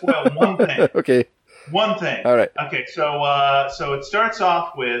just going to spoil one thing. Okay. One thing. All right. Okay, so it starts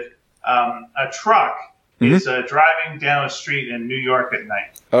off with a truck is driving down a street in New York at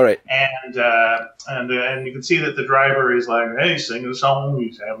night. All right. And you can see that the driver is like, hey, sing a song,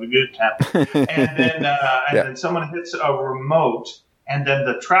 he's having a good time. And then someone hits a remote, and then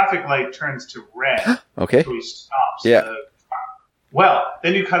the traffic light turns to red. Okay. So he stops. Yeah. Well,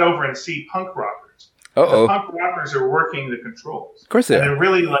 then you cut over and see punk rockers. Uh-oh. The punk rockers are working the controls. Of course they are. And they're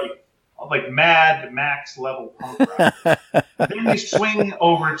really like Mad Max level punk rock. Then we swing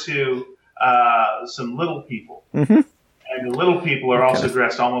over to some little people. Mm-hmm. And the little people are also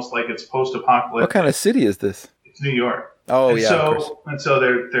dressed almost like it's post-apocalyptic. What kind of city is this? It's New York. Oh, and yeah, so, of course. And so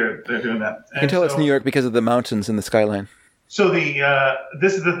they're doing that. You can tell it's New York because of the mountains in the skyline. So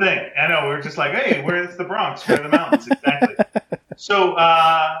this is the thing. I know, we're just like, hey, where's the Bronx? Where are the mountains? Exactly. So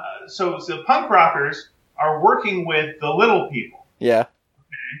punk rockers are working with the little people. Yeah.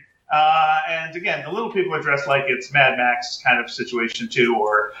 And again, the little people are dressed like it's Mad Max kind of situation too,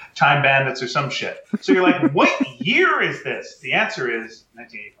 or Time Bandits or some shit. So you're like, what year is this? The answer is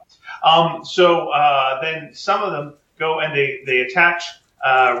 1985. Then some of them go and they attach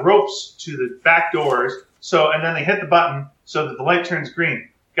ropes to the back doors. And then they hit the button so that the light turns green.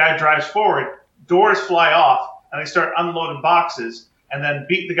 Guy drives forward, doors fly off, and they start unloading boxes, and then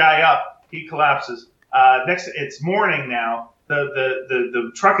beat the guy up. He collapses. It's morning now.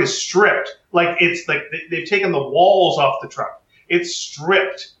 The truck is stripped. They've taken the walls off the truck. It's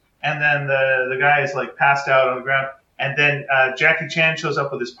stripped. And then the guy is passed out on the ground. And then Jackie Chan shows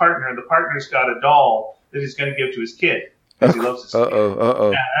up with his partner, and the partner's got a doll that he's going to give to his kid because he loves his kid.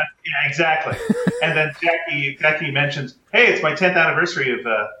 Uh-oh. Yeah, exactly. And then Jackie mentions, hey, it's my 10th anniversary of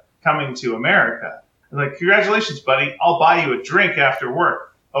coming to America. I'm like, congratulations, buddy. I'll buy you a drink after work.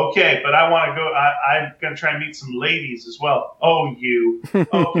 Okay, but I want to go. I'm going to try and meet some ladies as well. Oh, you.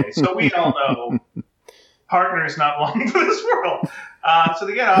 Okay, so we all know partners not long for this world. So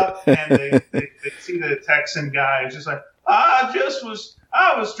they get up and they see the Texan guy who's just like, I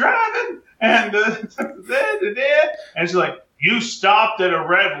was driving and and she's like, you stopped at a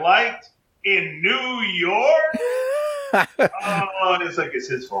red light in New York? It's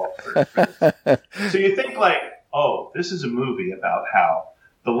his fault. So you think this is a movie about how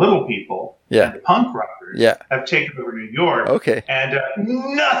the little people and the punk rockers have taken over New York. Okay. And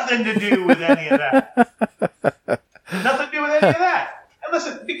nothing to do with any of that. Nothing to do with any of that. And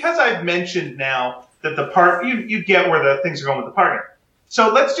listen, because I've mentioned now that the part, you get where the things are going with the partner.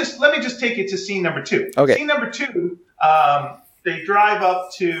 So let me just take you to scene number 2. Okay. Scene number 2, they drive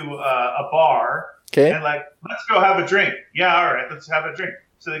up to a bar. Okay. And let's go have a drink. Yeah, all right, let's have a drink.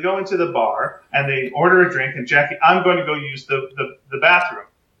 So they go into the bar and they order a drink, and Jackie, I'm going to go use the bathroom.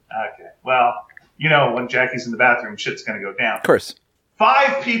 Okay. Well, when Jackie's in the bathroom, shit's going to go down. Of course.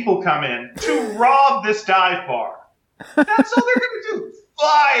 5 people come in to rob this dive bar. That's all they're going to do.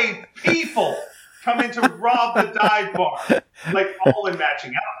 5 people come in to rob the dive bar. All in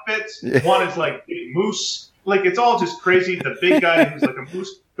matching outfits. Yeah. One is Big Moose. It's all just crazy. The big guy who's like a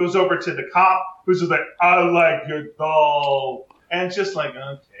moose goes over to the cop who's just like, I like your doll. And just okay,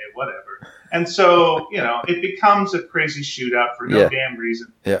 whatever. And so, it becomes a crazy shootout for no damn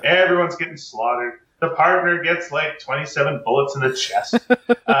reason. Yeah. Everyone's getting slaughtered. The partner gets like 27 bullets in the chest.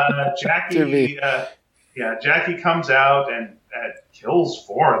 Jackie comes out and kills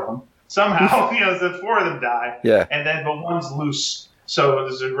 4 of them. Somehow, the 4 of them die. Yeah. And then, but one's loose. So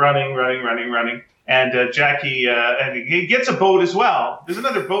there's a running. And Jackie, and he gets a boat as well. There's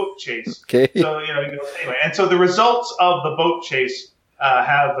another boat chase. Okay. So, anyway. And so the results of the boat chase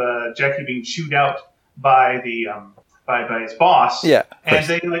have Jackie being chewed out by the by his boss. Yeah. And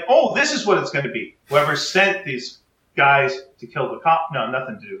they're like, oh, this is what it's going to be. Whoever sent these guys to kill the cop. No,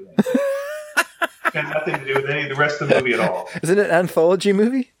 nothing to do with it. Got nothing to do with any of the rest of the movie at all. Is it an anthology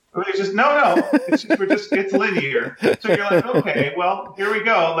movie? It's just no. It's just it's linear. So you're like, okay, well, here we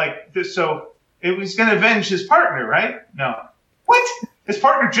go. Like this, so it was going to avenge his partner, right? No. What? His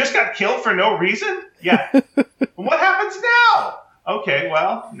partner just got killed for no reason? Yeah. What happens now? Okay,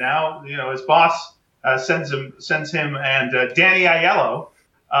 well, now his boss sends him and Danny Aiello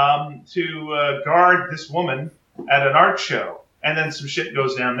to guard this woman at an art show. And then some shit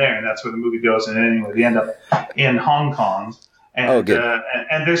goes down there, and that's where the movie goes. And anyway, they end up in Hong Kong. And,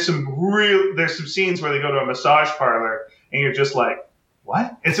 and there's some scenes where they go to a massage parlor, and you're just like,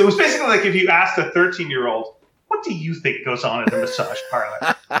 what? And so it was basically like if you asked a 13-year-old, what do you think goes on at a massage parlor?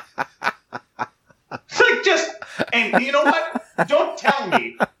 It's like and you know what? Don't tell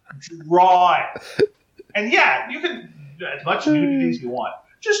me. Draw it. And yeah, you can as much nudity as you want.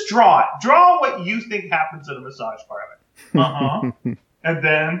 Just draw it. Draw what you think happens at a massage parlor. And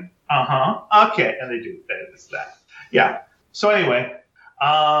then, okay. And they do this, that. Yeah. So anyway,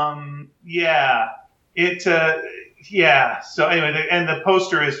 So anyway, and the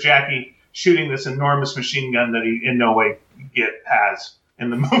poster is Jackie shooting this enormous machine gun that he in no way has in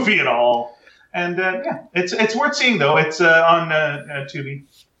the movie at all. And it's worth seeing though. It's on Tubi,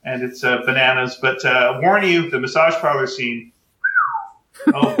 and it's bananas. But warn you, the massage parlor scene.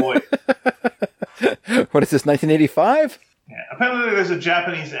 Oh boy. What is this? 1985? Yeah. Apparently, there's a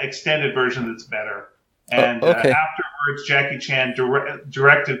Japanese extended version that's better. And afterwards, Jackie Chan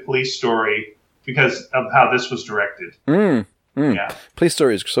directed Police Story because of how this was directed. Yeah. Police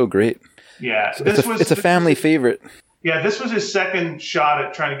Story is so great. Yeah. It's a family favorite. Yeah, this was his second shot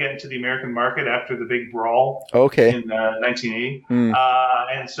at trying to get into the American market after the big brawl in 1980.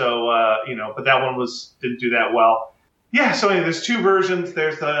 And so, but that one didn't do that well. Yeah, so anyway, there's 2 versions.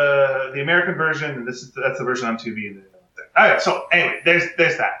 There's the American version, and that's the version on Tubi. All right, so anyway, there's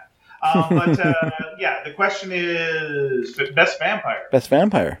that. The question is best vampire. Best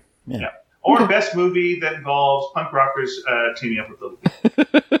vampire. Yeah. Or best movie that involves punk rockers teaming up with the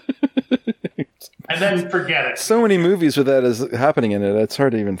and then forget it. So many movies with that is happening in it. It's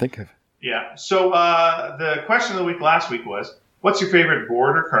hard to even think of. Yeah. So the question of the week last week was, what's your favorite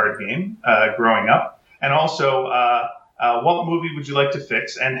board or card game growing up? And also, what movie would you like to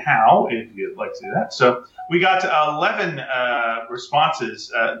fix and how, if you'd like to do that? So we got 11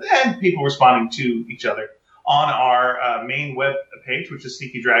 responses and people responding to each other on our main web page, which is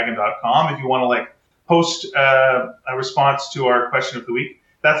sneakydragon.com. If you want to post a response to our question of the week,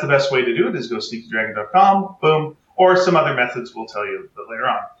 that's the best way to do it, is go to sneakydragon.com, boom, or some other methods we'll tell you later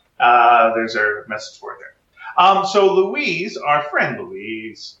on. There's our message board there. So Louise, our friend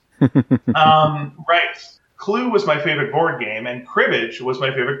Louise, writes, Clue was my favorite board game, and Cribbage was my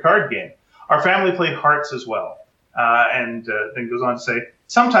favorite card game. Our family played Hearts as well. And then goes on to say,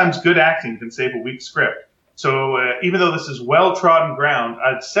 sometimes good acting can save a weak script. So even though this is well-trodden ground,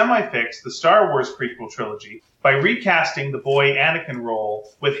 I'd semi-fix the Star Wars prequel trilogy by recasting the boy Anakin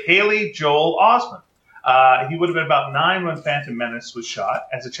role with Haley Joel Osment. He would have been about 9 when Phantom Menace was shot.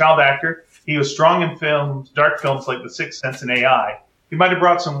 As a child actor, he was strong in dark films like The Sixth Sense and AI. He might have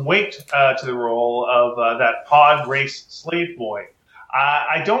brought some weight to the role of that pod race slave boy.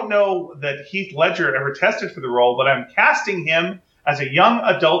 I don't know that Heath Ledger ever tested for the role, but I'm casting him as a young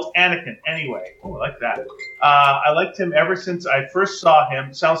adult Anakin anyway. Oh, I like that. I liked him ever since I first saw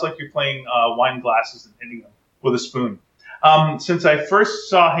him. Sounds like you're playing wine glasses and hitting them with a spoon. Since I first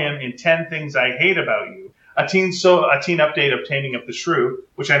saw him in 10 Things I Hate About You, a teen update of Taming of the Shrew,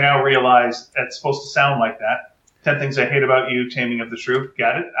 which I now realize that's supposed to sound like that. 10 Things I Hate About You, Taming of the Shrew.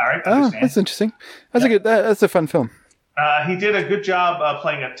 Got it? All right. Oh, that's interesting. That's a fun film. He did a good job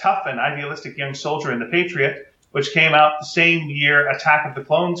playing a tough and idealistic young soldier in The Patriot, which came out the same year Attack of the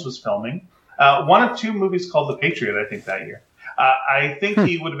Clones was filming. One of 2 movies called The Patriot, I think, that year. I think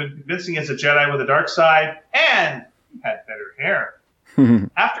he would have been convincing as a Jedi with a dark side, and he had better hair.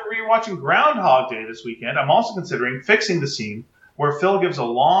 After rewatching Groundhog Day this weekend, I'm also considering fixing the scene where Phil gives a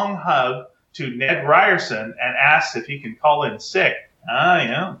long hug to Ned Ryerson and asks if he can call in sick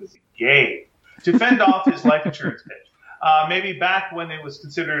Because he's gay. To fend off his life insurance pitch. Maybe back when it was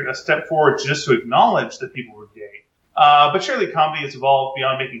considered a step forward just to acknowledge that people were gay. But surely comedy has evolved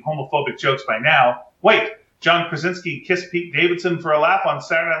beyond making homophobic jokes by now. Wait, John Krasinski kissed Pete Davidson for a laugh on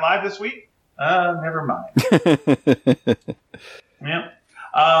Saturday Night Live this week? Never mind. Yeah.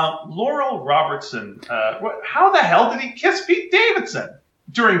 Laurel Robertson. How the hell did he kiss Pete Davidson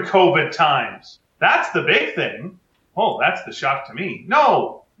during COVID times? That's the big thing. Oh, that's the shock to me.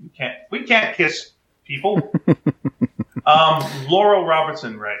 No, we can't kiss people. Laurel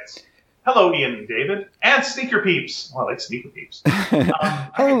Robertson writes, "Hello, Ian and David, and Sneaker Peeps." Well, I like Sneaker Peeps.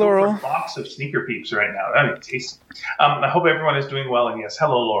 Hello, Laurel. A box of Sneaker Peeps right now. That'd be tasty. I hope everyone is doing well, and yes,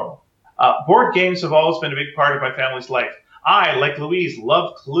 hello, Laurel. Board games have always been a big part of my family's life. I, like Louise,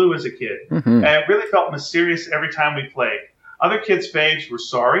 loved Clue as a kid. And it really felt mysterious every time we played. Other kids' faves were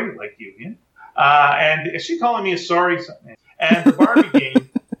Sorry, like you, Ian. And is she calling me a sorry? And the Barbie game,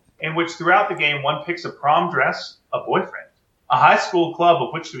 in which throughout the game one picks a prom dress, a boyfriend, a high school club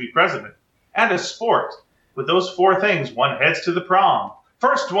of which to be president, and a sport. With those four things, one heads to the prom.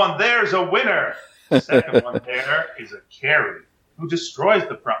 First one there's a winner. The second one there is a carry who destroys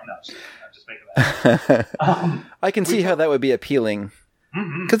the prom. No, I'm just making that. I can see how that would be appealing.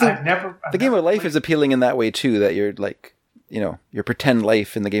 Because the game of life is appealing in that way too, that you're like, your pretend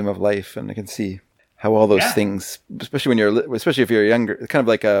life in the game of life, and I can see how all those things, especially if you're younger, kind of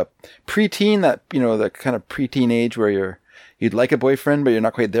like a preteen, that the kind of preteen age where you'd like a boyfriend but you're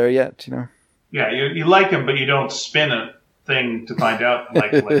not quite there yet, Yeah, you like him, but you don't spin a thing to find out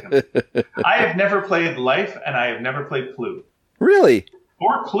like him. I have never played Life, and I have never played Clue. Really?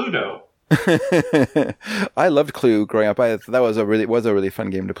 Or Cluedo. I loved Clue growing up. That was a really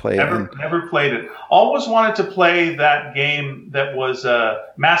fun game to play. Never played it. Always wanted to play that game that was a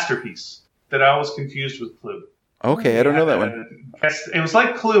Masterpiece that I always confused with Clue. Okay, I don't know that one. It was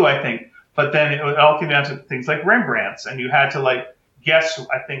like Clue, I think, but then it all came down to things like Rembrandt's, and you had to guess,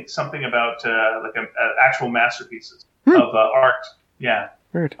 I think, something about actual masterpieces of art. Yeah.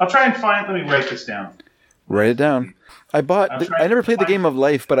 Weird. I'll try and let me write this down. Write it down. I never played the game of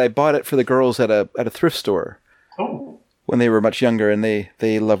life, but I bought it for the girls at a thrift store. Oh. When they were much younger, and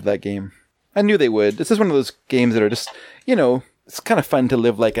they loved that game. I knew they would. This is one of those games that are just, it's kind of fun to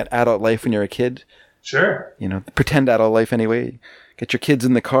live like an adult life when you're a kid. Sure. Pretend adult life anyway. Get your kids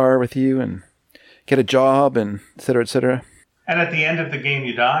in the car with you and get a job and et cetera, et cetera. And at the end of the game,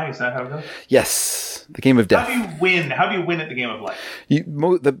 you die? Is that how it goes? Yes. The game of death. How do you win? How do you win at the game of life?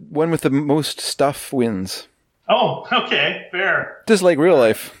 The one with the most stuff wins. Oh, okay. Fair. Just like real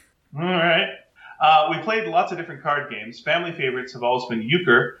life. All right. We played lots of different card games. Family favorites have always been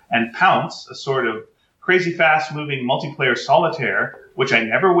Euchre and Pounce, a sort of crazy fast-moving multiplayer solitaire, which I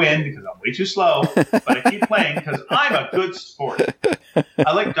never win because I'm way too slow, but I keep playing because I'm a good sport.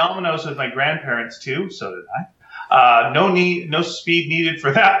 I like dominoes with my grandparents, too. So did I. No speed needed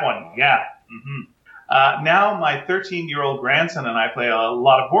for that one. Yeah. Mm-hmm. Now my 13-year-old grandson and I play a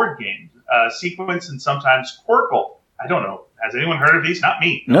lot of board games. Sequence and sometimes Quirkle. I don't know. Has anyone heard of these? Not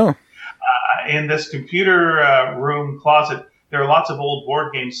me. No. In this computer room closet, there are lots of old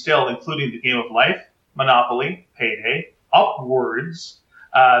board games still, including the Game of Life, Monopoly, Payday, Upwards.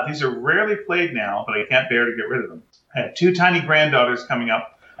 These are rarely played now, but I can't bear to get rid of them. I have 2 tiny granddaughters coming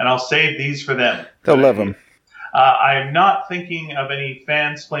up, and I'll save these for them. They'll love them. I'm not thinking of any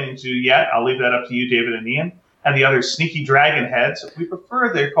fansplaining to do yet. I'll leave that up to you, David and Ian. And the other sneaky dragon heads. We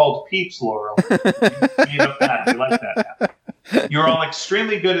prefer they're called peeps, Laurel. You like that now. You're all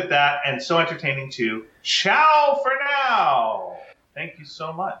extremely good at that and so entertaining too. Ciao for now. Thank you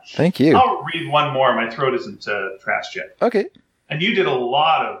so much. Thank you. I'll read one more. My throat isn't trashed yet. Okay. And you did a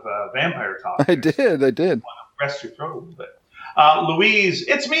lot of vampire talk. I did. Want to rest your throat a little bit. Louise,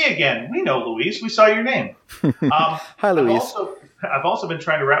 it's me again. We know Louise. We saw your name. Hi, Louise. I've also been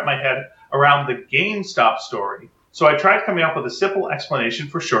trying to wrap my head around the GameStop story, so I tried coming up with a simple explanation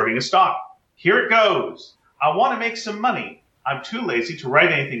for shorting a stock. Here it goes. I want to make some money. I'm too lazy to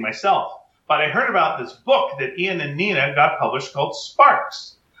write anything myself, but I heard about this book that Ian and Nina got published called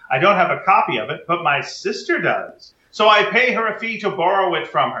Sparks. I don't have a copy of it, but my sister does, so I pay her a fee to borrow it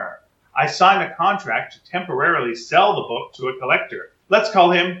from her. I sign a contract to temporarily sell the book to a collector. Let's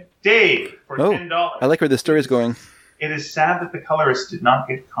call him Dave for $10. I like where this story is going. It is sad that the colorist did not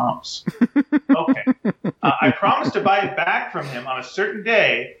get comps. Okay. I promised to buy it back from him on a certain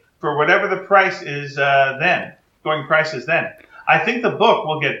day for whatever the price is going price is then. I think the book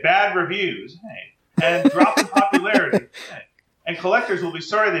will get bad reviews and drop in popularity. And collectors will be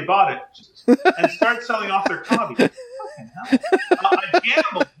sorry they bought it and start selling off their copies. Fucking hell. I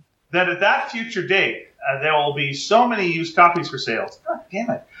gambled that at that future date, there will be so many used copies for sales. God damn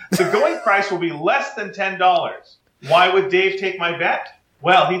it. The going price will be less than $10. Why would Dave take my bet?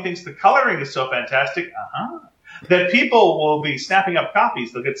 Well, he thinks the coloring is so fantastic that people will be snapping up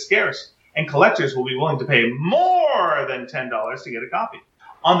copies. They'll get scarce, and collectors will be willing to pay more than $10 to get a copy.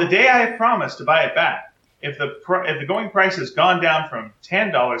 On the day I have promised to buy it back, if the going price has gone down from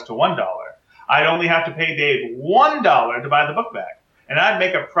 $10 to $1, I'd only have to pay Dave $1 to buy the book back, and I'd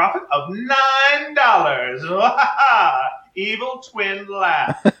make a profit of $9. Evil twin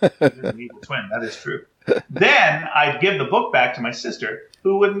laugh. It is an evil twin, that is true. Then I'd give the book back to my sister,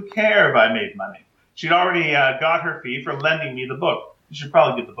 who wouldn't care if I made money. She'd already got her fee for lending me the book. You should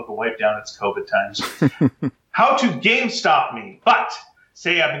probably give the book a wipe down. It's COVID times. How to GameStop me. But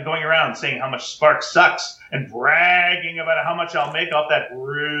say I've been going around saying how much Sparks sucks and bragging about how much I'll make off that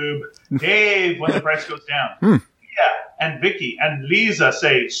rube. Dave, when the price goes down. Yeah, and Vicky and Lisa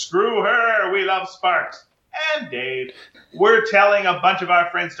say, screw her, we love Sparks. And Dave, we're telling a bunch of our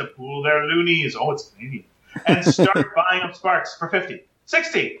friends to pool their loonies. Oh, it's Canadian. And start buying up Sparks for $50,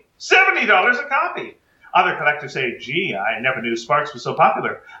 $60, $70 a copy. Other collectors say, gee, I never knew Sparks was so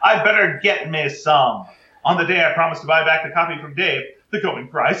popular. I better get me some. On the day I promised to buy back the copy from Dave, the going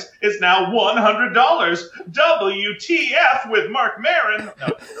price is now $100. WTF with Mark Maron.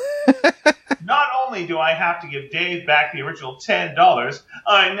 No. Not only do I have to give Dave back the original $10,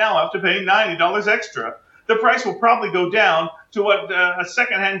 I now have to pay $90 extra. The price will probably go down to what a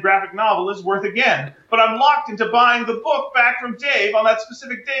secondhand graphic novel is worth again. But I'm locked into buying the book back from Dave on that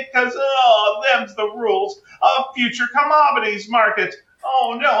specific date because, them's the rules of future commodities market.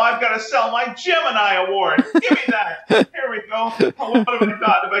 Oh, no, I've got to sell my Gemini Award. Give me that. Here we go. Oh, what have I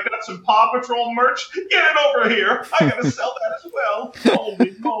got? Have I got some Paw Patrol merch? Get it over here. I got to sell that as well.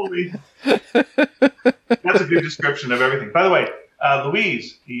 Holy moly. That's a good description of everything. By the way,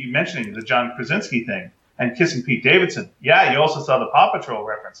 Louise, you mentioning the John Krasinski thing and kissing Pete Davidson. Yeah, you also saw the Paw Patrol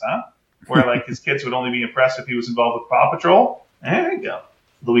reference, huh? Where, like, his kids would only be impressed if he was involved with Paw Patrol. There you go.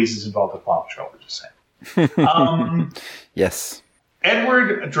 Louise is involved with Paw Patrol, we're just saying. Yes.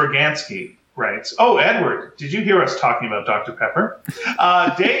 Edward Dragansky writes, Edward, did you hear us talking about Dr. Pepper?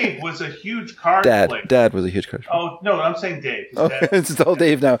 Dave was a huge card player. Dad was a huge card player. Oh, no, I'm saying Dave. It's all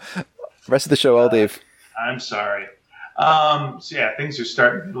Dave now. Rest of the show, all Dave. I'm sorry. So, yeah, things are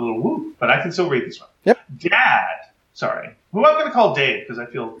starting to get a little woo, but I can still read this one. Yep. Dad, sorry, who I'm going to call Dave because I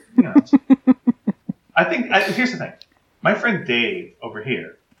feel, here's the thing. My friend Dave over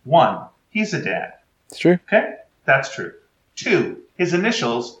here, 1, he's a dad. It's true. Okay? That's true. 2, his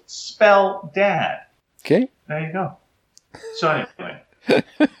initials spell dad. Okay. There you go. So anyway,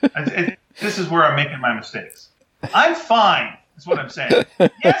 this is where I'm making my mistakes. I'm fine, is what I'm saying.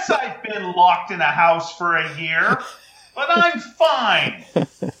 Yes, I've been locked in a house for a year, but I'm fine.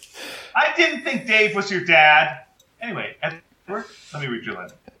 I didn't think Dave was your dad. Anyway, Edward, let me read your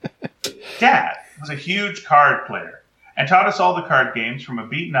letter. Dad was a huge card player and taught us all the card games from a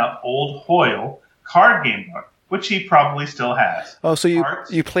beaten-up old Hoyle card game book, which he probably still has. Oh, so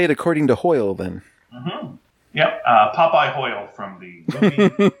you played according to Hoyle then? Mm-hmm. Yep, Popeye Hoyle from the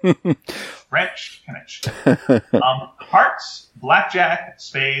movie French Connection. Hearts, blackjack,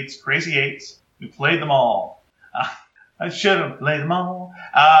 spades, crazy eights. We played them all. I should have played them all.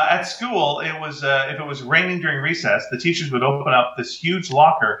 At school, if it was raining during recess, the teachers would open up this huge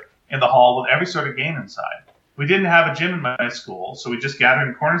locker in the hall with every sort of game inside. We didn't have a gym in my school, so we just gathered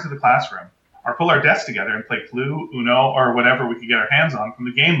in corners of the classroom or pull our desks together and play Clue, Uno, or whatever we could get our hands on from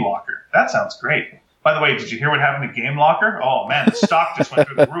the game locker. That sounds great. By the way, did you hear what happened to Game Locker? Oh, man, the stock just went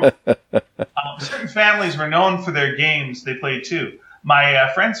through the roof. Certain families were known for their games they played, too. My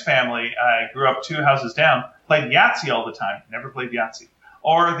friend's family, I grew up 2 houses down, played Yahtzee all the time. Never played Yahtzee.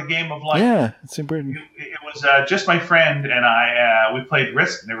 Or the game of life. Yeah, it's important. It was just my friend and I, we played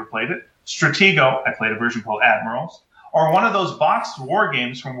Risk, never played it. Stratego, I played a version called Admirals. Or one of those boxed war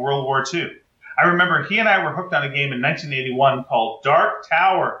games from World War II. I remember he and I were hooked on a game in 1981 called Dark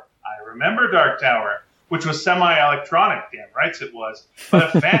Tower. I remember Dark Tower, which was semi-electronic, damn rights it was,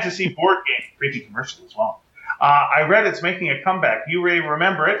 but a fantasy board game. Crazy commercial as well. I read it's making a comeback. You may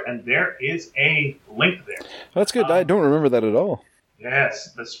remember it, and there is a link there. That's good. I don't remember that at all.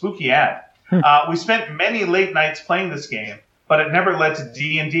 Yes, the spooky ad. We spent many late nights playing this game, but it never led to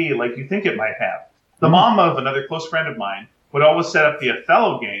D&D like you think it might have. The mom of another close friend of mine would always set up the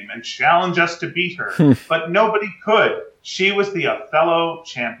Othello game and challenge us to beat her, but nobody could. She was the Othello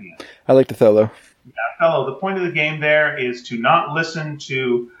champion. I like Othello. Othello, the point of the game there is to not listen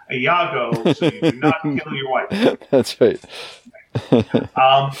to Iago so you do not kill your wife. That's right.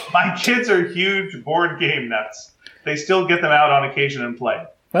 My kids are huge board game nuts. They still get them out on occasion and play.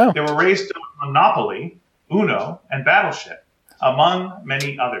 Wow. They were raised on Monopoly, Uno, and Battleship, among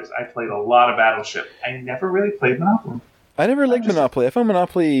many others. I played a lot of Battleship. I never really played Monopoly. I never liked Monopoly. I found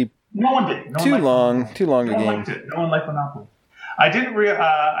Monopoly no one did. too long a game. Liked it. No one liked Monopoly. I didn't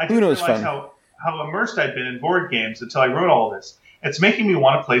realize how immersed I'd been in board games until I wrote all this. It's making me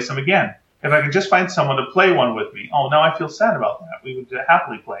want to play some again. If I could just find someone to play one with me. Oh, now I feel sad about that. We would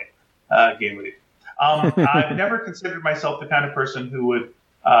happily play a game with you. I've never considered myself the kind of person who would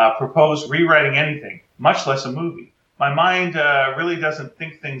propose rewriting anything, much less a movie. My mind really doesn't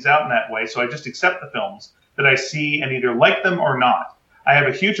think things out in that way, so I just accept the films that I see and either like them or not. I have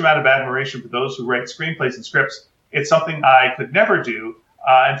a huge amount of admiration for those who write screenplays and scripts. It's something I could never do,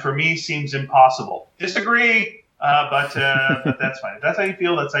 and for me seems impossible. Disagree, but that's fine. If that's how you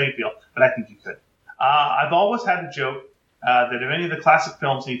feel, that's how you feel. But I think you could. I've always had a joke that if any of the classic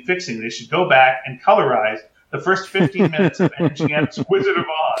films need fixing, they should go back and colorize the first 15 minutes of MGM's Wizard of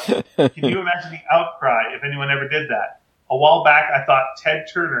Oz. Can you imagine the outcry if anyone ever did that? A while back, I thought Ted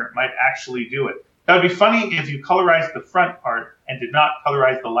Turner might actually do it. That would be funny if you colorized the front part and did not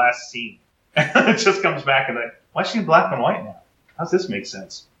colorize the last scene. It just comes back and like, why is she in black and white now? How does this make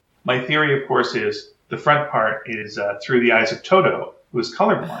sense? My theory, of course, is the front part is through the eyes of Toto, who is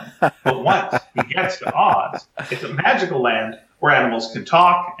colorblind. But once he gets to Oz, it's a magical land where animals can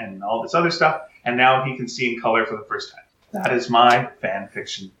talk and all this other stuff, and now he can see in color for the first time. That is my fan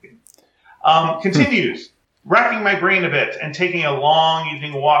fiction theme. Continues. Racking my brain a bit and taking a long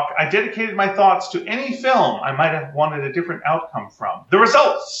evening walk, I dedicated my thoughts to any film I might have wanted a different outcome from. The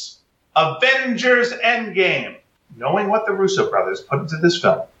results! Avengers Endgame. Knowing what the Russo brothers put into this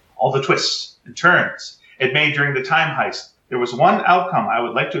film, all the twists and turns it made during the time heist, there was one outcome I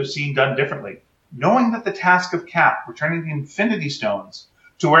would like to have seen done differently. Knowing that the task of Cap returning the Infinity Stones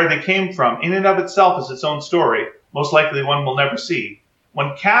to where they came from in and of itself is its own story, most likely one we'll never see.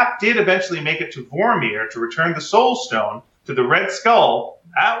 When Cap did eventually make it to Vormir to return the Soul Stone to the Red Skull,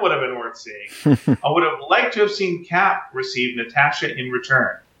 that would have been worth seeing. I would have liked to have seen Cap receive Natasha in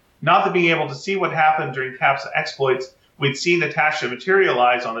return. Not that being able to see what happened during Cap's exploits, we'd see Natasha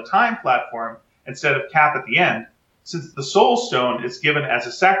materialize on the time platform instead of Cap at the end. Since the Soul Stone is given as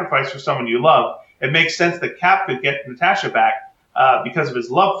a sacrifice for someone you love, it makes sense that Cap could get Natasha back because of his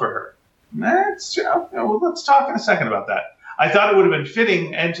love for her. Let's talk in a second about that. I thought it would have been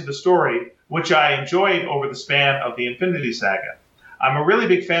fitting end to the story, which I enjoyed over the span of the Infinity Saga. I'm a really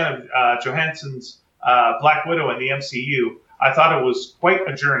big fan of Johansson's Black Widow in the MCU. I thought it was quite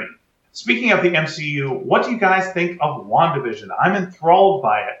a journey. Speaking of the MCU, what do you guys think of WandaVision? I'm enthralled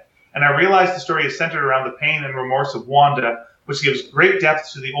by it, and I realize the story is centered around the pain and remorse of Wanda, which gives great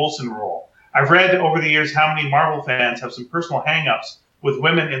depth to the Olsen role. I've read over the years how many Marvel fans have some personal hang-ups with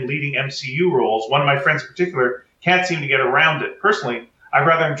women in leading MCU roles. One of my friends in particular can't seem to get around it. Personally, I've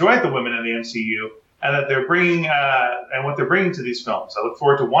rather enjoyed the women in the MCU and that they're bringing and what they're bringing to these films. I look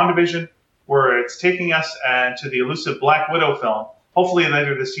forward to WandaVision, where it's taking us to the elusive Black Widow film, hopefully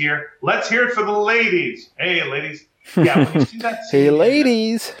later this year. Let's hear it for the ladies. Hey, ladies. Yeah, when you see that scene, hey,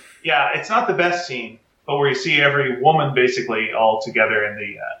 ladies. Yeah, it's not the best scene, but where you see every woman basically all together in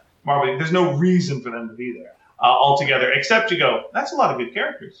the Marvel. There's no reason for them to be there all together, except you go, that's a lot of good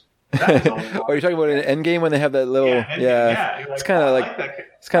characters. Are you talking about an Endgame when they have that little? Yeah. It's kind of like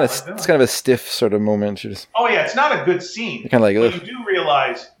it's kind of a stiff sort of moment. You just, it's not a good scene. Kind of like, but you do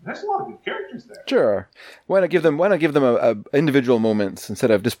realize there's a lot of good characters there. Sure. Why not give them a individual moments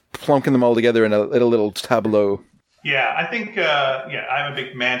instead of just plunking them all together in a little tableau? Yeah, I think I'm a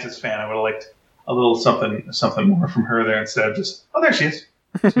big Mantis fan. I would have liked a little something more from her there instead of just there she is.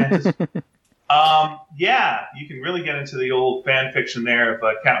 Mantis. You can really get into the old fan fiction there of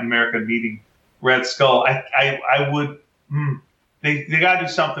Captain America meeting Red Skull. I would. They got to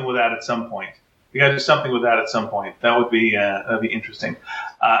do something with that at some point. That would be interesting.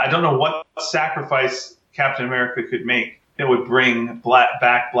 I don't know what sacrifice Captain America could make that would bring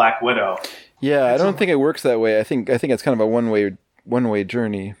back Black Widow. Yeah, I don't think it works that way. I think it's kind of a one way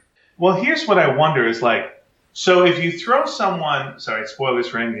journey. Well, here's what I wonder is so if you throw someone, sorry, spoilers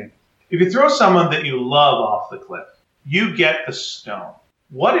for Endgame. If you throw someone that you love off the cliff, you get the stone.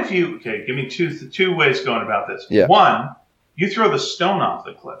 What if you, give me two ways going about this. Yeah. One, you throw the stone off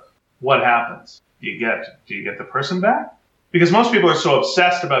the cliff. What happens? Do you get the person back? Because most people are so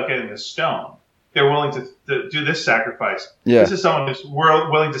obsessed about getting the stone, they're willing to do this sacrifice. Yeah. This is someone who's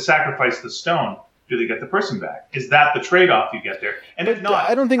willing to sacrifice the stone. Do they get the person back? Is that the trade-off you get there? And if not,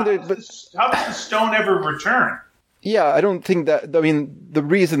 I don't think how does the stone ever return? Yeah, I don't think that. I mean, the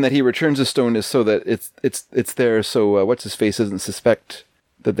reason that he returns the stone is so that it's there. So what's his face doesn't suspect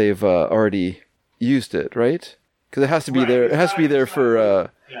that they've already used it, right? because it has to be there. It has to be there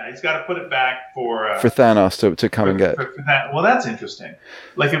for he's got to put it back for Thanos to come and get. For that. Well, that's interesting.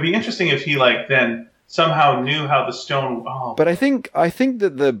 Like, it'd be interesting if he then somehow knew how the stone. Oh. But I think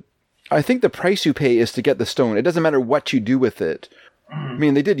that the price you pay is to get the stone. It doesn't matter what you do with it. I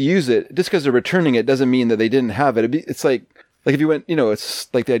mean, they did use it. Just because they're returning it doesn't mean that they didn't have it. It's like if you went,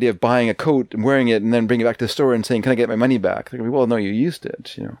 it's like the idea of buying a coat and wearing it and then bringing it back to the store and saying, "Can I get my money back?" They're going to be, well, no, you used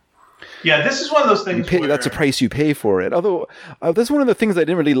it. Yeah, this is one of those things. That's a price you pay for it. Although that's one of the things I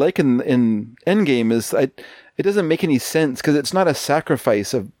didn't really like in Endgame is it doesn't make any sense because it's not a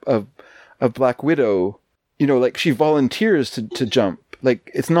sacrifice of Black Widow. Like she volunteers to jump.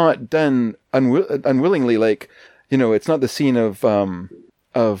 Like it's not done unwillingly. Like it's not the scene of when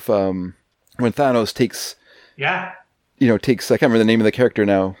Thanos takes. Yeah. Takes I can't remember the name of the character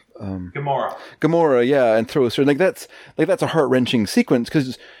now. Gamora, yeah, and throws her. That's a heart-wrenching sequence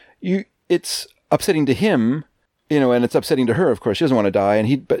because it's upsetting to him, and it's upsetting to her. Of course, she doesn't want to die, and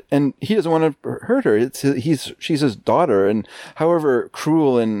he doesn't want to hurt her. She's his daughter, and however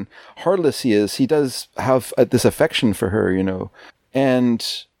cruel and heartless he is, he does have this affection for her,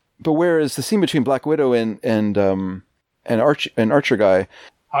 But whereas the scene between Black Widow and Archer guy,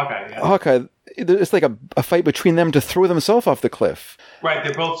 Hawkeye, it's like a fight between them to throw themselves off the cliff. Right,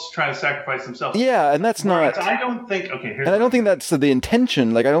 they're both trying to sacrifice themselves. Yeah, and that's not. I don't think. Okay, and I don't think that's the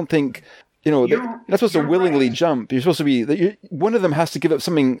intention. Like, I don't think you're not supposed to willingly jump. You're supposed to be. One of them has to give up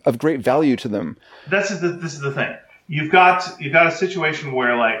something of great value to them. This is the thing. You've got a situation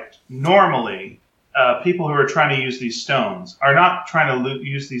where, like, normally people who are trying to use these stones are not trying to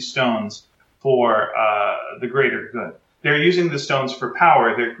use these stones for the greater good. They're using the stones for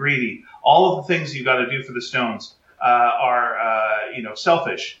power. They're greedy. All of the things you've got to do for the stones are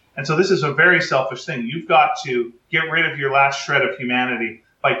selfish. And so this is a very selfish thing. You've got to get rid of your last shred of humanity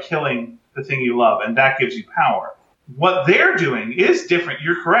by killing the thing you love, and that gives you power. What they're doing is different.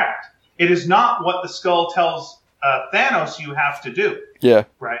 You're correct. It is not what the skull tells Thanos you have to do. Yeah.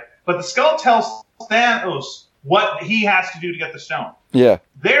 Right? But the skull tells Thanos what he has to do to get the stone. Yeah.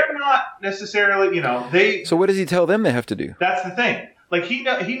 They're not necessarily, they... So what does he tell them they have to do? That's the thing. Like, he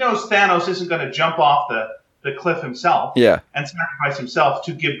knows Thanos isn't going to jump off the cliff himself and sacrifice himself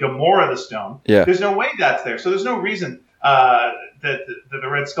to give Gamora the stone. Yeah. There's no way that's there. So there's no reason that the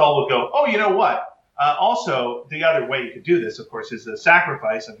Red Skull would go, oh, you know what? Also, the other way you could do this, of course, is the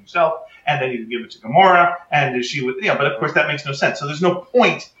sacrifice of himself, and then you can give it to Gamora, and she would... but of course that makes no sense. So there's no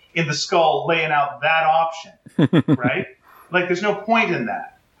point in the Skull laying out that option, right? Like, there's no point in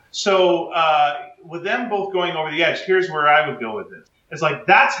that. So with them both going over the edge, here's where I would go with this. It's like,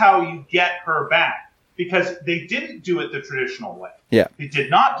 that's how you get her back. Because they didn't do it the traditional way. Yeah. They did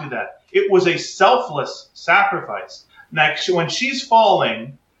not do that. It was a selfless sacrifice. Now, when she's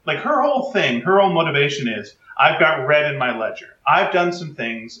falling, like, her whole motivation is, I've got red in my ledger. I've done some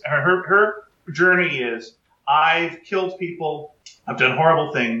things. Her journey is, I've killed people. I've done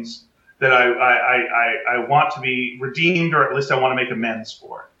horrible things that I want to be redeemed, or at least I want to make amends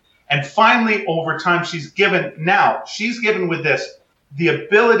for. And finally, over time, she's given with this the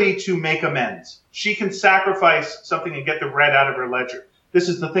ability to make amends. She can sacrifice something and get the red out of her ledger. This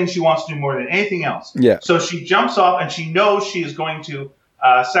is the thing she wants to do more than anything else. Yeah. So she jumps off, and she knows she is going to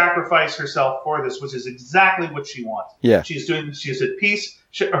sacrifice herself for this, which is exactly what she wants. Yeah. She's at peace.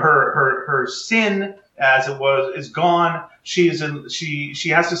 Her sin, as it was, is gone. She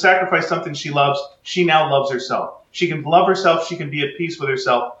has to sacrifice something she loves. She now loves herself. She can love herself. She can be at peace with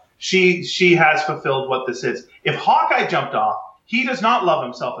herself. She has fulfilled what this is. If Hawkeye jumped off, he does not love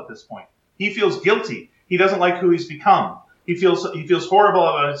himself at this point. He feels guilty. He doesn't like who he's become. He feels horrible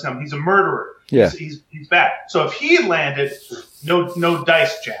about himself. He's a murderer. Yeah. He's bad. So if he landed, no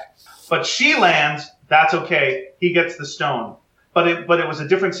dice, Jack. But she lands, that's okay. He gets the stone. But it was a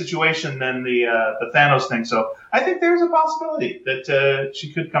different situation than the Thanos thing. So I think there's a possibility that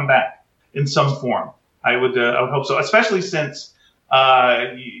she could come back in some form. I would hope so, especially since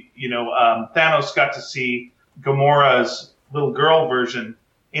Thanos got to see Gamora's little girl version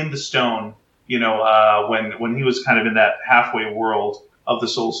in the stone, when he was kind of in that halfway world of the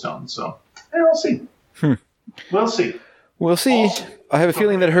Soul Stone. So, we'll see. We'll see. We'll see. I have a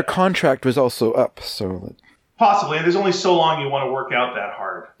feeling that her contract was also up. So possibly. And there's only so long you want to work out that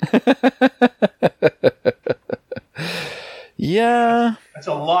hard. Yeah. That's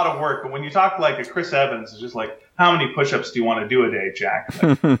a lot of work. But when you talk like a Chris Evans, it's just like, how many push-ups do you want to do a day, Jack?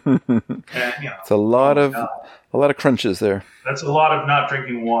 Like, it's a lot of crunches there. That's a lot of not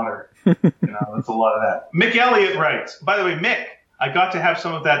drinking water. That's a lot of that. Mick Elliott writes, by the way, Mick, I got to have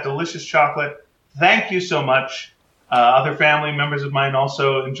some of that delicious chocolate. Thank you so much. Other family members of mine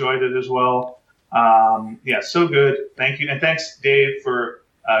also enjoyed it as well. Yeah, so good. Thank you. And thanks, Dave, for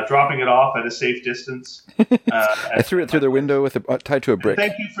dropping it off at a safe distance. I threw it through the window with tied to a brick. And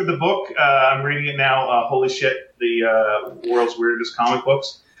thank you for the book. I'm reading it now. Holy shit, the world's weirdest comic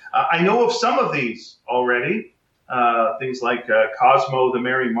books. I know of some of these already. Things like Cosmo, the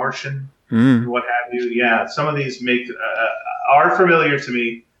Merry Martian, what have you. Yeah, some of these are familiar to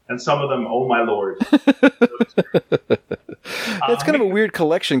me, and some of them, oh my lord. It's kind of a weird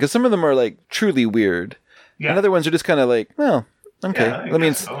collection because some of them are like truly weird, and other ones are just kind of like, well, okay. Yeah, I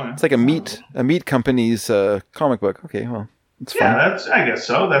mean, it's like a meat company's comic book. Okay, well, it's fine. Yeah, I guess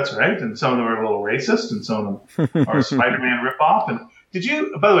so. That's right. And some of them are a little racist, and some of them are a Spider-Man ripoff. And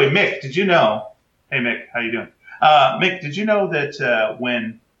by the way, Mick, did you know? Hey, Mick, how you doing? Mick, did you know that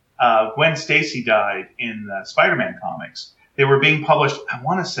when Gwen Stacy died in Spider-Man comics, they were being published? I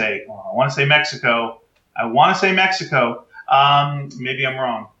want to say Mexico. Maybe I'm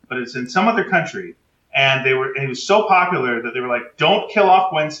wrong, but it's in some other country. And it was so popular that they were like, "Don't kill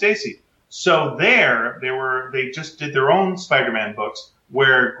off Gwen Stacy." So they just did their own Spider-Man books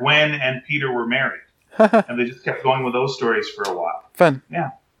where Gwen and Peter were married, and they just kept going with those stories for a while. Fun,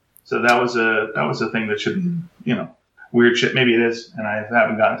 yeah. So that was a thing that should, weird shit. Maybe it is, and I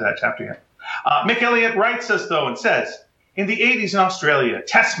haven't gotten to that chapter yet. Mick Elliott writes us though and says, in the 80s in Australia,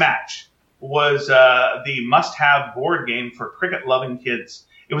 Test Match was the must-have board game for cricket-loving kids.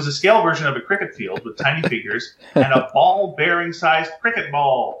 It was a scale version of a cricket field with tiny figures and a ball-bearing sized cricket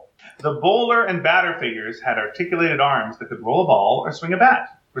ball. The bowler and batter figures had articulated arms that could roll a ball or swing a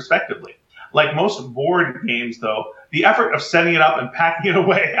bat, respectively. Like most board games, though, the effort of setting it up and packing it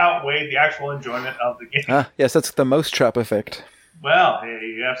away outweighed the actual enjoyment of the game. Yes, that's the mousetrap effect. Well,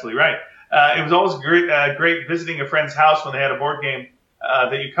 hey, you're absolutely right. It was always great visiting a friend's house when they had a board game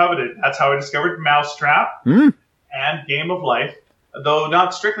that you coveted. That's how I discovered Mousetrap and Game of Life. Though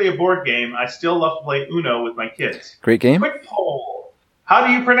not strictly a board game, I still love to play Uno with my kids. Great game. Quick poll. How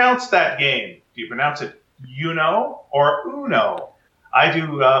do you pronounce that game? Do you pronounce it Uno or Uno? I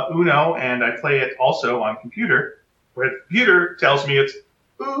do Uno, and I play it also on computer, where the computer tells me it's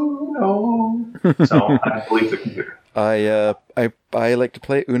Uno. So I believe the computer. I like to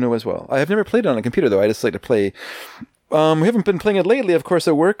play Uno as well. I have never played it on a computer, though. I just like to play... we haven't been playing it lately, of course,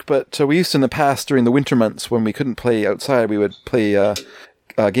 at work, but we used to in the past, during the winter months, when we couldn't play outside, we would play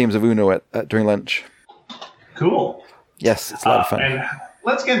games of Uno during lunch. Cool. Yes, it's a lot of fun. And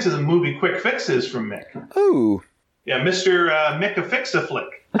let's get into the movie quick fixes from Mick. Oh. Yeah, Mr.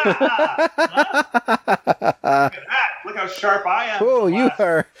 Mick-a-Fix-a-Flick. Look at that. Look how sharp I am. Oh,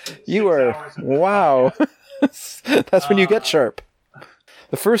 you are, wow. That's when you get sharp.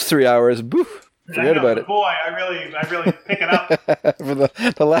 The first 3 hours, boof. Forget about it. Boy, I really pick it up. For the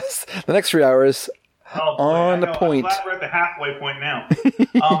next 3 hours, on the point. I'm glad we're at the halfway point now.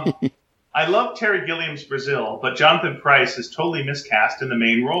 I love Terry Gilliam's Brazil, but Jonathan Pryce is totally miscast in the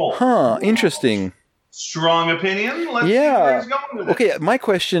main role. Huh, interesting. Strong opinion? Let's see where he's going with it. Okay, my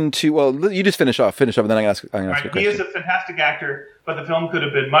question you just finish off, and then I'm going to ask a question. He is a fantastic actor, but the film could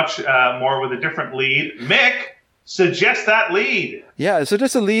have been much more with a different lead. Mick, suggest that lead. Yeah,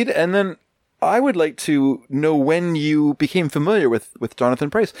 suggest a lead, and then I would like to know when you became familiar with Jonathan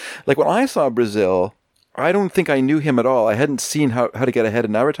Pryce. Like, when I saw Brazil, I don't think I knew him at all. I hadn't seen How to Get Ahead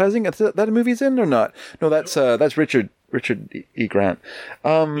in Advertising. Is that movie's in or not? No, that's Richard E. Grant.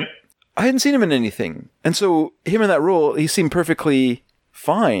 I hadn't seen him in anything. And so him in that role, he seemed perfectly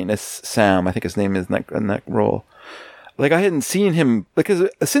fine as Sam, I think his name is in that role. Like, I hadn't seen him, because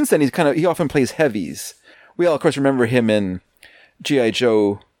since then he often plays heavies. We all, of course, remember him in G.I.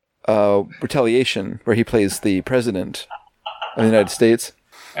 Joe Retaliation, where he plays the president of the United States.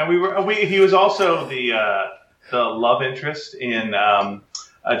 And he was also the love interest in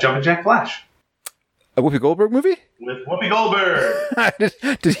Jumpin' Jack Flash. A Whoopi Goldberg movie? With Whoopi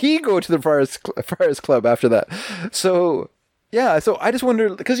Goldberg. Did he go to the Friars Club after that? So, yeah. So I just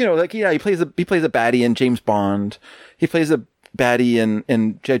wonder, because he plays a baddie in James Bond. He plays a baddie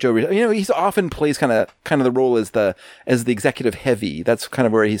in G.I. Joe. He often plays kind of the role as the executive heavy. That's kind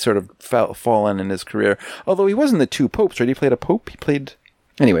of where he sort of fallen in his career. Although he wasn't the two popes, right? He played a pope.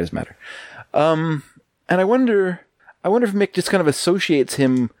 Anyway, it doesn't matter. And I wonder if Mick just kind of associates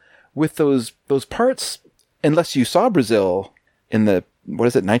him with those parts, unless you saw Brazil in the,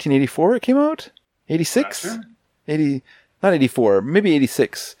 1984 it came out? 86? Sure. 80, not 84, maybe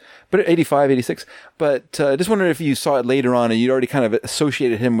 86, but 85, 86. But just wondering if you saw it later on and you'd already kind of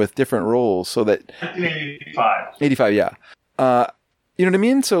associated him with different roles, so that... 1985. 85, yeah. You know what I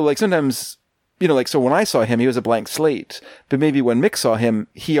mean? So, like, sometimes... so when I saw him, he was a blank slate. But maybe when Mick saw him,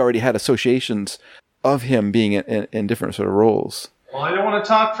 he already had associations of him being in different sort of roles. Well, I don't want to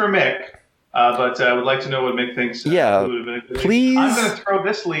talk for Mick, But I would like to know what Mick thinks. Yeah, who would have been a good lead. please. I'm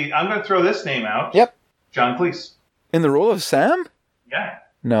going to throw this name out. Yep. John Cleese. In the role of Sam? Yeah.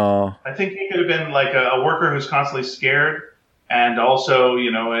 No. I think he could have been like a worker who's constantly scared and also,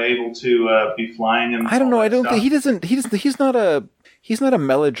 able to be flying. And I don't know. I don't stuff. think he doesn't. He's not a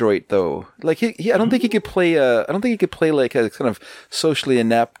melodroit though. Like he I don't think he could play. I don't think he could play like a kind of socially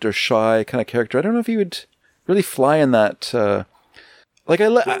inept or shy kind of character. I don't know if he would really fly in that.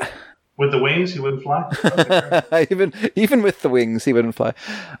 With the wings, he wouldn't fly. even with the wings, he wouldn't fly.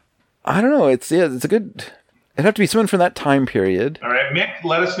 I don't know. It's a good. It'd have to be someone from that time period. All right, Mick,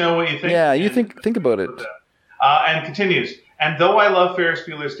 let us know what you think. Yeah, you think about it. And continues. And though I love Ferris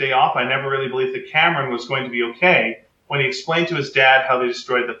Bueller's Day Off, I never really believed that Cameron was going to be okay when he explained to his dad how they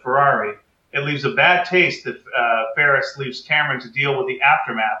destroyed the Ferrari. It leaves a bad taste that Ferris leaves Cameron to deal with the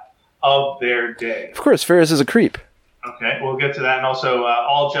aftermath of their day. Of course, Ferris is a creep. Okay, we'll get to that. And also,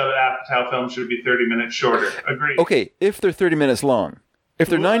 all Judd Apatow films should be 30 minutes shorter. Agreed. Okay, if they're 30 minutes long. If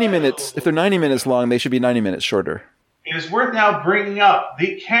they're 90 minutes long, they should be 90 minutes shorter. It is worth now bringing up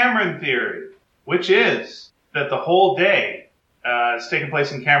the Cameron theory, which is that the whole day is taking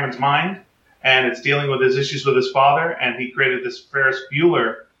place in Cameron's mind, and it's dealing with his issues with his father, and he created this Ferris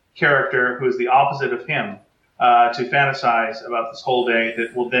Bueller character who is the opposite of him to fantasize about this whole day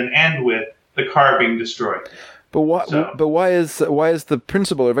that will then end with the car being destroyed. But why is the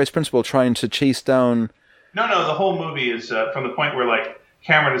principal or vice principal trying to chase down? No, the whole movie is from the point where like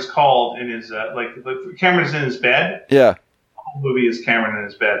Cameron is called in his Cameron is in his bed. Yeah. The whole movie is Cameron in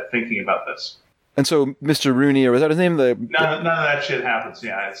his bed thinking about this. And so Mr. Rooney, or was that his name? None of that shit happens.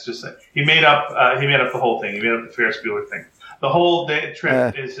 Yeah, it's just that he made up the whole thing. He made up the Ferris Bueller thing. The whole day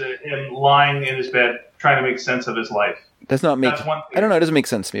trip is him lying in his bed trying to make sense of his life. That's not make. I don't know. It doesn't make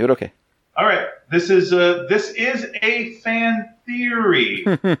sense to me, but okay. All right, this is a fan theory.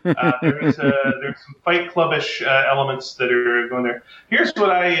 There's some Fight Clubbish elements that are going there. Here's what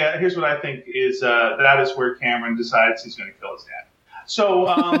I think is that is where Cameron decides he's going to kill his dad. So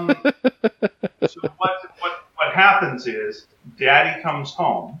what happens is Daddy comes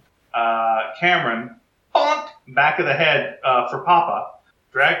home. Cameron, bonk, back of the head for Papa.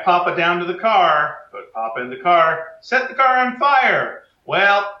 Drag Papa down to the car. Put Papa in the car. Set the car on fire.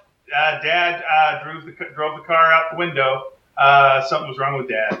 Well. Dad drove the car out the window. Something was wrong with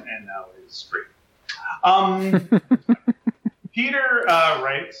Dad, and now it's free. Peter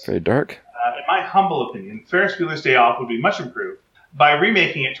writes, very dark. In my humble opinion, Ferris Bueller's Day Off would be much improved by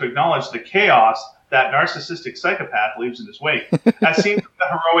remaking it to acknowledge the chaos that narcissistic psychopath leaves in his wake, as seen from the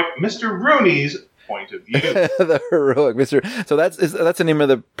heroic Mr. Rooney's point of view. The heroic Mr. So that's the name of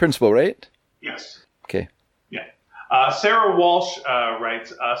the principal, right? Yes. Okay. Sarah Walsh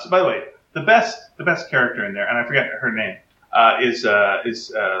writes. So, by the way, the best character in there, and I forget her name, is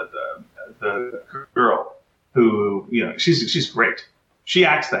the girl who she's great. She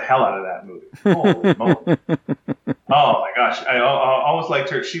acts the hell out of that movie. Holy moly! Oh my gosh, I always liked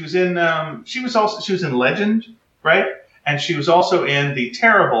her. She was in Legend, right? And she was also in the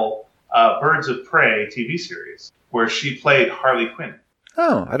terrible Birds of Prey TV series where she played Harley Quinn.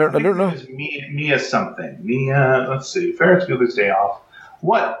 Oh, I don't know. It was Mia something. Mia, let's see. Ferris Bueller's Day Off.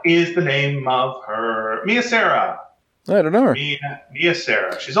 What is the name of her? Mia Sara. I don't know her. Mia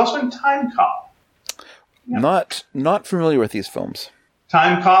Sara. She's also in Time Cop. Yeah. Not familiar with these films.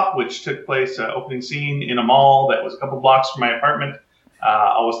 Time Cop, which took place opening scene in a mall that was a couple blocks from my apartment.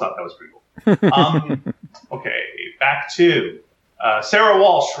 Always thought that was pretty cool. Okay, back to Sarah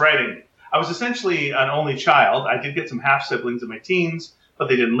Walsh writing. I was essentially an only child. I did get some half-siblings in my teens, but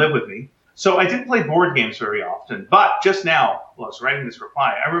they didn't live with me. So I didn't play board games very often. But just now, while I was writing this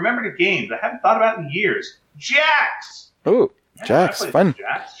reply, I remembered a game that I hadn't thought about in years. Jacks! Oh, yeah, Jacks. Fun.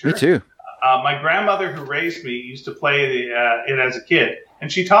 Jacks, sure. Me too. My grandmother who raised me used to play it as a kid,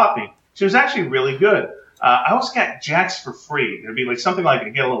 and she taught me. She was actually really good. I always got Jacks for free. There'd be like something like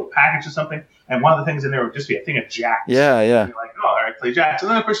you get a little package or something, and one of the things in there would just be a thing of Jacks. Yeah. And you're like, oh, all right, play Jacks.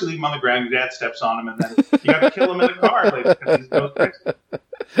 And then, of course, you leave them on the ground, your dad steps on them, and then you have to kill him in the car later because he goes crazy.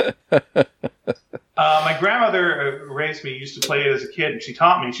 My grandmother who raised me used to play it as a kid, and she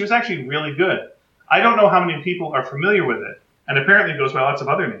taught me. She was actually really good. I don't know how many people are familiar with it, and apparently it goes by lots of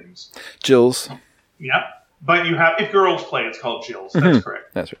other names. Jills. Yeah. But you have, if girls play, it's called Jills. That's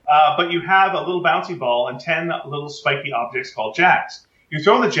correct. That's right. But you have a little bouncy ball and 10 little spiky objects called Jacks. You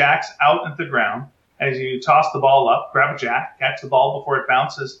throw the Jacks out at the ground as you toss the ball up, grab a Jack, catch the ball before it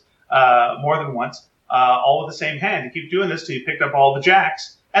bounces more than once, all with the same hand. You keep doing this till you picked up all the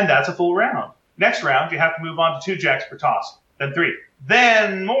Jacks, and that's a full round. Next round, you have to move on to 2 Jacks per toss, then 3,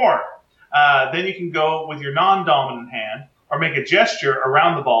 then more. Then you can go with your non-dominant hand or make a gesture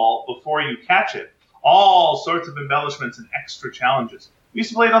around the ball before you catch it. All sorts of embellishments and extra challenges. We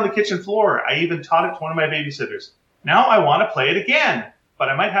used to play it on the kitchen floor. I even taught it to one of my babysitters. Now I want to play it again, but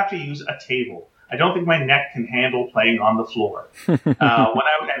I might have to use a table. I don't think my neck can handle playing on the floor. And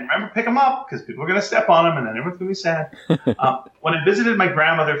remember, pick them up, because people are going to step on them, and then everyone's going to be sad. When I visited my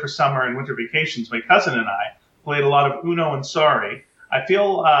grandmother for summer and winter vacations, my cousin and I played a lot of Uno and Sorry. I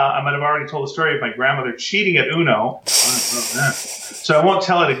feel I might have already told the story of my grandmother cheating at Uno, so I won't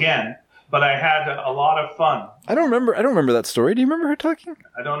tell it again. But I had a lot of fun. I don't remember that story. Do you remember her talking?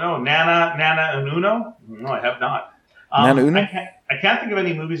 I don't know. Nana and Uno? No, I have not. Nana Uno? I can't think of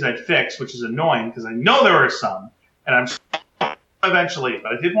any movies I'd fix, which is annoying because I know there are some, and I'm eventually.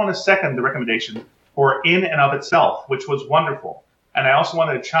 But I did want to second the recommendation for In and of Itself, which was wonderful. And I also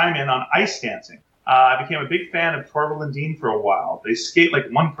wanted to chime in on ice dancing. I became a big fan of Torval and Dean for a while. They skate like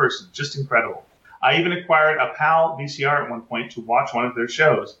one person, just incredible. I even acquired a PAL VCR at one point to watch one of their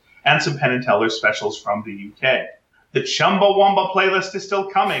shows, and some Penn and Teller specials from the UK. The Chumbawamba playlist is still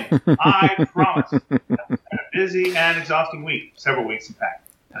coming. I promise. It's been a busy and exhausting week. Several weeks, in fact.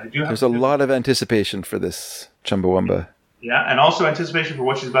 There's a lot of anticipation for this Chumbawamba. Yeah, and also anticipation for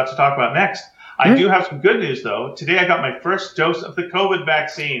what she's about to talk about next. I do have some good news, though. Today I got my first dose of the COVID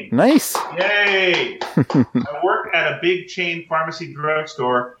vaccine. Nice. Yay! I work at a big chain pharmacy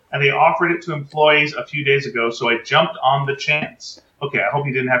drugstore, and they offered it to employees a few days ago, so I jumped on the chance. Okay, I hope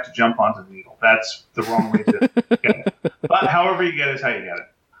you didn't have to jump onto the needle. That's the wrong way to get it. But however you get it is how you get it.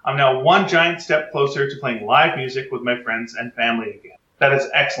 I'm now one giant step closer to playing live music with my friends and family again. That is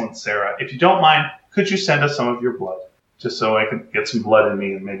excellent, Sarah. If you don't mind, could you send us some of your blood? Just so I can get some blood in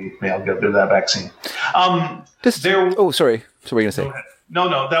me and maybe I'll get through that vaccine. Sorry. So what were you going to say? No,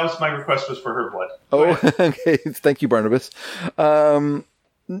 that was my request was for her blood. Okay. Thank you, Barnabas. I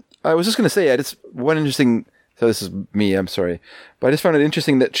was just going to say, one interesting... So this is me, I'm sorry. But I just found it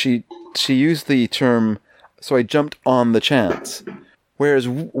interesting that she used the term, so I jumped on the chance. Whereas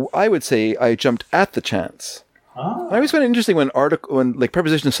I would say I jumped at the chance. Oh. I always find it interesting when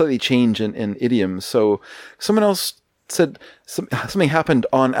prepositions slightly change in idioms. So someone else said something happened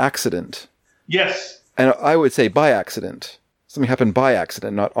on accident. Yes. And I would say by accident. Something happened by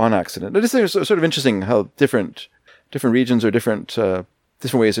accident, not on accident. I just think it's sort of interesting how different regions or different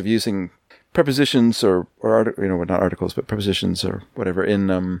ways of using prepositions or not articles, but prepositions or whatever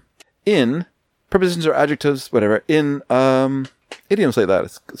in prepositions or adjectives, whatever, in idioms like that.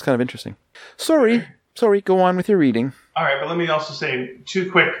 It's kind of interesting. Sorry, go on with your reading. All right, but let me also say two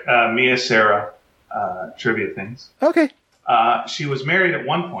quick Mia Sarah trivia things. Okay. She was married at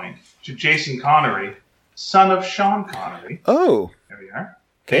one point to Jason Connery, son of Sean Connery. Oh. There we are.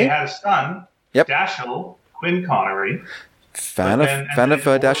 Okay. They had a son, Dashiell Quinn Connery. Fan of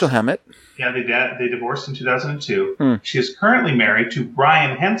Dashiell Hammett. Yeah, they divorced in 2002. She is currently married to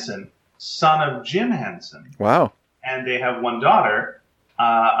Brian Henson, son of Jim Henson. Wow. And they have one daughter,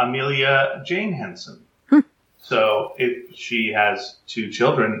 Amelia Jane Henson. So she has two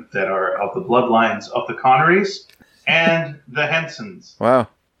children that are of the bloodlines of the Connerys and the Hensons. Wow.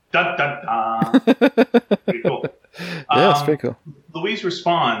 Dun, dun, dun. Pretty cool. Yeah, it's pretty cool. Louise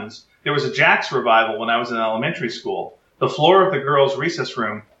responds, there was a Jax revival when I was in elementary school. The floor of the girls' recess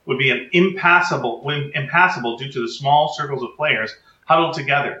room would be impassable due to the small circles of players huddled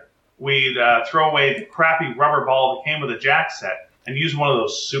together. We'd throw away the crappy rubber ball that came with a Jax set and use one of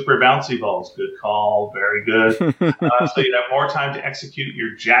those super bouncy balls. Good call. Very good. So you'd have more time to execute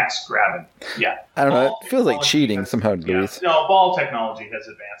your Jax grabbing. Yeah. I don't know. It feels like cheating somehow, Louise. Yeah. No, ball technology has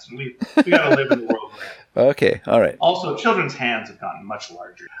advanced, and we got to live in the world we're in. Okay. All right. Also, children's hands have gotten much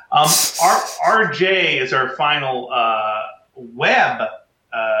larger. RJ is our final web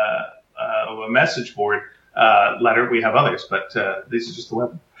message board letter. We have others, but this is just the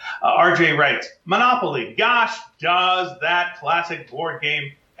web. RJ writes, Monopoly. Gosh, does that classic board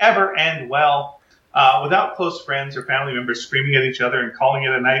game ever end well? Without close friends or family members screaming at each other and calling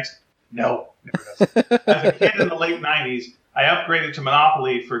it a night? No, never does. As a kid in the late 90s, I upgraded to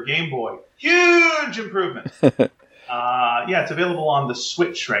Monopoly for Game Boy. Huge improvement. Yeah, it's available on the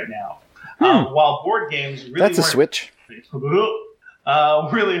Switch right now. While board games really That's a Switch.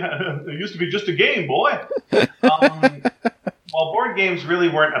 Really, it used to be just a game, boy. While board games really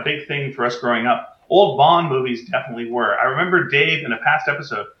weren't a big thing for us growing up, old Bond movies definitely were. I remember Dave in a past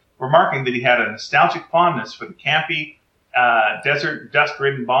episode remarking that he had a nostalgic fondness for the campy, desert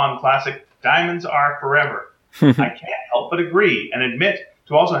dust-ridden Bond classic, Diamonds Are Forever. I can't help but agree and admit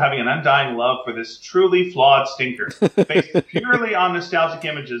to also having an undying love for this truly flawed stinker, based purely on nostalgic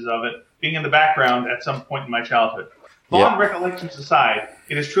images of it being in the background at some point in my childhood. Bond recollections aside,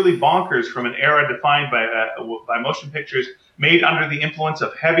 it is truly bonkers from an era defined by motion pictures made under the influence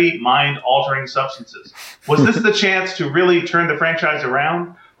of heavy, mind-altering substances. Was this the chance to really turn the franchise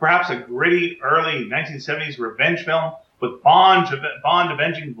around? Perhaps a gritty, early 1970s revenge film with Bond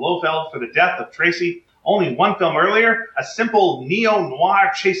avenging Blofeld for the death of Tracy. Only one film earlier, a simple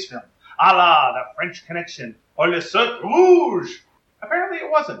neo-noir chase film, a la The French Connection or Le Cercle Rouge. Apparently it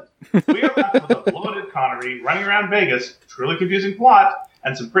wasn't. We are left with a bloated Connery running around Vegas, truly confusing plot,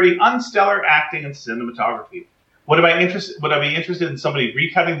 and some pretty unstellar acting and cinematography. Would I be interested in somebody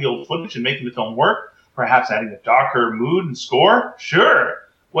recutting the old footage and making the film work? Perhaps adding a darker mood and score? Sure.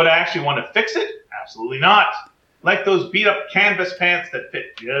 Would I actually want to fix it? Absolutely not. Like those beat-up canvas pants that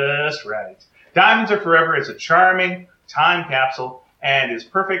fit just right. Diamonds Are Forever is a charming time capsule and is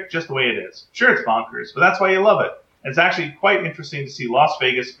perfect just the way it is. Sure, it's bonkers, but that's why you love it. It's actually quite interesting to see Las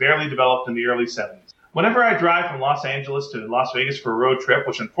Vegas barely developed in the early 70s. Whenever I drive from Los Angeles to Las Vegas for a road trip,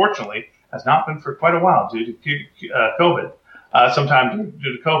 which unfortunately has not been for quite a while due to COVID, sometime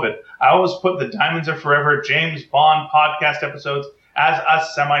due to COVID, I always put the Diamonds Are Forever James Bond podcast episodes as a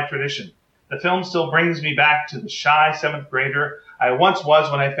semi-tradition. The film still brings me back to the shy 7th grader I once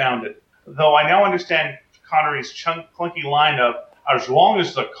was when I found it, though I now understand Connery's clunky line of, as long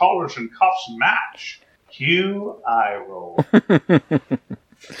as the collars and cuffs match. Cue eye roll.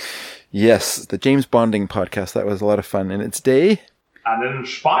 Yes, the James Bonding podcast. That was a lot of fun in its day. And it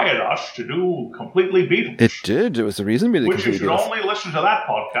inspired us to do Completely Beatles. It did. It was the reason we did Which you should Beatles. only listen to that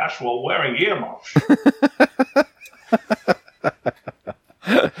podcast while wearing earmuffs.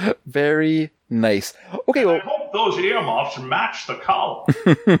 Very nice. Okay, I well, hope those earmuffs match the collar.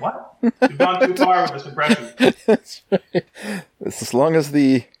 What? You've gone too far with this impression. that's right. It's as long as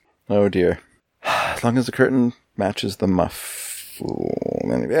the... Oh, dear. As long as the curtain matches the muff.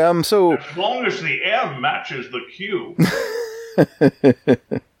 Anyway, so... As long as the M matches the Q.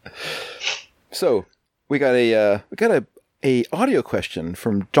 So, we got a audio question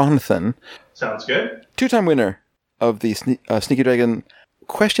from Jonathan. Sounds good. 2-time winner of the Sneaky Dragon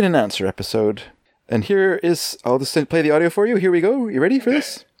question and answer episode. And here is, I'll just play the audio for you. Here we go. You ready for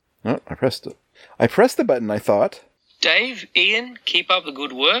this? Oh, I pressed the button, I thought. Dave, Ian, keep up the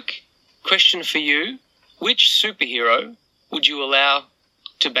good work. Question for you. Which superhero would you allow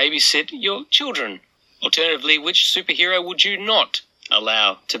to babysit your children? Alternatively, which superhero would you not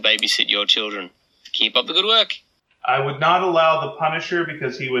allow to babysit your children? Keep up the good work. I would not allow the Punisher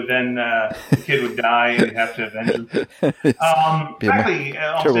because he would then, the kid would die and you'd have to avenge him. Frankly,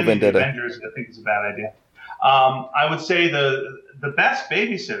 terrible vendetta. The Avengers, I think, is a bad idea. I would say the best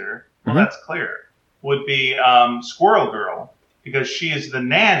babysitter, well, that's clear, would be Squirrel Girl, because she is the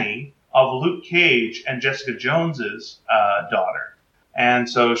nanny of Luke Cage and Jessica Jones's daughter. And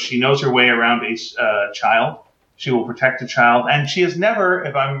so she knows her way around a child. She will protect the child. And she has never,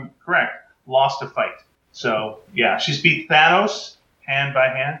 if I'm correct, lost a fight. So, yeah, she's beat Thanos hand by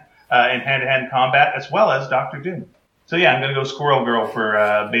hand in hand-to-hand combat, as well as Doctor Doom. So, yeah, I'm going to go Squirrel Girl for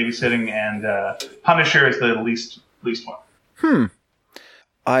babysitting, and Punisher is the least one.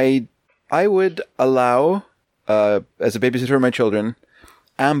 I would allow, as a babysitter of my children,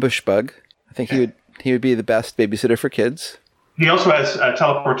 Ambush Bug. I think he would be the best babysitter for kids. He also has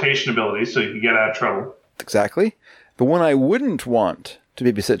teleportation abilities, so you can get out of trouble. Exactly. The one I wouldn't want to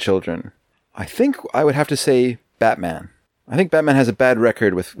babysit children, I think I would have to say Batman. I think Batman has a bad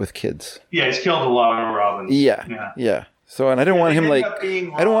record with kids. Yeah, he's killed a lot of Robins. Yeah. So, and I don't want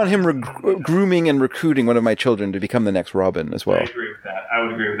him grooming and recruiting one of my children to become the next Robin as well. I agree with that. I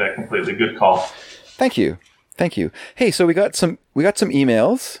would agree with that completely. Good call. Thank you. Hey, so we got some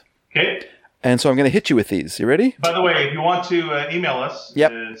emails. Okay. And so I'm going to hit you with these. You ready? By the way, if you want to email us,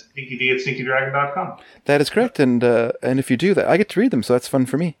 it's sneakyd@sneakydragon.com. That is correct. And if you do that, I get to read them, so that's fun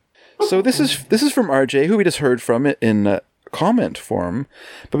for me. So this is from RJ, who we just heard from in comment form.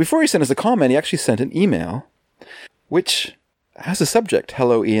 But before he sent us a comment, he actually sent an email, which has a subject,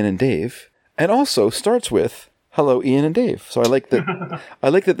 Hello, Ian and Dave, and also starts with Hello, Ian and Dave. So I like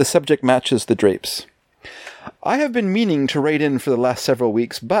that the subject matches the drapes. I have been meaning to write in for the last several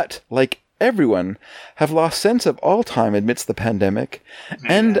weeks, but, like everyone, have lost sense of all time amidst the pandemic,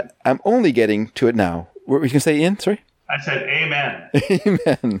 and I'm only getting to it now. What were you going to say, Ian? Sorry? I said amen.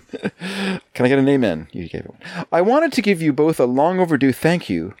 Amen. Can I get an amen? You gave it one. I wanted to give you both a long overdue thank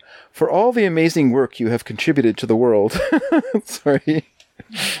you for all the amazing work you have contributed to the world. Sorry.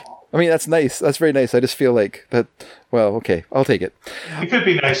 I mean, that's nice. That's very nice. I just feel like that. Well, okay. I'll take it. You could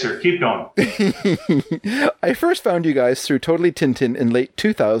be nicer. Keep going. I first found you guys through Totally Tintin in late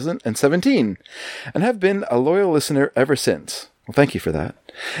 2017 and have been a loyal listener ever since. Well, thank you for that.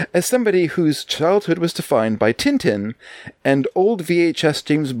 As somebody whose childhood was defined by Tintin and old VHS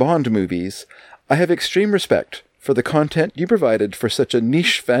James Bond movies, I have extreme respect for the content you provided for such a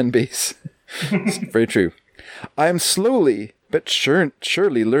niche fan base. It's very true. I am slowly but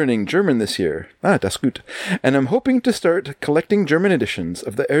surely learning German this year. Das gut. And I'm hoping to start collecting German editions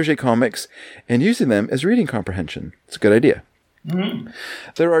of the Hergé comics and using them as reading comprehension. It's a good idea. Mm-hmm.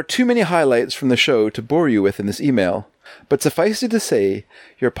 There are too many highlights from the show to bore you with in this email, but suffice it to say,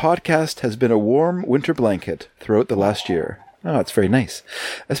 your podcast has been a warm winter blanket throughout the last year. Oh, it's very nice.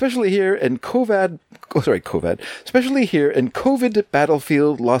 Especially here in especially here in COVID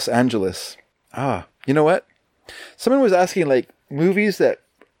battlefield Los Angeles. You know what? Someone was asking, like, movies that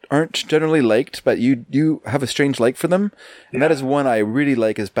aren't generally liked, but you have a strange like for them. And that is one I really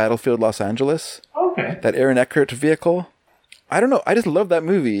like, is Battlefield Los Angeles. Okay. That Aaron Eckhart vehicle. I don't know. I just love that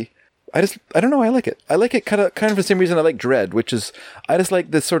movie. I don't know. I like it. I like it kind of for the same reason I like Dread, which is, I just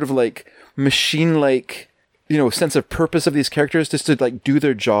like this sort of like machine-like, sense of purpose of these characters, just to like do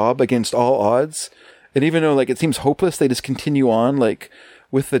their job against all odds. And even though like it seems hopeless, they just continue on like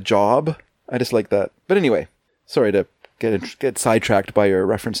with the job. I just like that. But anyway, sorry to get sidetracked by your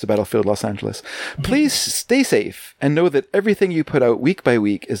reference to Battlefield Los Angeles. Please stay safe and know that everything you put out week by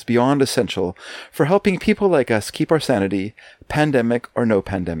week is beyond essential for helping people like us keep our sanity, pandemic or no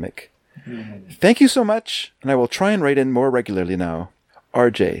pandemic. Thank you so much, and I will try and write in more regularly now.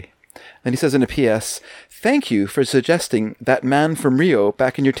 RJ. And he says in a PS, thank you for suggesting That Man from Rio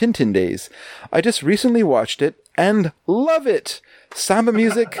back in your Tintin days. I just recently watched it and love it. Samba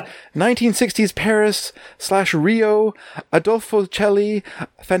music, 1960s Paris / Rio, Adolfo Celli,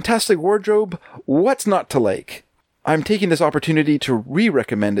 fantastic wardrobe. What's not to like? I'm taking this opportunity to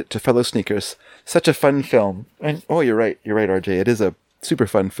re-recommend it to fellow sneakers. Such a fun film. And you're right, RJ. It is a super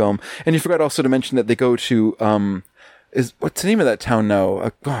fun film. And you forgot also to mention that they go to what's the name of that town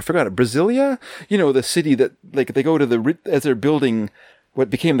now? I forgot it. Brasilia? The city that like they go to as they're building what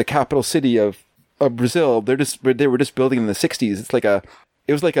became the capital city of Brazil. They were just building in the 60s.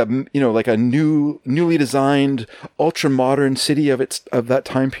 It was like a newly designed ultra modern city of that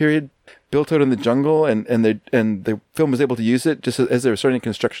time period, built out in the jungle, and the film was able to use it just as they were starting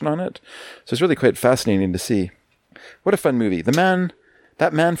construction on it. So it's really quite fascinating to see. What a fun movie.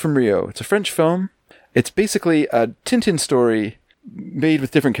 That Man from Rio. It's a French film. It's basically a Tintin story made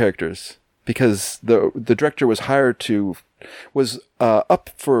with different characters, because the director was up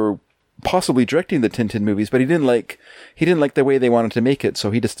for possibly directing the Tintin movies, but he didn't like the way they wanted to make it,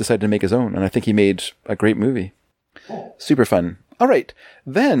 so he just decided to make his own, and I think he made a great movie. Super fun. All right,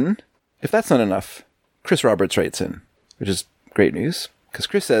 then, if that's not enough, Chris Roberts writes in, which is great news, because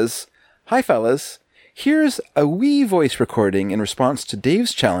Chris says, "Hi fellas, here's a wee voice recording in response to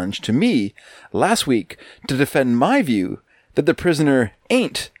Dave's challenge to me last week to defend my view that The Prisoner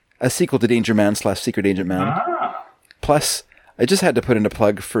ain't a sequel to Danger Man / Secret Agent Man. Plus, I just had to put in a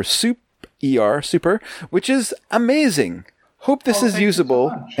plug for Super, which is amazing. Hope this is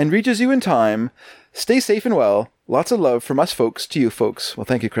usable and reaches you in time. Stay safe and well. Lots of love from us folks to you folks." Well,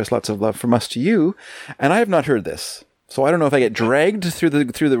 thank you, Chris. Lots of love from us to you. And I have not heard this, so I don't know if I get dragged through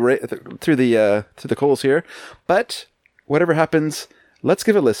the coals here. But whatever happens, let's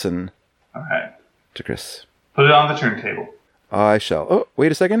give a listen. Okay. To Chris. Put it on the turntable. I shall. Oh,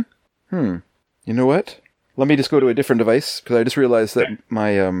 wait a second. You know what? Let me just go to a different device, because I just realized that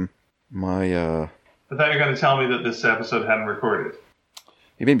my I thought you were going to tell me that this episode hadn't recorded.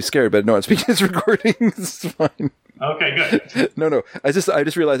 You made me scared, but no, it's recording. It's fine. Okay, good. No. I just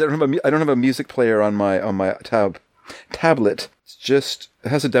realized I don't have a music player on my tablet. It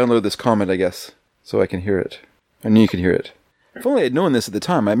has to download this comment, I guess, so I can hear it. I knew you could hear it. If only I'd known this at the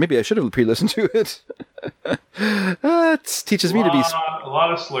time, maybe I should have pre-listened to it. It teaches me to be a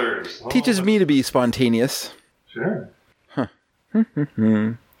lot of slurs. Teaches me to be spontaneous. Sure. Huh.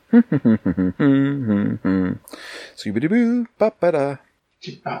 Scooby-Doo, ba-ba-da.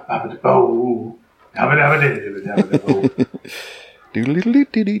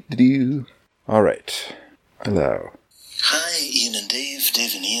 Doodle-doo-doo-doo-doo. All right. Hello. Hi, Ian and Dave.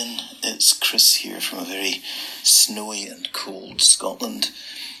 Dave and Ian. It's Chris here from a very snowy and cold Scotland.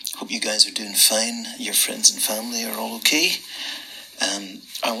 Hope you guys are doing fine. Your friends and family are all okay.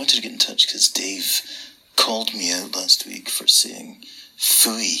 I wanted to get in touch because Dave called me out last week for saying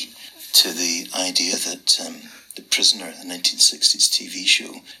phooey to the idea that The Prisoner, the 1960s TV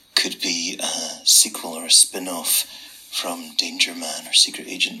show, could be a sequel or a spin-off from Danger Man or Secret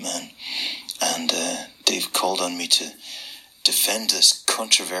Agent Man. And Dave called on me to defend this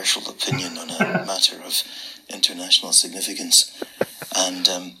controversial opinion on a matter of international significance. And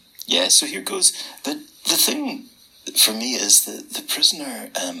so here goes. The thing for me is that the prisoner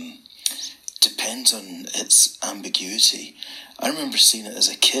depends on its ambiguity. I remember seeing it as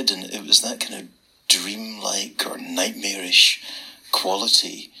a kid, and it was that kind of dreamlike or nightmarish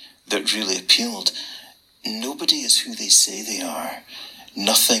quality that really appealed. Nobody is who they say they are.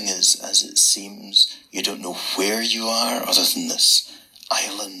 Nothing is as it seems. You don't know where you are other than this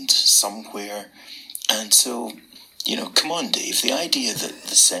island somewhere. And so, come on, Dave, the idea that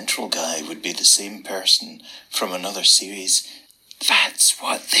the central guy would be the same person from another series, that's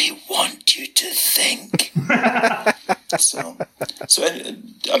what they want you to think. So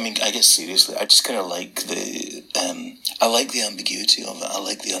I guess seriously, I just kind of like I like the ambiguity of it. I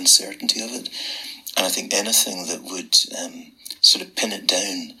like the uncertainty of it. And I think anything that would sort of pin it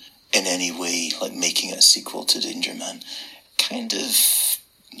down in any way, like making it a sequel to Danger Man, kind of,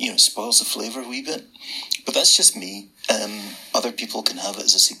 spoils the flavour a wee bit. But that's just me. Other people can have it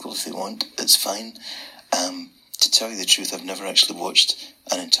as a sequel if they want. It's fine. To tell you the truth, I've never actually watched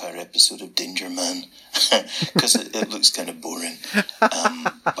an entire episode of Danger Man because it looks kind of boring.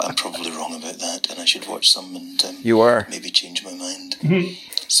 But I'm probably wrong about that, and I should watch some and you are. Maybe change my mind.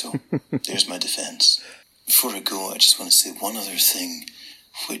 So there's my defence. Before I go, I just want to say one other thing,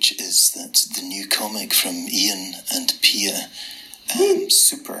 which is that the new comic from Ian and Pia,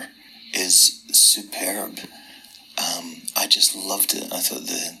 Super, is superb. I just loved it. I thought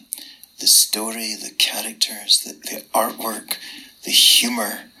the story, the characters, the artwork, the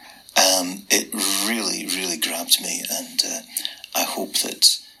humour, it really, really grabbed me, and I hope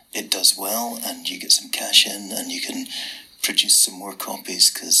that it does well and you get some cash in and you can produce some more copies,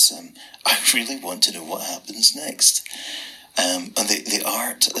 because I really want to know what happens next. And the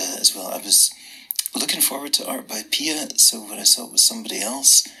art as well. I was looking forward to art by Pia, so when I saw it was somebody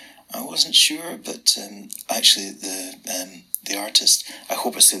else, I wasn't sure, but actually the artist, I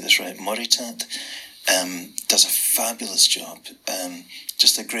hope I say this right, Moritat, does a fabulous job.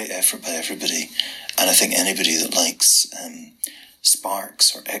 Just a great effort by everybody. And I think anybody that likes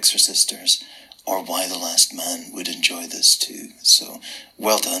Sparks or Exorcisters or Why the Last Man would enjoy this too. So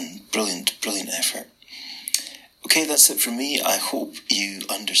well done. Brilliant, brilliant effort. Okay, that's it from me. I hope you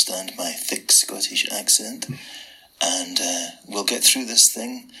understand my thick Scottish accent. And we'll get through this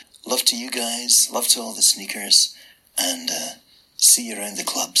thing. Love to you guys. Love to all the sneakers. And see you around the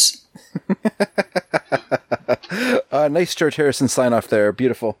clubs. Nice George Harrison sign off there.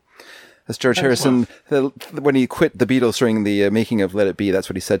 Beautiful. That's George Harrison. When he quit the Beatles during the making of Let It Be, that's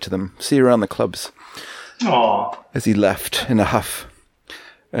what he said to them. See you around the clubs. Aww. As he left in a huff.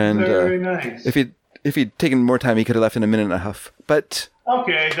 And very nice. If he'd taken more time, he could have left in a minute and a half. But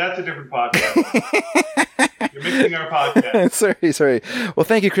okay, that's a different podcast. You're mixing our podcast. Sorry. Well,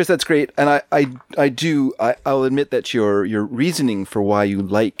 thank you, Chris. That's great. And I'll admit that your reasoning for why you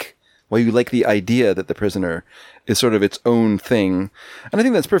like the idea that The Prisoner is sort of its own thing, and I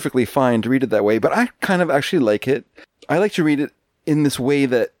think that's perfectly fine to read it that way. But I kind of actually like it. I like to read it in this way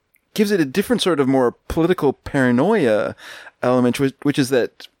that gives it a different sort of more political paranoia element, which is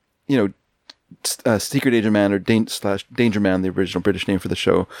that, Secret Agent Man or Danger Man, the original British name for the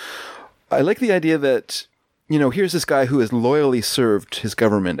show. I like the idea that, here's this guy who has loyally served his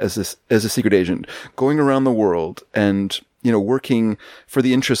government as a secret agent, going around the world and, working for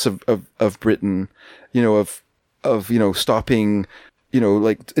the interests of Britain, of stopping,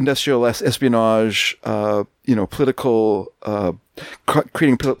 like industrial espionage, political,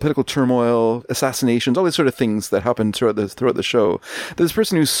 creating political turmoil, assassinations, all these sort of things that happen throughout the show. This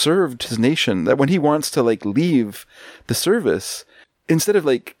person who served his nation, that when he wants to leave the service, instead of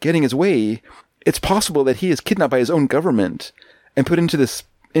getting his way, it's possible that he is kidnapped by his own government and put into this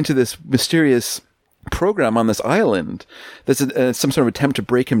mysterious program on this island. That's some sort of attempt to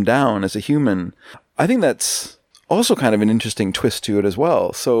break him down as a human. I think that's also kind of an interesting twist to it as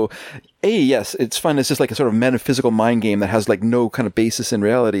well. So, yes, it's fun. It's just like a sort of metaphysical mind game that has no kind of basis in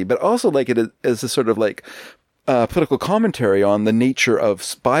reality, but also it as a sort of political commentary on the nature of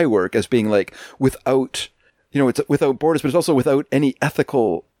spy work as being without, it's without borders, but it's also without any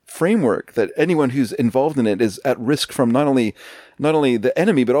ethical framework, that anyone who's involved in it is at risk from not only the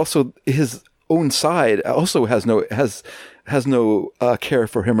enemy, but also his own side also has no care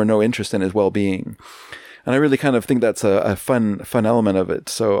for him or no interest in his well-being. And I really kind of think that's a fun element of it.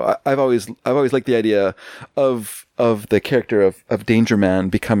 So I've always liked the idea of the character of Danger Man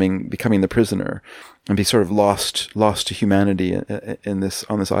becoming the prisoner and be sort of lost to humanity on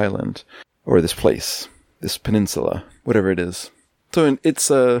this island or this place, this peninsula, whatever it is. So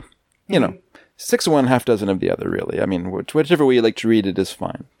it's 6 of one, half dozen of the other, really. I mean, whichever way you like to read it is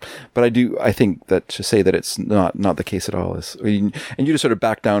fine. But I think that to say that it's not the case at all is, and you just sort of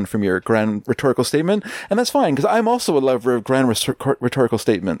back down from your grand rhetorical statement, and that's fine, because I'm also a lover of grand rhetorical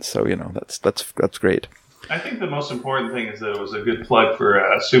statements, so, that's great. I think the most important thing is that it was a good plug for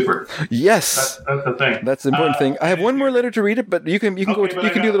Super. Yes, that's the thing. That's the important thing. I have one more letter to read it, but you can do a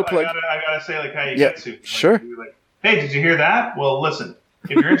little plug. I gotta say how you get Super. Sure. Hey, did you hear that? Well, listen.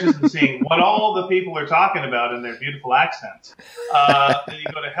 If you're interested in seeing what all the people are talking about in their beautiful accents, then you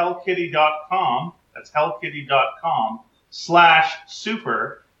go to hellkitty.com. That's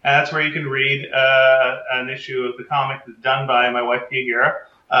hellkitty.com/super, and that's where you can read an issue of the comic that's done by my wife Pia Guerra,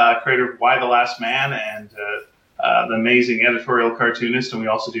 creator of Y the Last Man, and the amazing editorial cartoonist. And we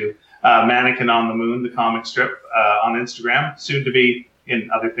also do Mannequin on the Moon, the comic strip, on Instagram, soon to be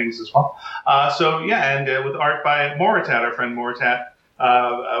in other things as well. And with art by Moritat, our friend Moritat.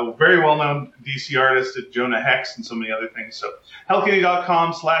 A very well-known DC artist at Jonah Hex and so many other things. So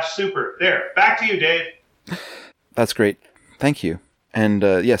hellkitty.com/super. There. Back to you, Dave. That's great. Thank you. And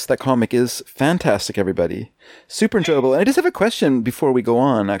yes, that comic is fantastic, everybody. Super enjoyable. And I just have a question before we go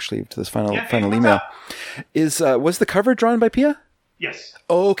on, actually, to this final email. Was the cover drawn by Pia? Yes.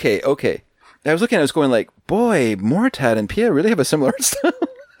 Oh, okay. I was looking at it, I was going like, boy, Moritat and Pia really have a similar style.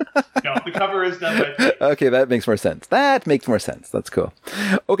 No, the cover is done by Pia. Okay, that makes more sense. That's cool.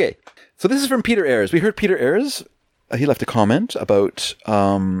 Okay, so this is from Peter Ayres. We heard Peter Ayres. He left a comment about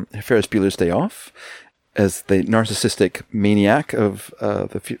Ferris Bueller's Day Off as the narcissistic maniac of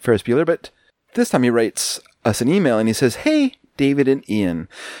the Ferris Bueller. But this time he writes us an email and he says, "Hey, David and Ian,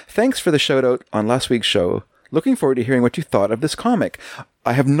 thanks for the shout out on last week's show. Looking forward to hearing what you thought of this comic.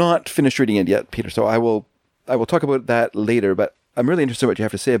 I have not finished reading it yet, Peter, so I will talk about that later, but I'm really interested in what you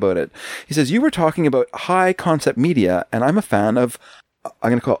have to say about it." He says, "You were talking about high concept media, and I'm a fan of, I'm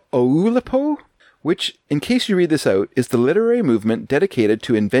going to call it Oulipo, which, in case you read this out, is the literary movement dedicated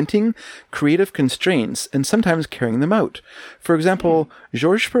to inventing creative constraints and sometimes carrying them out. For example,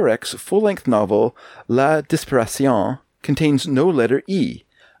 Georges Perec's full-length novel La Disparition contains no letter E,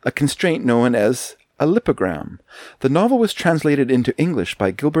 a constraint known as a lipogram. The novel was translated into English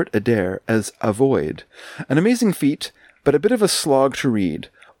by Gilbert Adair as Avoid, an amazing feat, but a bit of a slog to read.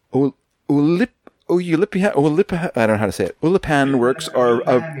 Oulipan works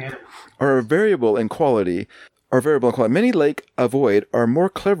are variable in quality. Many, like Avoid, are more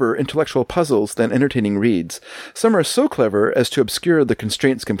clever intellectual puzzles than entertaining reads. Some are so clever as to obscure the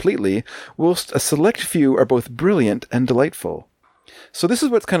constraints completely, whilst a select few are both brilliant and delightful." So this is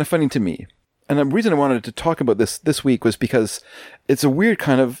what's kind of funny to me. And the reason I wanted to talk about this week was because it's a weird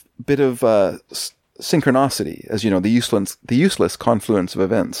kind of bit of synchronicity, as you know, the useless confluence of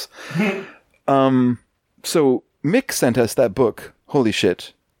events. So Mick sent us that book, Holy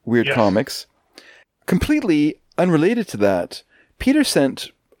Shit, Weird Comics. Completely unrelated to that, Peter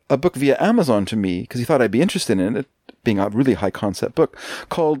sent a book via Amazon to me because he thought I'd be interested in it, being a really high concept book,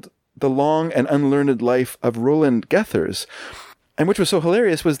 called The Long and Unlearned Life of Roland Gethers. And which was so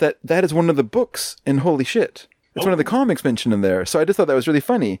hilarious was that is one of the books in Holy Shit. It's one of the comics mentioned in there. So I just thought that was really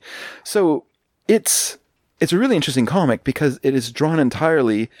funny. So it's a really interesting comic because it is drawn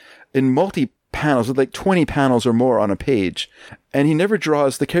entirely in multi-panels, with like 20 panels or more on a page. And he never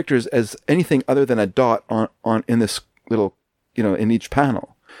draws the characters as anything other than a dot on in this little, in each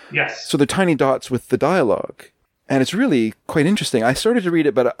panel. Yes. So they're tiny dots with the dialogue. And it's really quite interesting. I started to read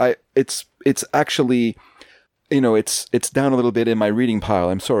it, but it's actually, it's down a little bit in my reading pile.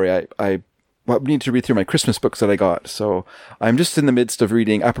 I'm sorry. I need to read through my Christmas books that I got. So I'm just in the midst of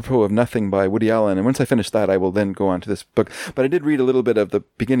reading Apropos of Nothing by Woody Allen. And once I finish that, I will then go on to this book. But I did read a little bit of the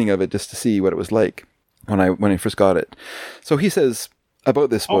beginning of it just to see what it was like when I first got it. So he says about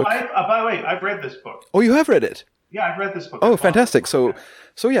this book. By the way, I've read this book. Oh, you have read it? Yeah, I've read this book. Oh, fantastic. So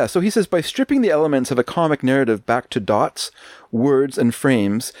he says, by stripping the elements of a comic narrative back to dots, words, and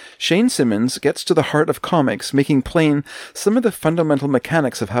frames, Shane Simmons gets to the heart of comics, making plain some of the fundamental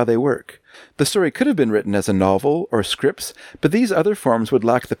mechanics of how they work. The story could have been written as a novel or scripts, but these other forms would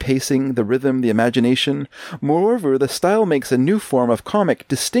lack the pacing, the rhythm, the imagination. Moreover, the style makes a new form of comic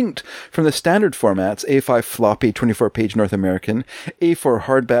distinct from the standard formats, A5 floppy, 24-page North American, A4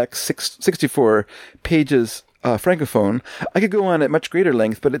 hardback, 64 pages Francophone. I could go on at much greater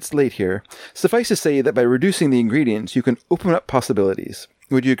length, but it's late here. Suffice to say that by reducing the ingredients, you can open up possibilities.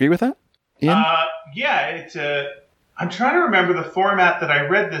 Would you agree with that, Ian? Yeah, I'm trying to remember the format that I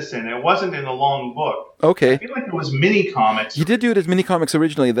read this in. It wasn't in a long book. Okay. I feel like it was mini comics. You did do it as mini comics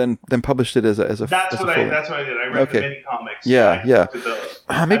originally, then published it as a. That's what I did. I read the mini comics. Yeah.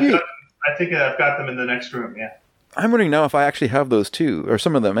 Maybe. I think I've got them in the next room. Yeah. I'm wondering now if I actually have those too, or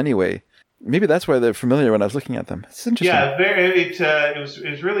some of them anyway. Maybe that's why they're familiar when I was looking at them. It's interesting. Yeah, it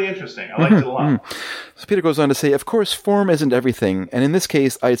was really interesting. I liked it a lot. So Peter goes on to say, of course, form isn't everything, and in this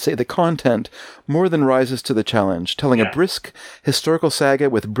case, I'd say the content more than rises to the challenge, telling a brisk historical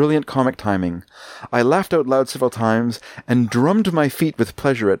saga with brilliant comic timing. I laughed out loud several times and drummed my feet with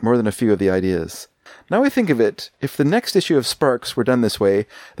pleasure at more than a few of the ideas. Now I think of it, if the next issue of Sparks were done this way,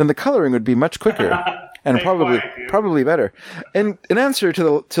 then the coloring would be much quicker. And probably better. And in answer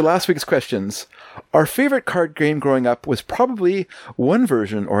to last week's questions, our favorite card game growing up was probably one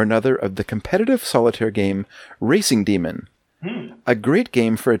version or another of the competitive solitaire game Racing Demon. A great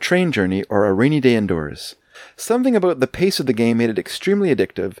game for a train journey or a rainy day indoors. Something about the pace of the game made it extremely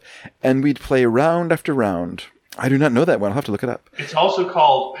addictive, and we'd play round after round. I do not know that one. I'll have to look it up. It's also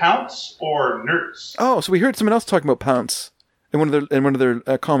called Pounce or Nerds. Oh, so we heard someone else talking about Pounce in one of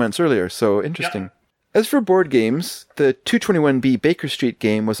their comments earlier. So interesting. Yep. As for board games, the 221B Baker Street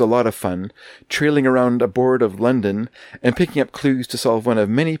game was a lot of fun, trailing around a board of London and picking up clues to solve one of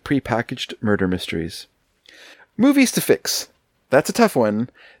many pre-packaged murder mysteries. Movies to fix. That's a tough one.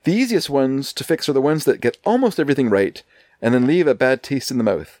 The easiest ones to fix are the ones that get almost everything right and then leave a bad taste in the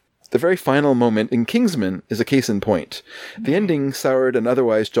mouth. The very final moment in Kingsman is a case in point. The ending soured an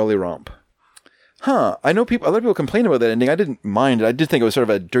otherwise jolly romp. I know a lot of people complain about that ending. I didn't mind it. I did think it was sort of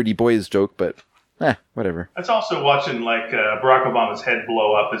a dirty boys joke, but whatever. That's also watching Barack Obama's head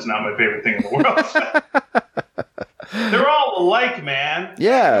blow up is not my favorite thing in the world. They're all alike, man.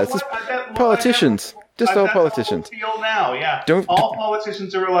 Yeah, it's just politicians. Just all politicians. Feel now, yeah. All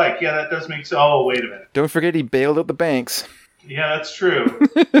politicians are alike. Yeah, that does make sense. Oh, wait a minute. Don't forget he bailed out the banks. Yeah, that's true.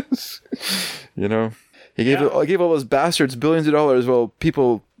 You know, he gave all those bastards billions of dollars while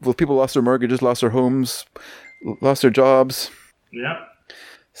people lost their mortgages, lost their homes, lost their jobs. Yeah.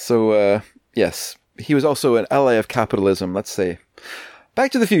 So, yes, he was also an ally of capitalism, let's say.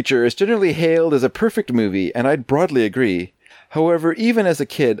 Back to the Future is generally hailed as a perfect movie, and I'd broadly agree. However, even as a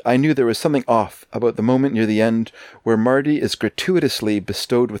kid, I knew there was something off about the moment near the end where Marty is gratuitously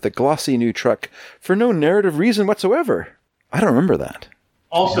bestowed with a glossy new truck for no narrative reason whatsoever. I don't remember that.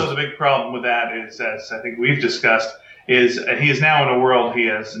 Also, the big problem with that is, as I think we've discussed, is he is now in a world he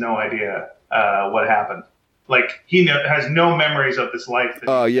has no idea what happened. Like, he has no memories of this life.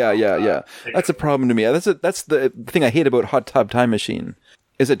 Oh, yeah. That's a problem to me. That's the thing I hate about Hot Tub Time Machine,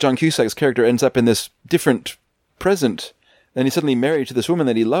 is that John Cusack's character ends up in this different present, and he's suddenly married to this woman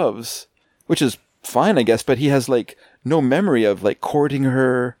that he loves, which is fine, I guess, but he has, like, no memory of, like, courting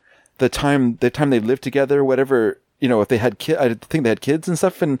her, the time they've lived together, whatever, you know, if they had I think they had kids and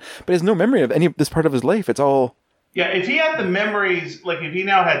stuff, but he has no memory of any of this part of his life. It's all... Yeah, if he had the memories, like if he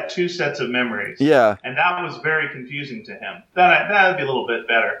now had two sets of memories, and that was very confusing to him, that'd be a little bit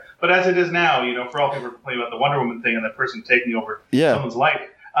better. But as it is now, you know, for all people are complaining about the Wonder Woman thing and that person taking over someone's life,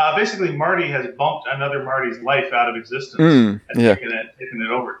 basically Marty has bumped another Marty's life out of existence and taken it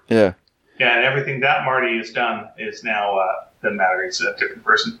over. Yeah. Yeah, and everything that Marty has done is now doesn't matter. He's a different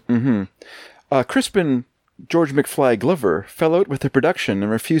person. Mm-hmm. Crispin George McFly Glover fell out with the production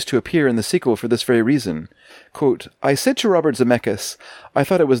and refused to appear in the sequel for this very reason. Quote, I said to Robert Zemeckis, I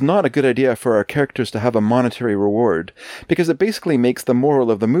thought it was not a good idea for our characters to have a monetary reward, because it basically makes the moral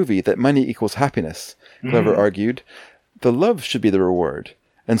of the movie that money equals happiness, Glover argued. The love should be the reward.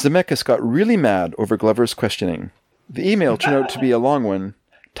 And Zemeckis got really mad over Glover's questioning. The email turned out to be a long one.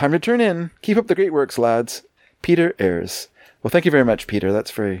 Time to turn in. Keep up the great works, lads. Peter Ayres. Well, thank you very much, Peter.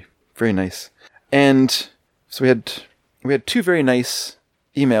 That's very, very nice. And... so we had two very nice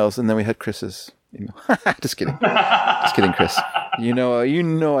emails, and then we had Chris's email. Just kidding. Just kidding, Chris. You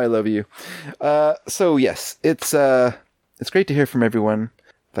know I love you. So yes, it's great to hear from everyone.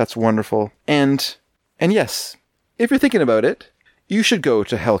 That's wonderful. And yes, if you're thinking about it, you should go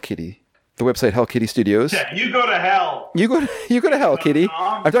to Hell Kitty, the website Hell Kitty Studios. Yeah, you go to hell. You go to Hell Kitty.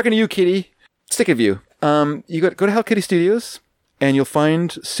 I'm talking to you, Kitty. Stick of you. You go to Hell Kitty Studios, and you'll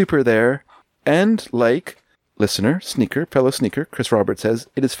find Super there, and like listener, fellow sneaker, Chris Roberts says,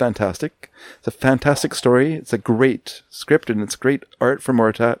 it is fantastic. It's a fantastic story. It's a great script, and it's great art from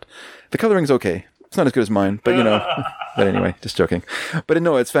Moritat. The coloring's okay. It's not as good as mine, but you know. But anyway, just joking. But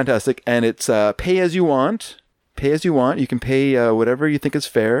no, it's fantastic, and it's pay as you want. Pay as you want. You can pay whatever you think is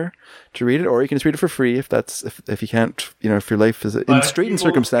fair to read it, or you can just read it for free if you can't, you know, if your life is in straitened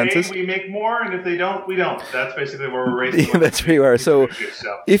circumstances. We make more, and if they don't, we don't. That's basically where we're raising. That's where you are. So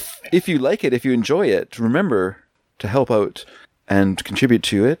if you like it, if you enjoy it, remember to help out and contribute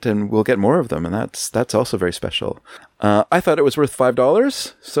to it, and we'll get more of them, and that's also very special. I thought it was worth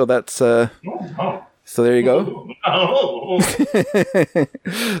 $5, so that's so there you go.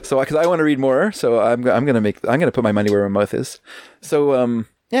 So because I want to read more, so I'm gonna put my money where my mouth is. So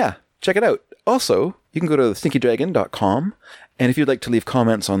yeah, check it out. Also, you can go to sneakydragon.com, and if you'd like to leave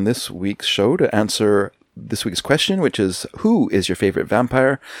comments on this week's show to answer this week's question, which is, who is your favorite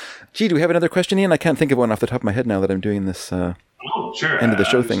vampire? Gee, do we have another question, Ian? I can't think of one off the top of my head now that I'm doing this sure. end of the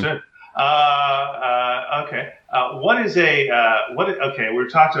show thing. Okay. What is okay, we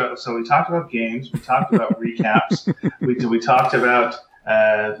talked about games, we talked about recaps, we talked about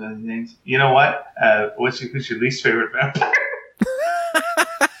the things. You know what? Who's your least favorite vampire?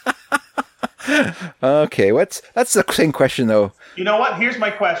 Okay, that's the same question though. You know what? Here's my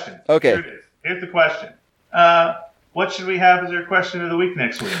question. Okay. Here it is. Here's the question. What should we have as our question of the week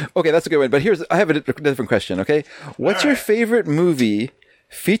next week? Okay, that's a good one. But I have a different question. Okay, what's your favorite movie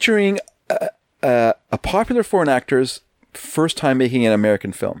featuring a popular foreign actor's first time making an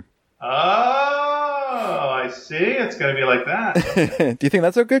American film? Oh, I see. It's going to be like that. Do you think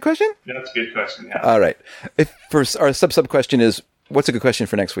that's a good question? That's a good question. Yeah. All right. First, our sub question is, what's a good question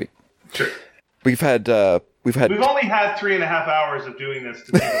for next week? Sure. We've only had 3.5 hours of doing this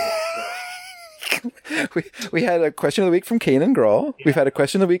to people. we had a question of the week from Kanan Grawl. Yeah. We've had a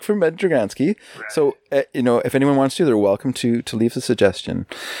question of the week from Ed Dragansky. Right. So, if anyone wants to, they're welcome to leave a suggestion.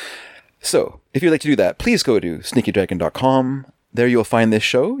 So, if you'd like to do that, please go to sneakydragon.com. There you'll find this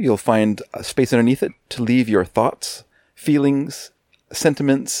show. You'll find a space underneath it to leave your thoughts, feelings,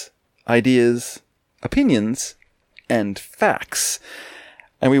 sentiments, ideas, opinions, and facts.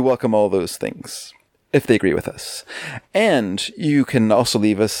 And we welcome all those things, if they agree with us. And you can also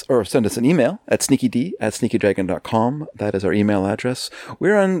leave us or send us an email at sneakyd@sneakydragon.com. That is our email address.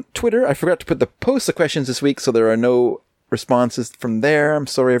 We're on Twitter. I forgot to put the post the questions this week, so there are no responses from there. I'm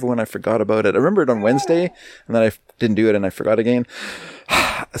sorry, everyone. I forgot about it. I remembered on Wednesday, and then I didn't do it, and I forgot again.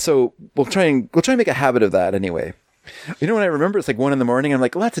 So we'll try and make a habit of that anyway. You know, when I remember, it's like 1 a.m. I'm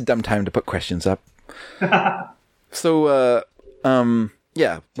like, well, that's a dumb time to put questions up. So,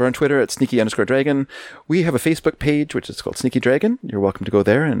 yeah, we're on Twitter at sneaky_dragon. We have a Facebook page, which is called Sneaky Dragon. You're welcome to go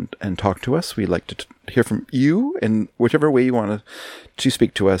there and talk to us. We'd like to hear from you in whichever way you want to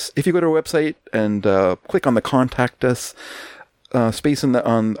speak to us. If you go to our website and click on the Contact Us space on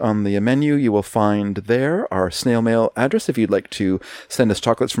the menu, you will find there our snail mail address if you'd like to send us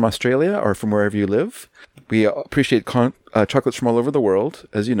chocolates from Australia or from wherever you live. We appreciate chocolates from all over the world,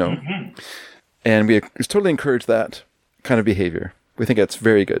 as you know. Mm-hmm. And we totally encourage that kind of behavior. We think it's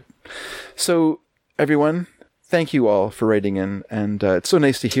very good. So, everyone, thank you all for writing in. And it's so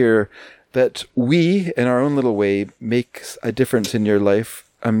nice to hear that we, in our own little way, make a difference in your life.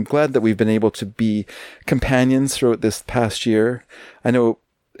 I'm glad that we've been able to be companions throughout this past year. I know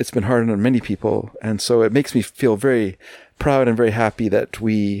it's been hard on many people. And so it makes me feel very proud and very happy that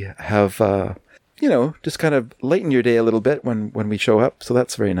we have, just kind of lighten your day a little bit when we show up. So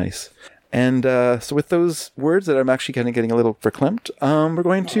that's very nice. And so with those words that I'm actually kind of getting a little verklempt, we're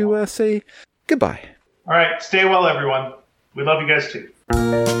going to say goodbye. All right. Stay well, everyone. We love you guys too.